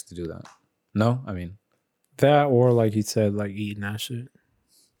to actually do that. No? I mean. that, or like he said, like eating that shit.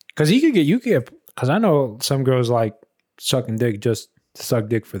 Because because I know some girls like sucking dick just to suck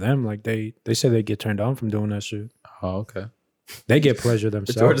dick for them. Like they say they get turned on from doing that shit. Oh, okay. They get pleasure George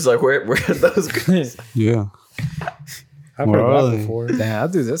themselves. is like, where are those guys? Yeah. I've Where heard are that they? before. Damn,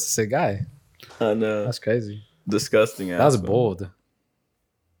 that dude, that's a sick guy. I know. That's crazy. Disgusting. That was bold.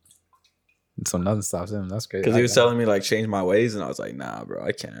 So nothing stops him. That's crazy. Because he was telling me like change my ways, and I was like, nah, bro,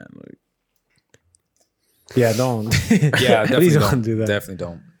 I can't. Like, Yeah, don't. Yeah, definitely Please don't don't do that. Definitely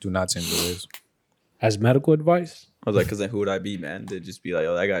don't. Do not change the ways. As medical advice? I was like, because then who would I be, man? They'd just be like,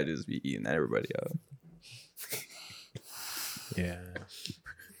 oh, that guy just be eating everybody out. Yeah.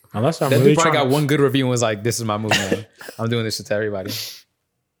 Unless I'm That really dude probably trying. got one good review and was like, this is my move, man. I'm doing this shit to everybody.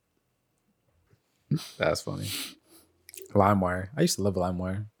 That's funny. LimeWire. I used to love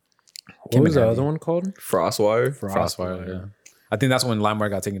LimeWire. What was the other one called? Frostwire? Frostwire, yeah. I think that's when LimeWire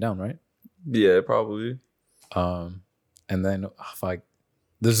got taken down, right? Yeah, probably. And then, fuck.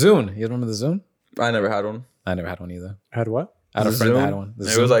 The Zune. You remember the Zune? I never had one. I never had one either. Had what? I had a The friend that Zune? had one. The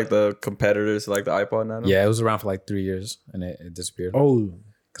It Zune. was like the competitors to like the iPod Nano. Yeah, it was around for like 3 years and it disappeared. Oh,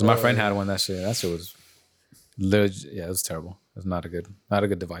 Because my friend had one. That shit was legit. Yeah, it was terrible. It was not a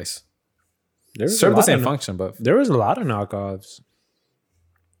good device. there was, a Served the lot same of, function, but there was a lot of knockoffs.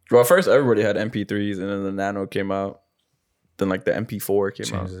 Well, at first everybody had MP3s, and then the Nano came out. Then like the MP4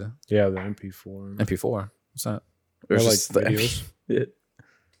 came out. changed it. Yeah, the MP4. MP4. What's that? It was They're just like the videos. yeah.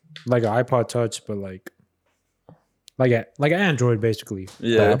 Like an iPod Touch, but like an Android basically.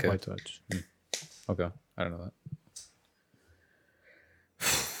 Yeah, The okay. iPod Touch. Okay. I don't know that.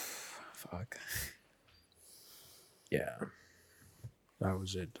 Fuck. Yeah. That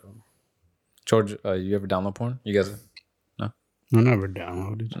was it though. George, you ever download porn? You guys? I never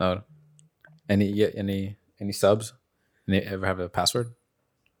downloaded. No. Any subs? Any ever have a password?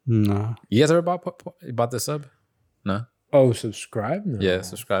 Nah. You guys ever bought the sub? No. Oh, subscribe? No. Yeah,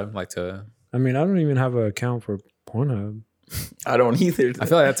 subscribe like to. I mean, I don't even have an account for Pornhub. I don't either. I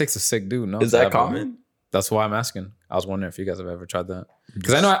feel like that takes a sick dude. No, Is to that have one. common? That's why I'm asking. I was wondering if you guys have ever tried that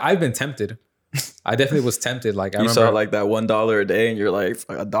because I know I've been tempted. I definitely was tempted. Like I You remember, saw like that $1 a day, and you're like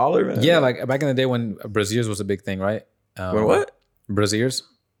 $1, man. yeah, like back in the day when Braziers was a big thing, right? When what? Braziers,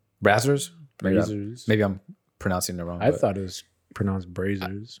 Brazzers. Brazers. Maybe I'm pronouncing it wrong. I but- thought it was pronounced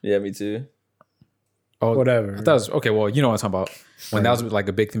Brazers. Yeah, me too. Oh, Whatever. I thought it was okay. Well, you know what I'm talking about. When that was like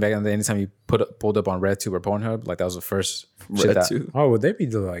a big thing back in the day. Anytime you pulled up on RedTube or Pornhub, like that was the first shit Red that. too. Oh, would they be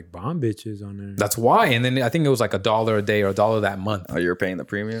the like bomb bitches on there? That's why. And then I think it was like $1 a day or $1 that month. Oh, you're paying the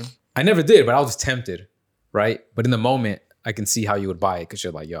premium? I never did, but I was tempted, right? But in the moment, I can see how you would buy it because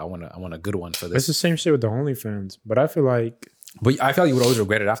you're like, yo, I want a good one for It's this. the same shit with the OnlyFans, but I feel like But I felt you would always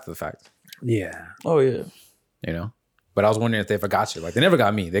regret it after the fact, yeah, Oh, yeah. you know? But I was wondering if they ever got you. Like, they never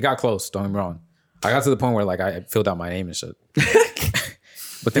got me. They got close, don't get me wrong. I got to the point where, like, I filled out my name and shit.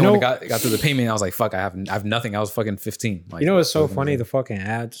 But then when it got to the payment, I was like, fuck, I have nothing. I was fucking 15. Like, you know what's so fucking funny? good. The fucking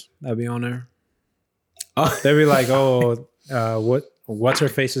ads that be on there. Oh. They'd be like, "Oh, what what's her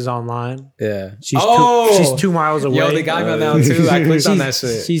face is online. Yeah. She's 2 miles away. Yo, they got me on that one too. I clicked on that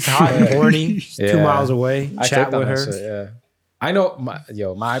shit. She's hot and horny. She's 2 Yeah. miles away. I Chat clicked on with that her. shit, yeah. I know my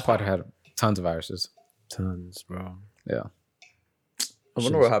iPod had tons of viruses. Tons, bro. Yeah. I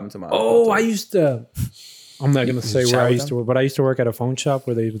wonder what happened to my. Oh, iPod, I used to. I'm not gonna say chat where I with used to work, but I used to work at a phone shop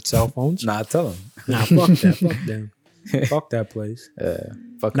where they would sell phones. Nah, tell them. Nah, fuck that. Fuck them. Fuck that place. Yeah.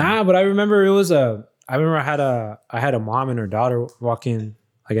 Fuck 'em. Nah, but I remember it was I remember I had a mom and her daughter walk in,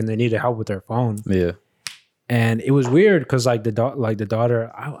 like, and they needed help with their phone, Yeah. and it was weird because like the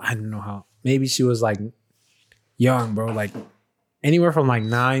daughter, I don't know how, maybe she was like young, bro, like anywhere from like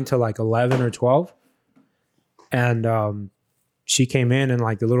 9 to like 11 or 12, and she came in and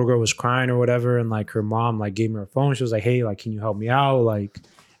like the little girl was crying or whatever, and like her mom like gave me her phone. She was like, "Hey, like, can you help me out?" Like,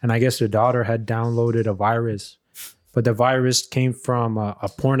 and I guess her daughter had downloaded a virus, but the virus came from a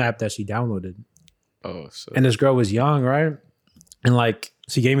porn app that she downloaded. Oh, so And this girl was young, right? And like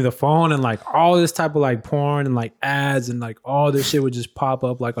she gave me the phone, and like all this type of like porn and like ads and like all this shit would just pop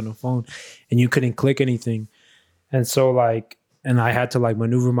up like on the phone, and you couldn't click anything. And so like, and I had to like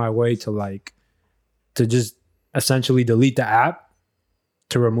maneuver my way to just essentially delete the app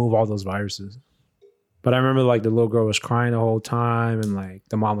to remove all those viruses. But I remember like the little girl was crying the whole time, and like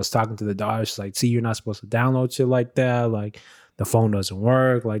the mom was talking to the daughter. She's like, "See, you're not supposed to download shit like that. Like the phone doesn't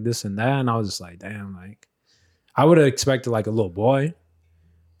work, like this and that." And I was just like, damn, like I would have expected like a little boy,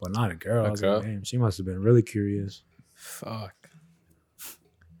 but not a girl. I was like, damn, she must have been really curious. fuck.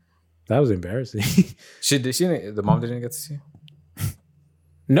 That was embarrassing. The mom didn't get to see?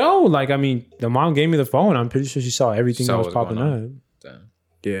 No, like, I mean, the mom gave me the phone. I'm pretty sure she saw everything Saw that was what's popping going up. Damn.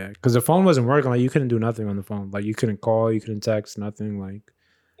 Yeah, because the phone wasn't working. Like, you couldn't do nothing on the phone. Like, you couldn't call, you couldn't text, nothing. Like,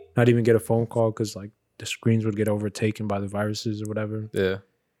 not even get a phone call because, like, the screens would get overtaken by the viruses or whatever. Yeah.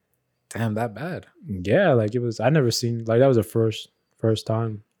 Damn, that bad. Yeah, like, it was, I never seen, like, that was the first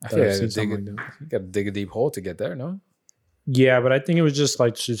time I that feel I've like seen something like that. you gotta dig a deep hole to get there, no? Yeah, but I think it was just,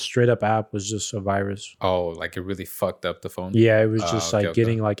 like, just straight up app was just a virus. Oh, like it really fucked up the phone? Yeah, it was just, okay, like,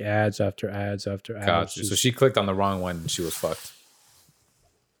 getting, like, ads after ads after ads. Gotcha. So Just- she clicked on the wrong one and she was fucked.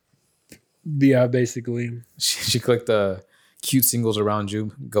 yeah, basically. She clicked the cute singles around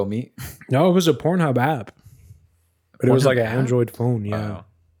you, go meet. No, it was a Pornhub app. But it was Pornhub like an app? Android phone, yeah.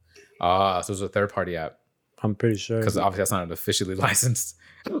 Wow. So it was a third party app. I'm pretty sure. Because obviously that's not an officially licensed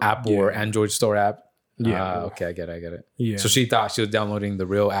Apple or Android store app. Yeah. Okay, I get it. Yeah. So she thought she was downloading the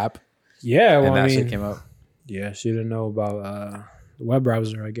real app Yeah, well, and that I mean, shit came up. yeah, she didn't know about the web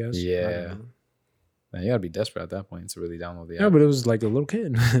browser, I guess. I Yeah. don't know. Man, you gotta be desperate at that point to really download the Yeah, app. but it was like a little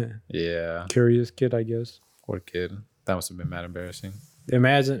kid. Yeah. Curious kid, I guess. Poor kid. That must have been mad embarrassing.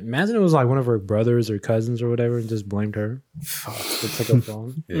 Imagine it was like one of her brothers or cousins or whatever and just blamed her. To take a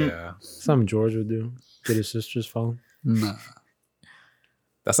phone. Yeah. Something George would do. Get his sister's phone. Nah.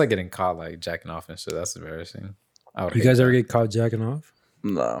 That's like getting caught like jacking off and shit. That's embarrassing. I would You hate guys that. ever get caught jacking off?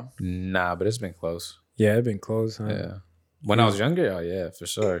 Nah. Nah, but it's been close. Yeah, it'd been close, huh? Yeah. When I was younger, oh yeah, for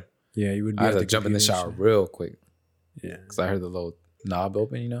sure. Yeah, you would be I at had to the jump in the computer shower and real quick shit. Yeah. because I heard the little knob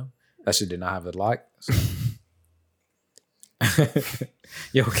open, you know? That shit did not have the lock. So.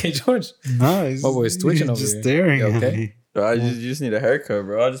 You okay, George? No, he's, My boy's twitching over just here. staring You at okay? me. Bro, you just need a haircut,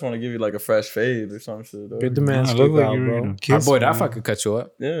 bro. I just want to give you like a fresh fade or some shit. Though. Get the I man look skip like out, you're bro. gonna Our kiss boy me. that could cut you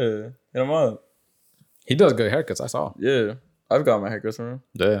up. Yeah, hit him up. He does good haircuts. I saw. Yeah, I've got my haircuts from him.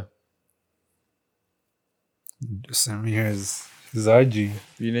 Yeah. Just send me his IG.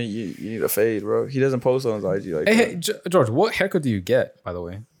 You need a fade, bro. He doesn't post on his IG like Hey, that. hey, George, what haircut do you get, by the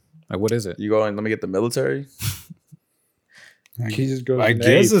way? Like, what is it? You go and let me get the military. He just goes, I "Hey,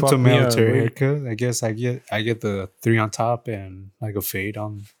 guess it's fuck a me up, military bro." haircut. I guess I get the 3 on top and like a fade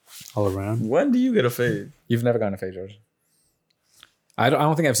on all around. When do you get a fade? You've never gotten a fade, George. I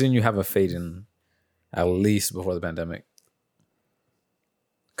don't think I've seen you have a fade in at least before the pandemic.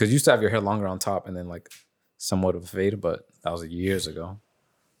 Because you used to have your hair longer on top and then like somewhat of a fade, but that was years ago.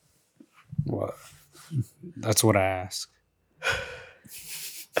 Well, that's what I ask.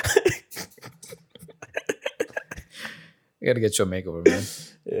 You got to get you a makeover, man.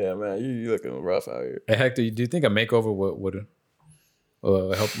 Yeah, man, you looking rough out here. Hey, Hector, do you think a makeover would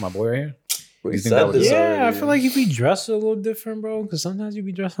help my boy right here? We You think said that was- this Yeah, already. I feel like you be dressed a little different, bro. Because sometimes you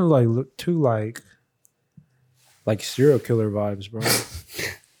be dressing like look too like serial killer vibes, bro.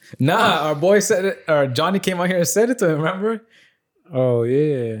 Nah, our boy said it, or Johnny came out here and said it to him, remember? Oh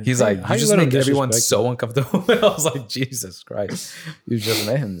yeah. He's like, How you just let him make everyone disrespect so uncomfortable. I was like, Jesus Christ. You just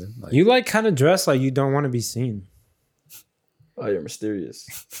met him. Like, you like kind of dress like you don't want to be seen. Oh, you're mysterious.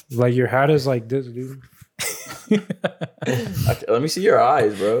 Like your hat is like this, dude. Let me see your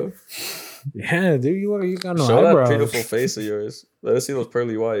eyes, bro. Yeah, dude, you got no Show that eyebrows. beautiful face of yours. Let us see those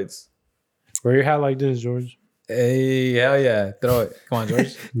pearly whites. Wear your hat like this, George. Hey, hell yeah. Throw it. Come on,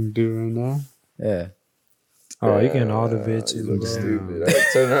 George. Do it right now. Yeah. Oh, you getting all the You bitches, look bro. stupid. All right,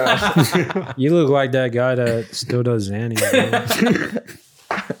 turn around. You look like that guy that still does Xanny. Bro.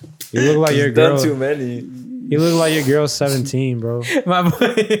 You look like your You've done girl. too many. You look like your girl's 17, bro, My boy.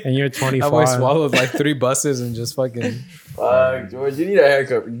 and you're My 25. boy swallowed like 3 buses and just fucking. Fuck, George, you need a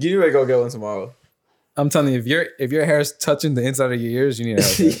haircut. You need to go get one tomorrow. I'm telling you, if your hair is touching the inside of your ears, you need a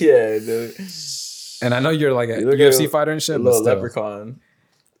haircut. Yeah, dude. And I know you're like a You look UFC like fighter and A shit, but little still. leprechaun.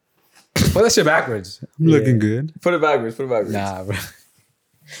 Put that shit backwards. I'm looking good. Put it backwards. Put it backwards. Nah, bro.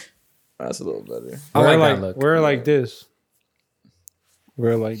 That's a little better. I Wear like that look. Wear like this.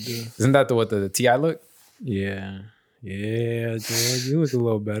 Wear like this. Isn't that what the TI look? Yeah. Yeah, George, you look a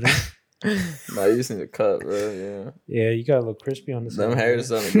little better. Nah, you just need to cut, bro. Yeah. Yeah, you got a little crispy on the side. Them hairs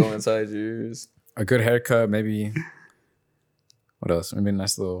starting to go inside your ears. A good haircut, maybe. What else? Maybe a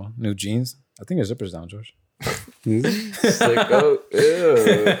nice little new jeans. I think your zipper's down, George. Sicko.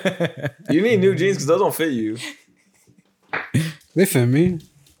 Ew. You need new jeans because those don't fit you. They fit me.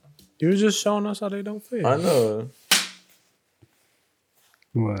 You were just showing us how they don't fit. I know.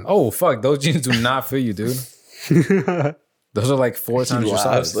 What? Oh, fuck. Those jeans do not fit you, dude. Those are like 4 times your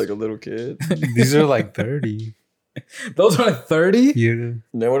size. Like a little kid. These are like 30. Those are 30? Yeah.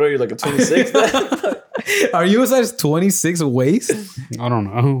 Then what are you, like a 26? Are you a size 26 waist? I don't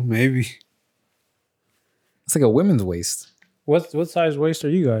know. Maybe. It's like a women's waist. What size waist are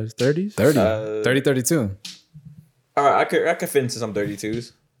you guys? 30s? 30. 30, 32. All right, I could fit into some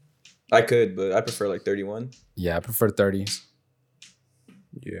 32s. I could, but I prefer like 31. Yeah, I prefer 30s.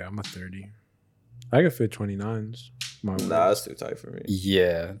 Yeah, I'm a 30. I could fit 29s. Nah, that's too tight for me.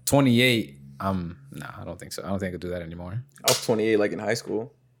 Yeah. 28. Nah, I don't think so. I don't think I could do that anymore. I was 28 like in high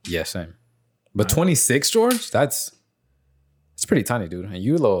school. Yeah, same. But 26, George, it's pretty tiny, dude. And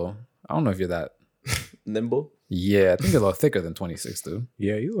you a little, I don't know if you're that. Nimble. Yeah, I think you're a little thicker than 26, dude.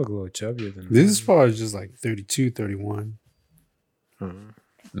 Yeah, you look a little chubbier than This is probably just like 32, 31.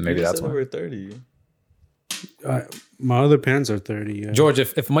 Maybe You that's said why. over 30. My other pants are 30. Yeah. George,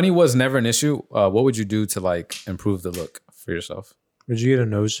 if money was never an issue, what would you do to like improve the look for yourself? Would you get a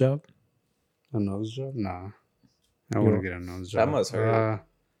nose job? A nose job? Nah. I wouldn't get a nose job. That must hurt.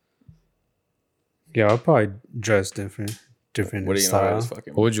 Yeah, I'll probably dress different What in are you style. gonna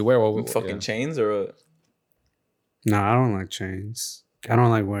fucking What would you wear? What would, fucking chains or a Nah, I don't like chains. I don't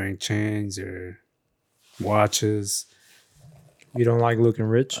like wearing chains or watches. You don't like looking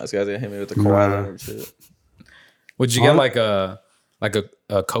rich? this guy's gonna hit me with the Nah. koala and shit. Would you get like a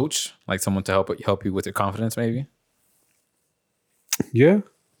coach, like someone to help you with your confidence, maybe? Yeah.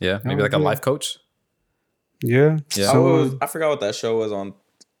 Yeah, maybe like a would. life coach. Yeah. Yeah. So, I forgot what that show was on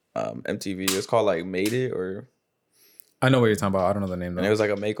MTV. It was called like Made It, or I know what you're talking about. I don't know the name and it though. was like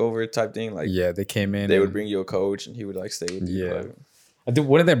a makeover type thing. Like Yeah, they came in. they would and- bring you a coach and he would like stay with you. Yeah. Like,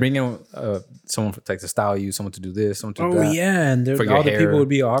 Wouldn't they bring in someone like to style you, someone to do this, someone to do Oh that? yeah, and For your all the hair. people would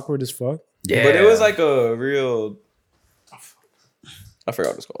be awkward as fuck. Yeah. But it was like a real. I forgot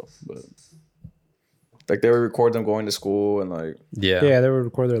what it's called, but like they would record them going to school and like yeah. Yeah, they would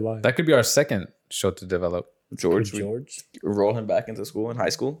record their live. That could be our second show to develop. George, we George. roll him back into school in high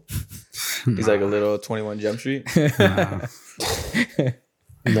school. He's like a little 21 Jump Street.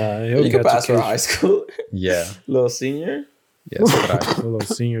 Nah, he'll You get could pass for education. high school, Yeah. little senior. Yeah. So could I. A little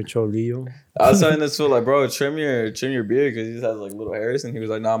senior cholillo. I was telling this fool like, bro, trim your beard because he just has like little hairs, and he was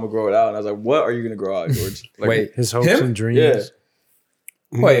like, nah, I'm gonna grow it out. And I was like, what are you gonna grow out, George? Like, Wait. His hopes Him? and dreams.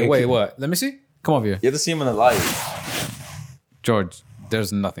 Yeah. Wait, what? Let me see. Come over here. You have to see him in the light. George,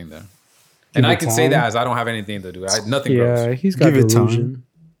 there's nothing there. And I it can say time. that as I don't have anything to do. Nothing Yeah, grows. he's got Give it time. delusion.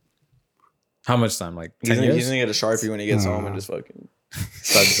 How much time? Like He's 10 gonna, years? he's gonna get a Sharpie when he gets home and just fucking.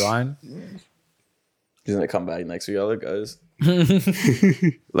 Start drawing? He's gonna come back next to y'all guys,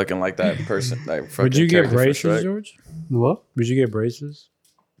 looking like that person. Like, Would fucking you get character from braces, Shrek. George? what? Would you get braces?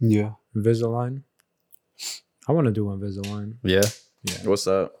 Yeah. Invisalign? I want to do Invisalign. Yeah. What's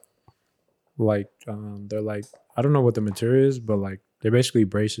that? Like, they're like, I don't know what the material is, but like, they're basically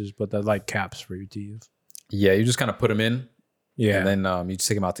braces, but they're like caps for your teeth. Yeah, you just kind of put them in. Yeah. And then you just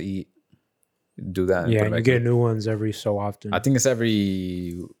take them out to eat. Do that. And Yeah, put and it you back get in. new ones every so often. I think it's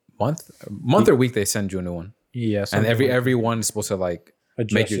every month or week they send you a new one. yeah. And something like every one is supposed to like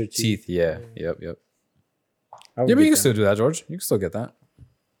adjust make your teeth. Yeah. Yep. I would Yeah, but get you can that. still do that, George. You can still get that.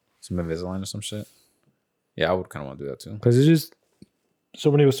 Some Invisalign or some shit. Yeah, I would kind of want to do that too. Because it's just,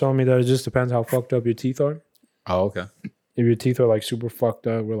 somebody was telling me that it just depends how fucked up your teeth are. Oh, okay. If your teeth are like super fucked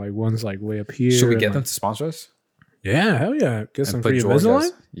up, where like one's like way up here. Should we and, get like, them to sponsor us? Yeah, hell yeah. Get some And put free George Invisalign?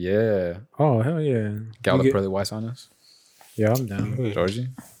 as- Yeah. Oh, hell yeah. Get all You the get- pearly whites on us. Yeah, I'm down. Georgie?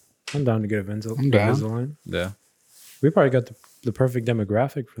 I'm down to get I'm down. Invisalign. Yeah. We probably got the perfect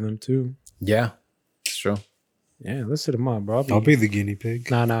demographic for them too. Yeah. It's true. Yeah, let's hit them up, bro. I'll be the guinea pig.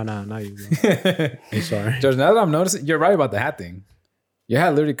 Nah, not you, bro. I'm sorry. George, now that I'm noticing, you're right about the hat thing. Your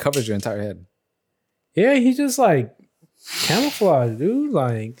hat literally covers your entire head. Yeah, he just like camouflage, dude.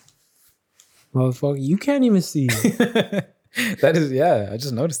 Like, motherfucker, you can't even see. That is, yeah. I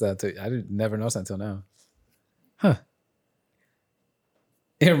just noticed that too. I didn't never notice that until now. Huh.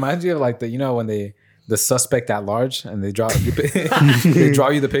 It reminds you of like when the suspect at large and they draw they draw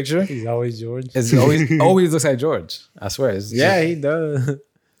you the picture. He's always George. It's always looks like George. I swear. It's Yeah, he does.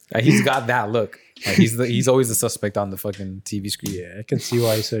 he's got that look. Like he's always the suspect on the fucking TV screen. Yeah, I can see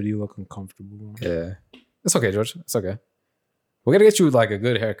why he said you look uncomfortable. Yeah. It's okay, George. It's okay. We're gonna get you like a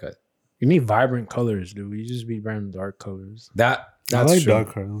good haircut. You need vibrant colors, dude. You just be wearing dark colors. That's I like true.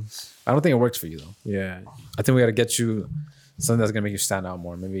 dark colors. I don't think it works for you though. Yeah. I think we gotta get you something that's gonna make you stand out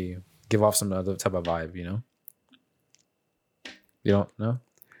more. Maybe give off some other type of vibe, you know? You don't know?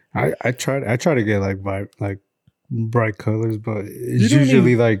 I try to get like bright colors, but it's don't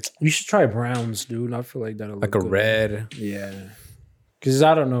usually like You should try browns, dude. I feel like that'll Like look a good. red. Yeah. Because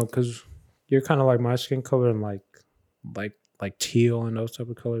I don't know, because you're kind of like my skin color and like teal and those type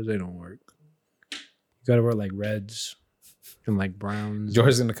of colors, they don't work. You gotta wear like reds and like browns. George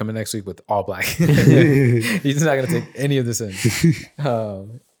is gonna come in next week with all black. He's not gonna take any of this in.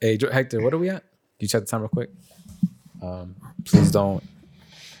 Hey, Hector, what are we at? Can you check the time real quick? Please don't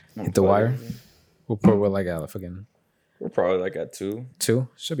hit the wire. We're like at fucking We're probably like at 2. 2.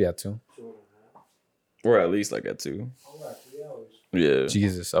 Should be at 2. We're at least like at 2. Yeah.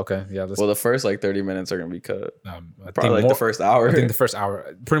 Jesus. Okay. Yeah. Let's. Well, the first like 30 minutes are gonna be cut. I Probably like the first hour. I think the first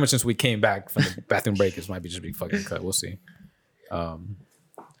hour, pretty much since we came back from the bathroom break, it might be just be fucking cut. We'll see.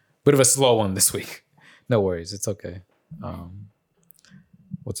 Bit of a slow one this week. No worries. It's okay.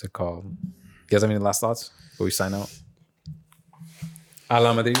 What's it called? You guys have any last thoughts before we sign out?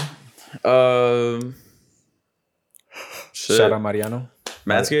 Alamadiri. Shit. Shout out Mariano.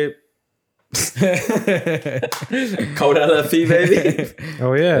 Manscaped. Code LFP, baby.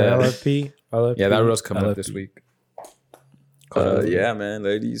 Oh yeah, Yeah. LFP. Yeah, that reel's coming up LFP. this week. Yeah, man,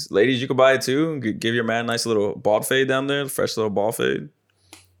 ladies, you could buy it too. Give your man a nice little bald fade down there, fresh little bald fade.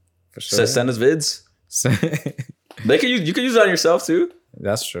 For sure. Send us vids. They can use. You can use it on yourself too.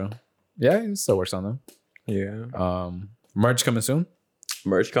 That's true. Yeah, it still works on them. Yeah. Merch coming soon.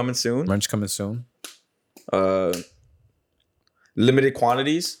 Merch coming soon. Merch coming soon. Limited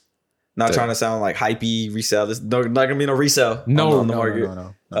quantities. Not Yeah. trying to sound like hypey resale. This not gonna be no resale. No, on the no,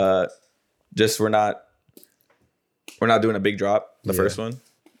 market. no. Just we're not doing a big drop. The Yeah. first one.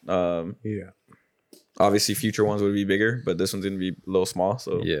 Yeah. Obviously, future ones would be bigger, but this one's gonna be a little small.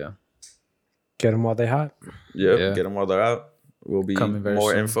 So Yeah. Get them while they hot. yeah, Yeah. get them while they're out. Will be Coming very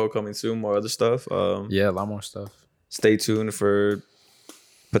more soon. info coming soon, more other stuff. Yeah, a lot more stuff. Stay tuned for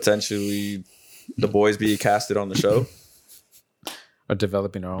potentially the boys being casted on the show. Or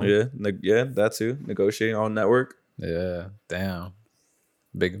developing our own. Yeah, that too. Negotiating on network. Yeah, damn,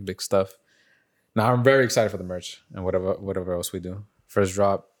 big stuff. Now I'm very excited for the merch and whatever else we do. First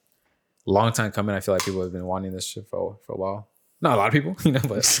drop, long time coming. I feel like people have been wanting this shit for a while. Not a lot of people,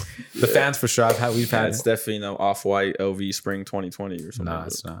 but the fans for sure. We've had. It's definitely Off-White LV Spring 2020 or something. Nah,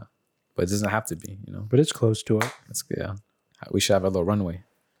 it's not. But it doesn't have to be. But it's close to it. It's yeah. We should have a little runway.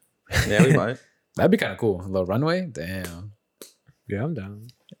 Yeah, we might. That'd be kind of cool. A little runway. Damn. Yeah, I'm down.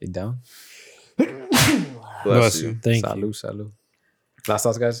 You down? Bless you. Thank Salud, you. salud. Last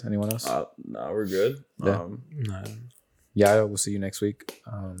thoughts, guys. Anyone else? No, we're good. Yeah. Nah. Yeah, we'll see you next week.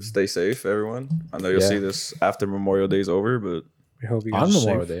 Stay safe, everyone. I know you'll Yeah. see this after Memorial Day's over, but We hope you guys On are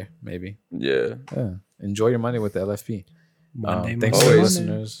Memorial safe. Day, maybe. yeah. Yeah. Enjoy your Monday with the LFP. Monday, Thanks Monday, to the Always.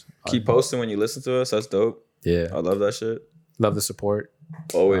 Monday. listeners. Keep posting when you listen to us. That's dope. Yeah. I love that shit. Love the support.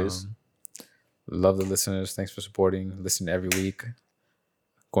 Always. Love the listeners. Thanks for supporting. Listening every week.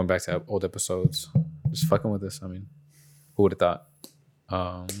 Going back to old episodes. Just fucking with us. I mean, who would have thought?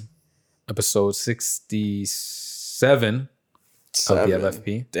 Episode 67 of the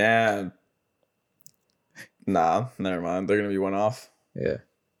LFP. Damn. Nah, never mind. They're gonna be one off. Yeah.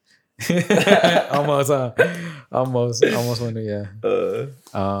 almost wonder, yeah. But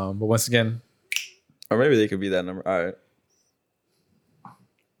once again, Or maybe they could be that number. All right.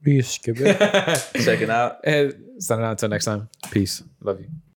 We skip it. Checking out. signing out until next time. Peace. Love you.